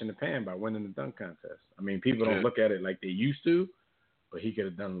flash in the pan by winning the dunk contest. I mean, people don't look at it like they used to, but he could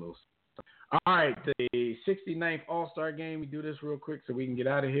have done a little stuff. All right, the 69th All-Star Game. We do this real quick so we can get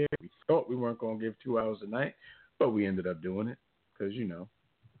out of here. We thought we weren't going to give 2 hours a night, but we ended up doing it because,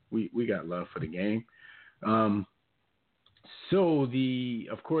 we got love for the game. So,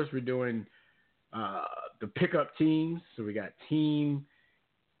 of course, we're doing the pickup teams. So we got Team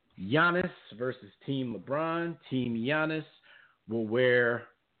Giannis versus Team LeBron. Team Giannis will wear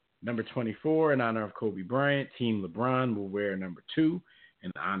number 24 in honor of Kobe Bryant. Team LeBron will wear number 2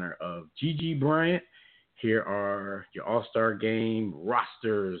 in honor of Gigi Bryant. Here are your All-Star Game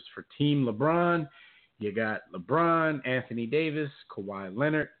rosters for Team LeBron. You got LeBron, Anthony Davis, Kawhi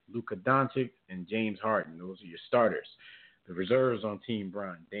Leonard, Luka Doncic, and James Harden. Those are your starters. The reserves on Team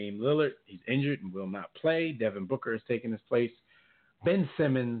Bron. Dame Lillard, he's injured and will not play. Devin Booker is taking his place. Ben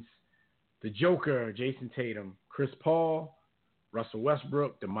Simmons, the Joker, Jason Tatum, Chris Paul, Russell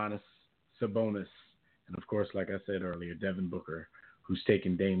Westbrook, Domantas Sabonis, and of course, like I said earlier, Devin Booker, who's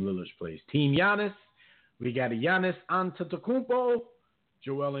taking Dame Lillard's place. Team Giannis, we got a Giannis Antetokounmpo,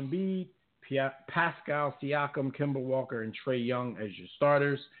 Joel Embiid, Pascal Siakam, Kemba Walker, and Trae Young as your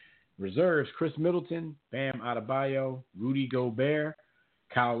starters. Reserves, Chris Middleton, Bam Adebayo, Rudy Gobert,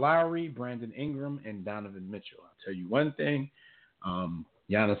 Kyle Lowry, Brandon Ingram, and Donovan Mitchell. I'll tell you one thing,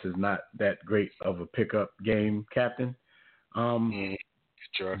 Giannis is not that great of a pickup game captain.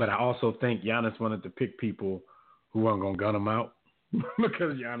 Sure. But I also think Giannis wanted to pick people who weren't going to gun him out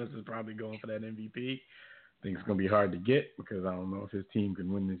because Giannis is probably going for that MVP. I think it's going to be hard to get because I don't know if his team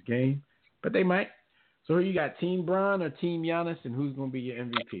can win this game, but they might. So who you got, Team Bron or Team Giannis, and who's going to be your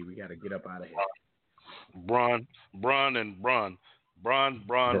MVP? We got to get up out of here. Bron and Bron. Bron and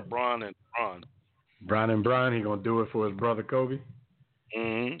Bron. Bron and Bron, he going to do it for his brother Kobe?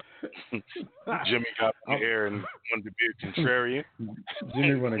 Mm-hmm. Jimmy got in the air and wanted to be a contrarian.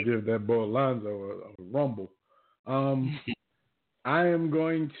 Jimmy want to give that boy Alonzo a rumble. I am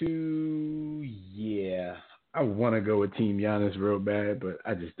going to, I want to go with Team Giannis real bad, but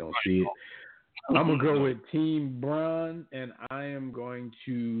I just don't see it. I'm going to go with Team Bron, and I am going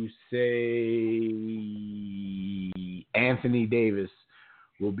to say Anthony Davis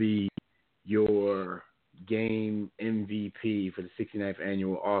will be your game MVP for the 69th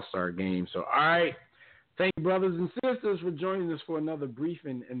Annual All-Star Game. So, all right. Thank you, brothers and sisters, for joining us for another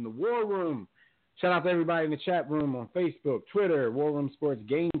briefing in the War Room. Shout out to everybody in the chat room on Facebook, Twitter, War Room Sports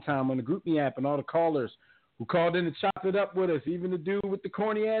Game Time on the GroupMe app, and all the callers who called in to chop it up with us, even the dude with the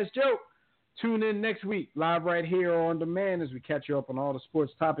corny-ass joke. Tune in next week, live right here or on demand, as we catch you up on all the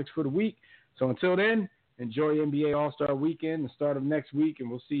sports topics for the week. So until then, enjoy NBA All-Star Weekend, the start of next week, and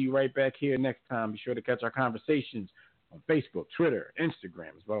we'll see you right back here next time. Be sure to catch our conversations on Facebook, Twitter,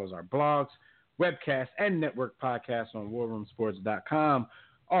 Instagram, as well as our blogs, webcasts, and network podcasts on warroomsports.com.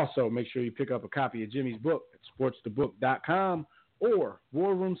 Also, make sure you pick up a copy of Jimmy's book at sportsthebook.com or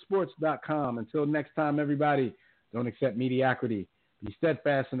warroomsports.com. Until next time, everybody, don't accept mediocrity. Be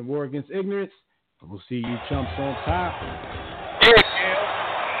steadfast in the war against ignorance, and we'll see you chumps on top.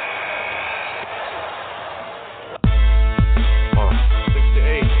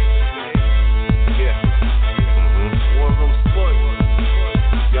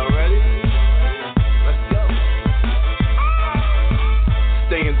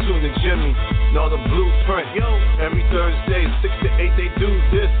 Know the blueprint. Every Thursday, 6 to 8, they do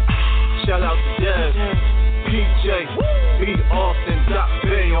this. Shout out to Dev, PJ, B. Austin,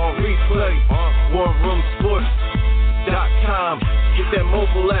 Bay on replay. warroomsports.com. Get that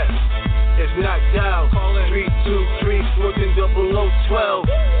mobile app. If not, dial 323-140012.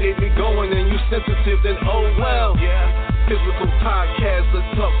 They be going and you sensitive, then oh well. Physical podcast,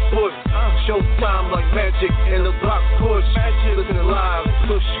 let's talk sports. Showtime like magic in the block push. Listen live,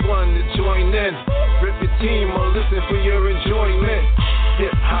 push one to join in. Rip your team or listen for your enjoyment.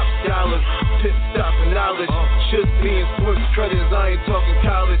 Hip hop scholars, pit stop and knowledge. Should be in sports credits, I ain't talking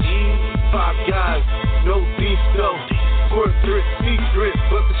college. 5 guys, no beef though. Portrait, secret,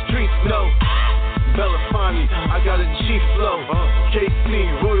 but the streets know. Belafonte, I got a G flow.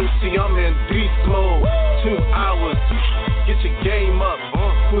 KC, royalty, I'm in beast mode. 2 hours, get your game up.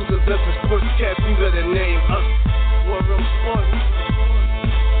 Who's the best in sportscast? You better name us. War Room Sports.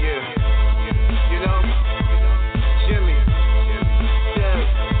 Yeah, you know, Jimmy, Dev,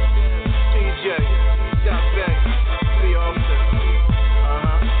 DJ, Jack Beck, Lee Austin.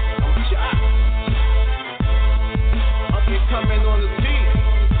 I'm Jack. Up and coming on the beat.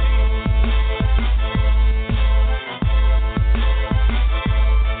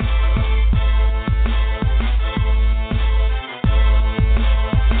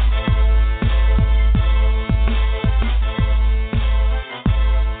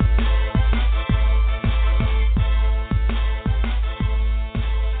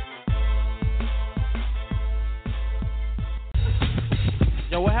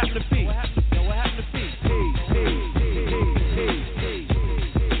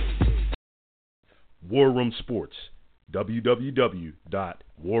 War Room Sports,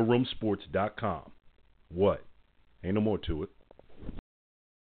 www.warroomsports.com. What? Ain't no more to it.